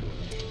crawler destroyed.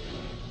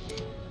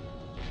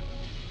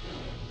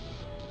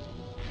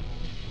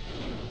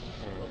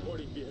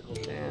 Reporting vehicle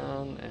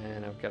Down,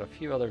 and I've got a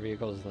few other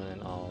vehicles,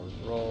 then I'll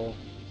roll.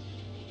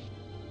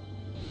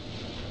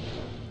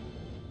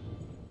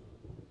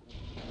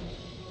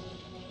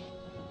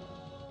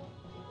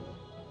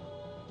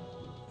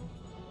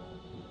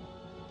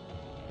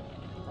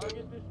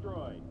 target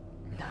destroyed.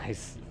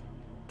 Nice.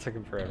 Took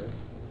him forever.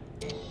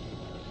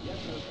 Yes,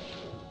 sir.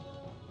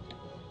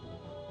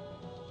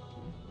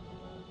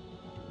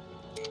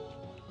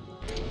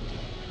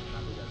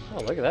 Oh,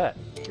 look at that.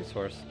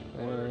 Resource.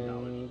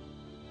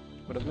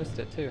 Would have missed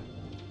it too.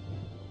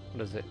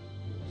 What is it?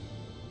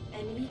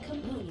 Enemy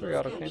components 3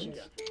 autocannons?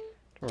 captured.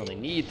 Don't really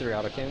need 3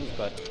 autocannons,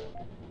 but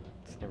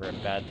it's never a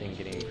bad thing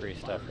getting free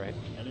stuff, right?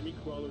 Enemy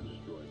crawler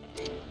destroyed.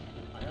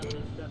 I have an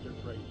incentive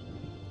traced.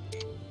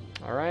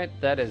 Alright,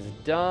 that is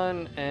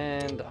done,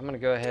 and I'm gonna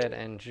go ahead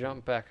and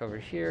jump back over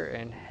here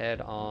and head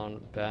on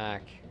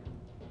back.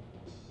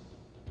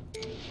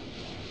 I'm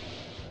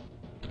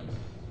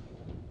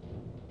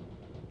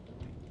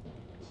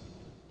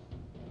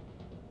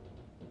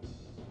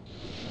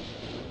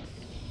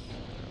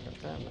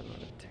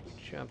gonna take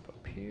a jump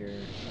up here,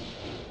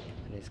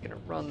 and he's gonna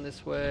run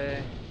this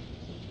way.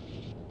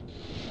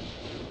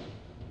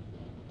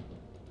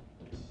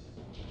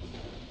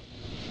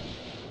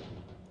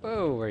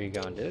 Whoa, where are you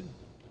going, dude?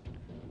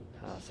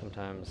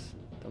 Sometimes,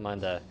 don't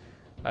mind I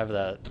have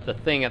the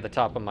thing at the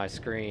top of my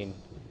screen.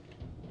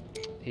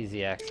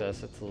 Easy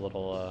access, it's a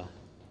little,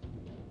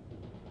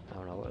 I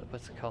don't know,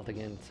 what's it called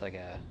again? It's like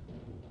a...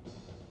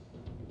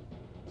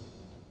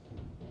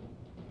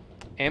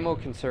 Ammo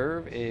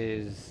conserve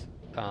is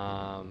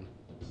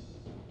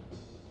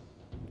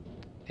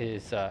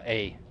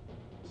A.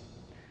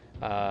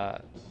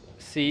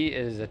 C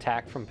is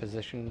attack from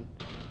position,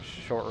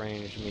 short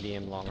range,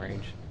 medium, long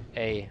range.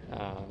 A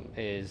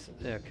is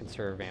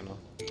conserve ammo.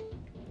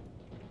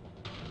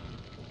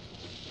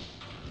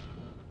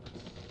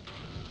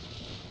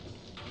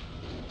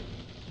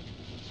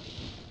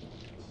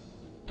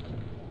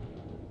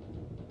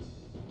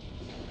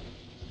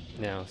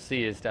 No,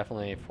 C is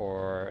definitely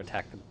for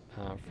attack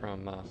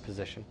from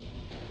position.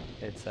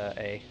 It's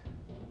A.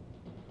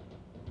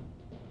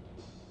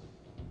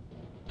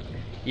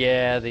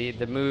 Yeah,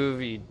 the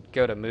move, you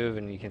go to move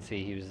and you can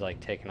see he was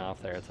like taking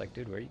off there. It's like,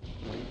 dude, what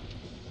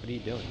are you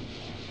doing?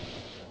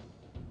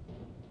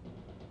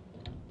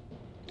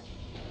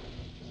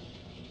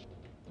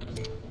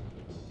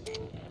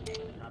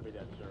 Copy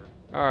that, sir.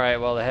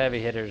 Alright, well the heavy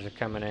hitters are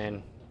coming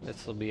in.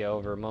 This will be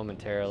over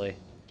momentarily.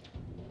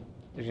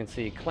 As you can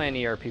see, Clan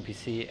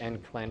ERPPC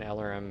and Clan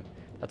LRM.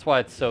 That's why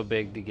it's so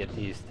big to get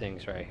these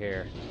things right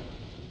here.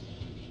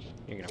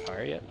 You're gonna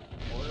fire yet?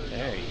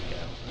 There you go.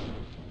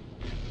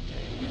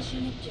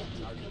 Mission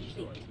objective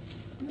complete.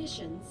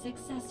 Mission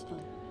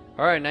successful.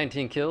 Alright,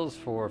 19 kills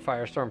for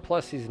Firestorm,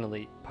 plus he's an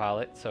elite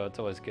pilot, so it's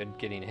always good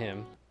getting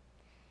him.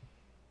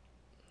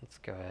 Let's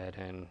go ahead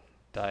and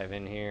dive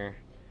in here.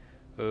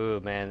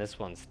 Ooh, man, this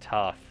one's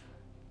tough.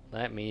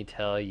 Let me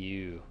tell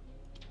you.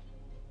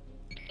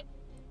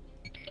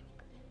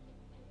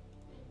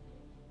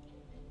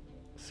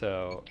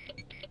 So,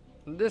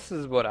 this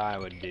is what I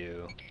would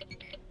do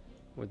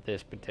with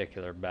this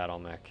particular battle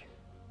mech.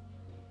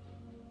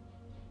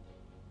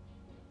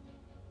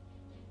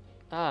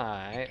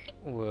 I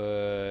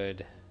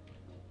would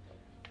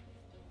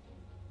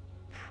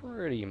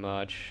pretty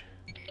much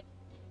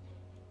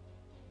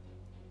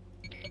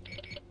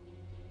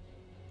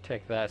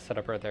take that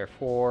setup right there.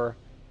 4.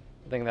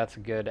 I think that's a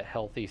good,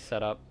 healthy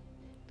setup.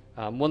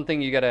 One thing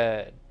you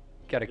gotta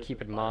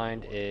keep in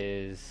mind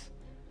is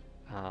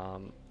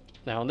now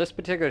in this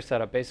particular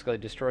setup, basically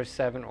destroy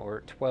 7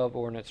 or 12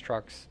 ordnance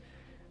trucks,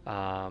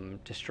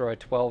 destroy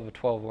 12 of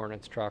 12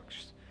 ordnance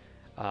trucks.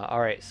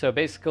 Alright, so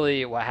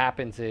basically what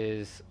happens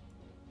is,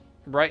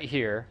 right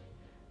here,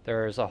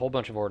 there's a whole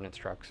bunch of ordnance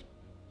trucks.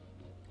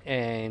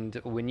 And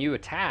when you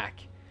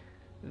attack,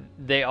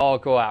 they all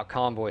go out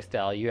convoy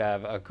style. You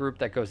have a group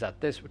that goes out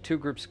this way, 2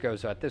 groups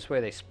goes out this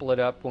way, they split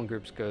up, 1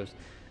 group goes,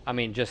 I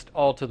mean, just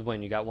all to the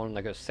wind. You got one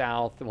that goes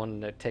south, one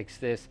that takes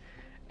this,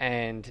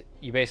 and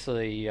you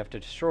have to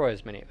destroy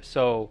as many.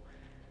 So,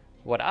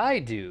 what I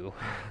do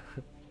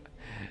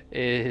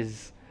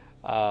is,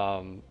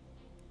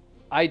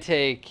 I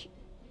take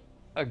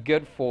a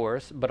good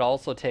force, but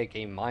also take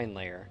a mine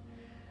layer.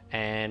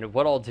 And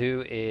what I'll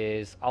do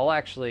is I'll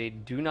actually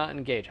do not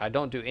engage. I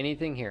don't do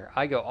anything here.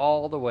 I go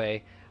all the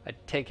way. I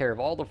take care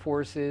of all the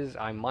forces.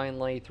 I mine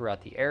lay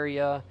throughout the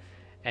area,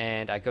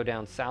 and I go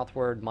down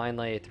southward, mine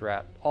lay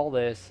throughout all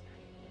this,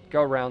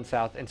 go around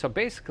south. And so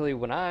basically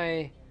when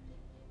I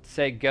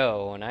say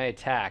go and I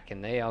attack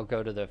and they all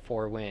go to the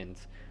 4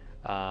 winds,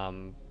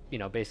 you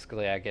know,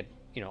 basically I get,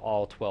 you know,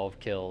 all 12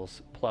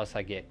 kills, plus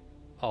I get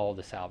all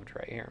the salvage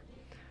right here.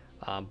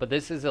 But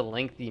this is a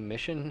lengthy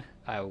mission.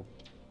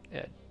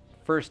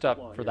 First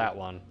up for that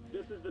one.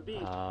 This is the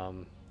beat.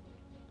 Let's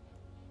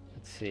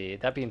see.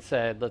 That being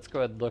said, let's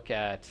go ahead and look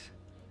at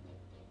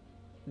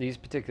these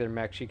particular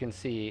mechs. You can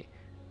see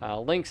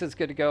Lynx is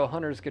good to go,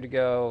 Hunter's good to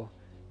go,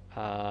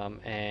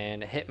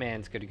 and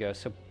Hitman's good to go.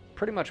 So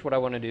pretty much what I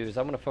want to do is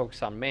I want to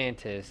focus on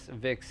Mantis,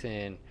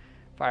 Vixen,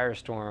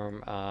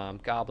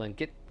 Firestorm, Goblin,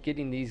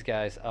 getting these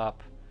guys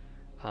up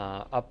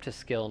to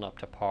skill and up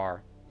to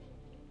par.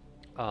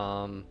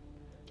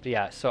 But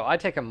yeah, so I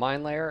take a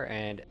mine layer,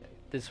 and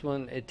this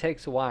one, it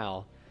takes a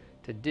while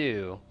to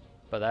do,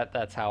 but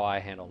that's how I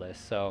handle this.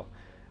 So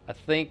I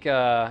think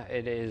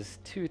it is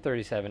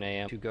 2:37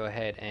 a.m. to go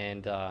ahead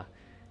and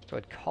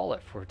call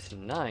it for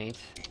tonight.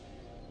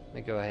 Let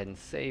me go ahead and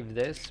save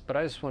this, but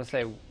I just want to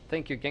say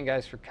thank you again,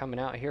 guys, for coming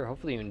out here.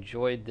 Hopefully you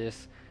enjoyed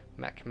this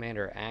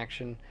Mechcommander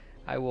action.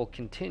 I will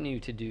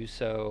continue to do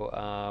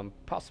so,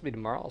 possibly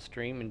tomorrow I'll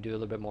stream and do a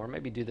little bit more,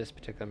 maybe do this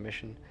particular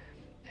mission.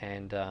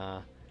 And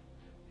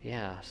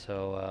yeah,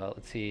 so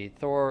let's see,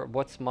 Thor,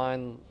 what's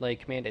mine lay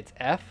command? It's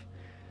F.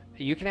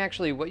 You can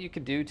actually, what you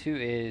could do too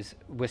is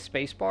with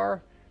spacebar,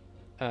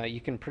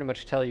 you can pretty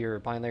much tell your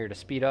bind layer to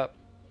speed up.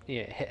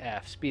 Yeah, hit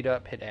F, speed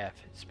up, hit F,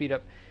 speed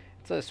up.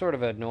 It's a sort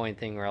of annoying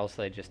thing, or else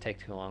they just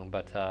take too long.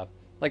 But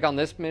like on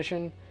this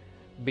mission,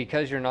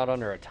 because you're not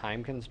under a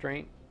time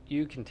constraint,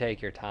 you can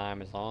take your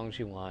time as long as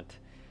you want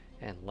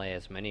and lay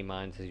as many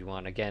mines as you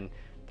want. Again,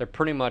 they're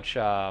pretty much,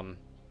 you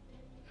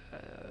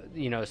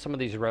know, some of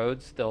these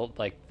roads, they'll,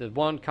 like, the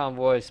one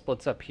convoy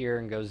splits up here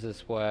and goes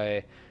this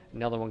way,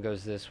 another one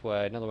goes this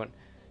way, another one,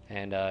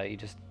 and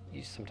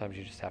sometimes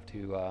you just have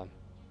to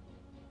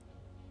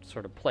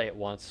sort of play it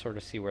once, sort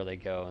of see where they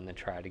go, and then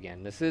try it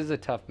again. This is a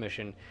tough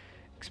mission,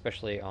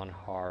 especially on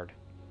hard.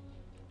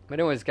 But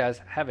anyways,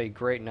 guys, have a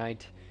great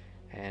night,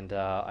 and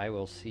I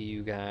will see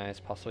you guys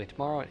possibly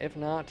tomorrow, and if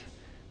not,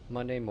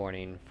 Monday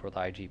morning for the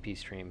IGP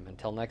stream.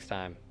 Until next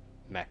time,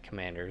 Mech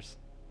Commanders.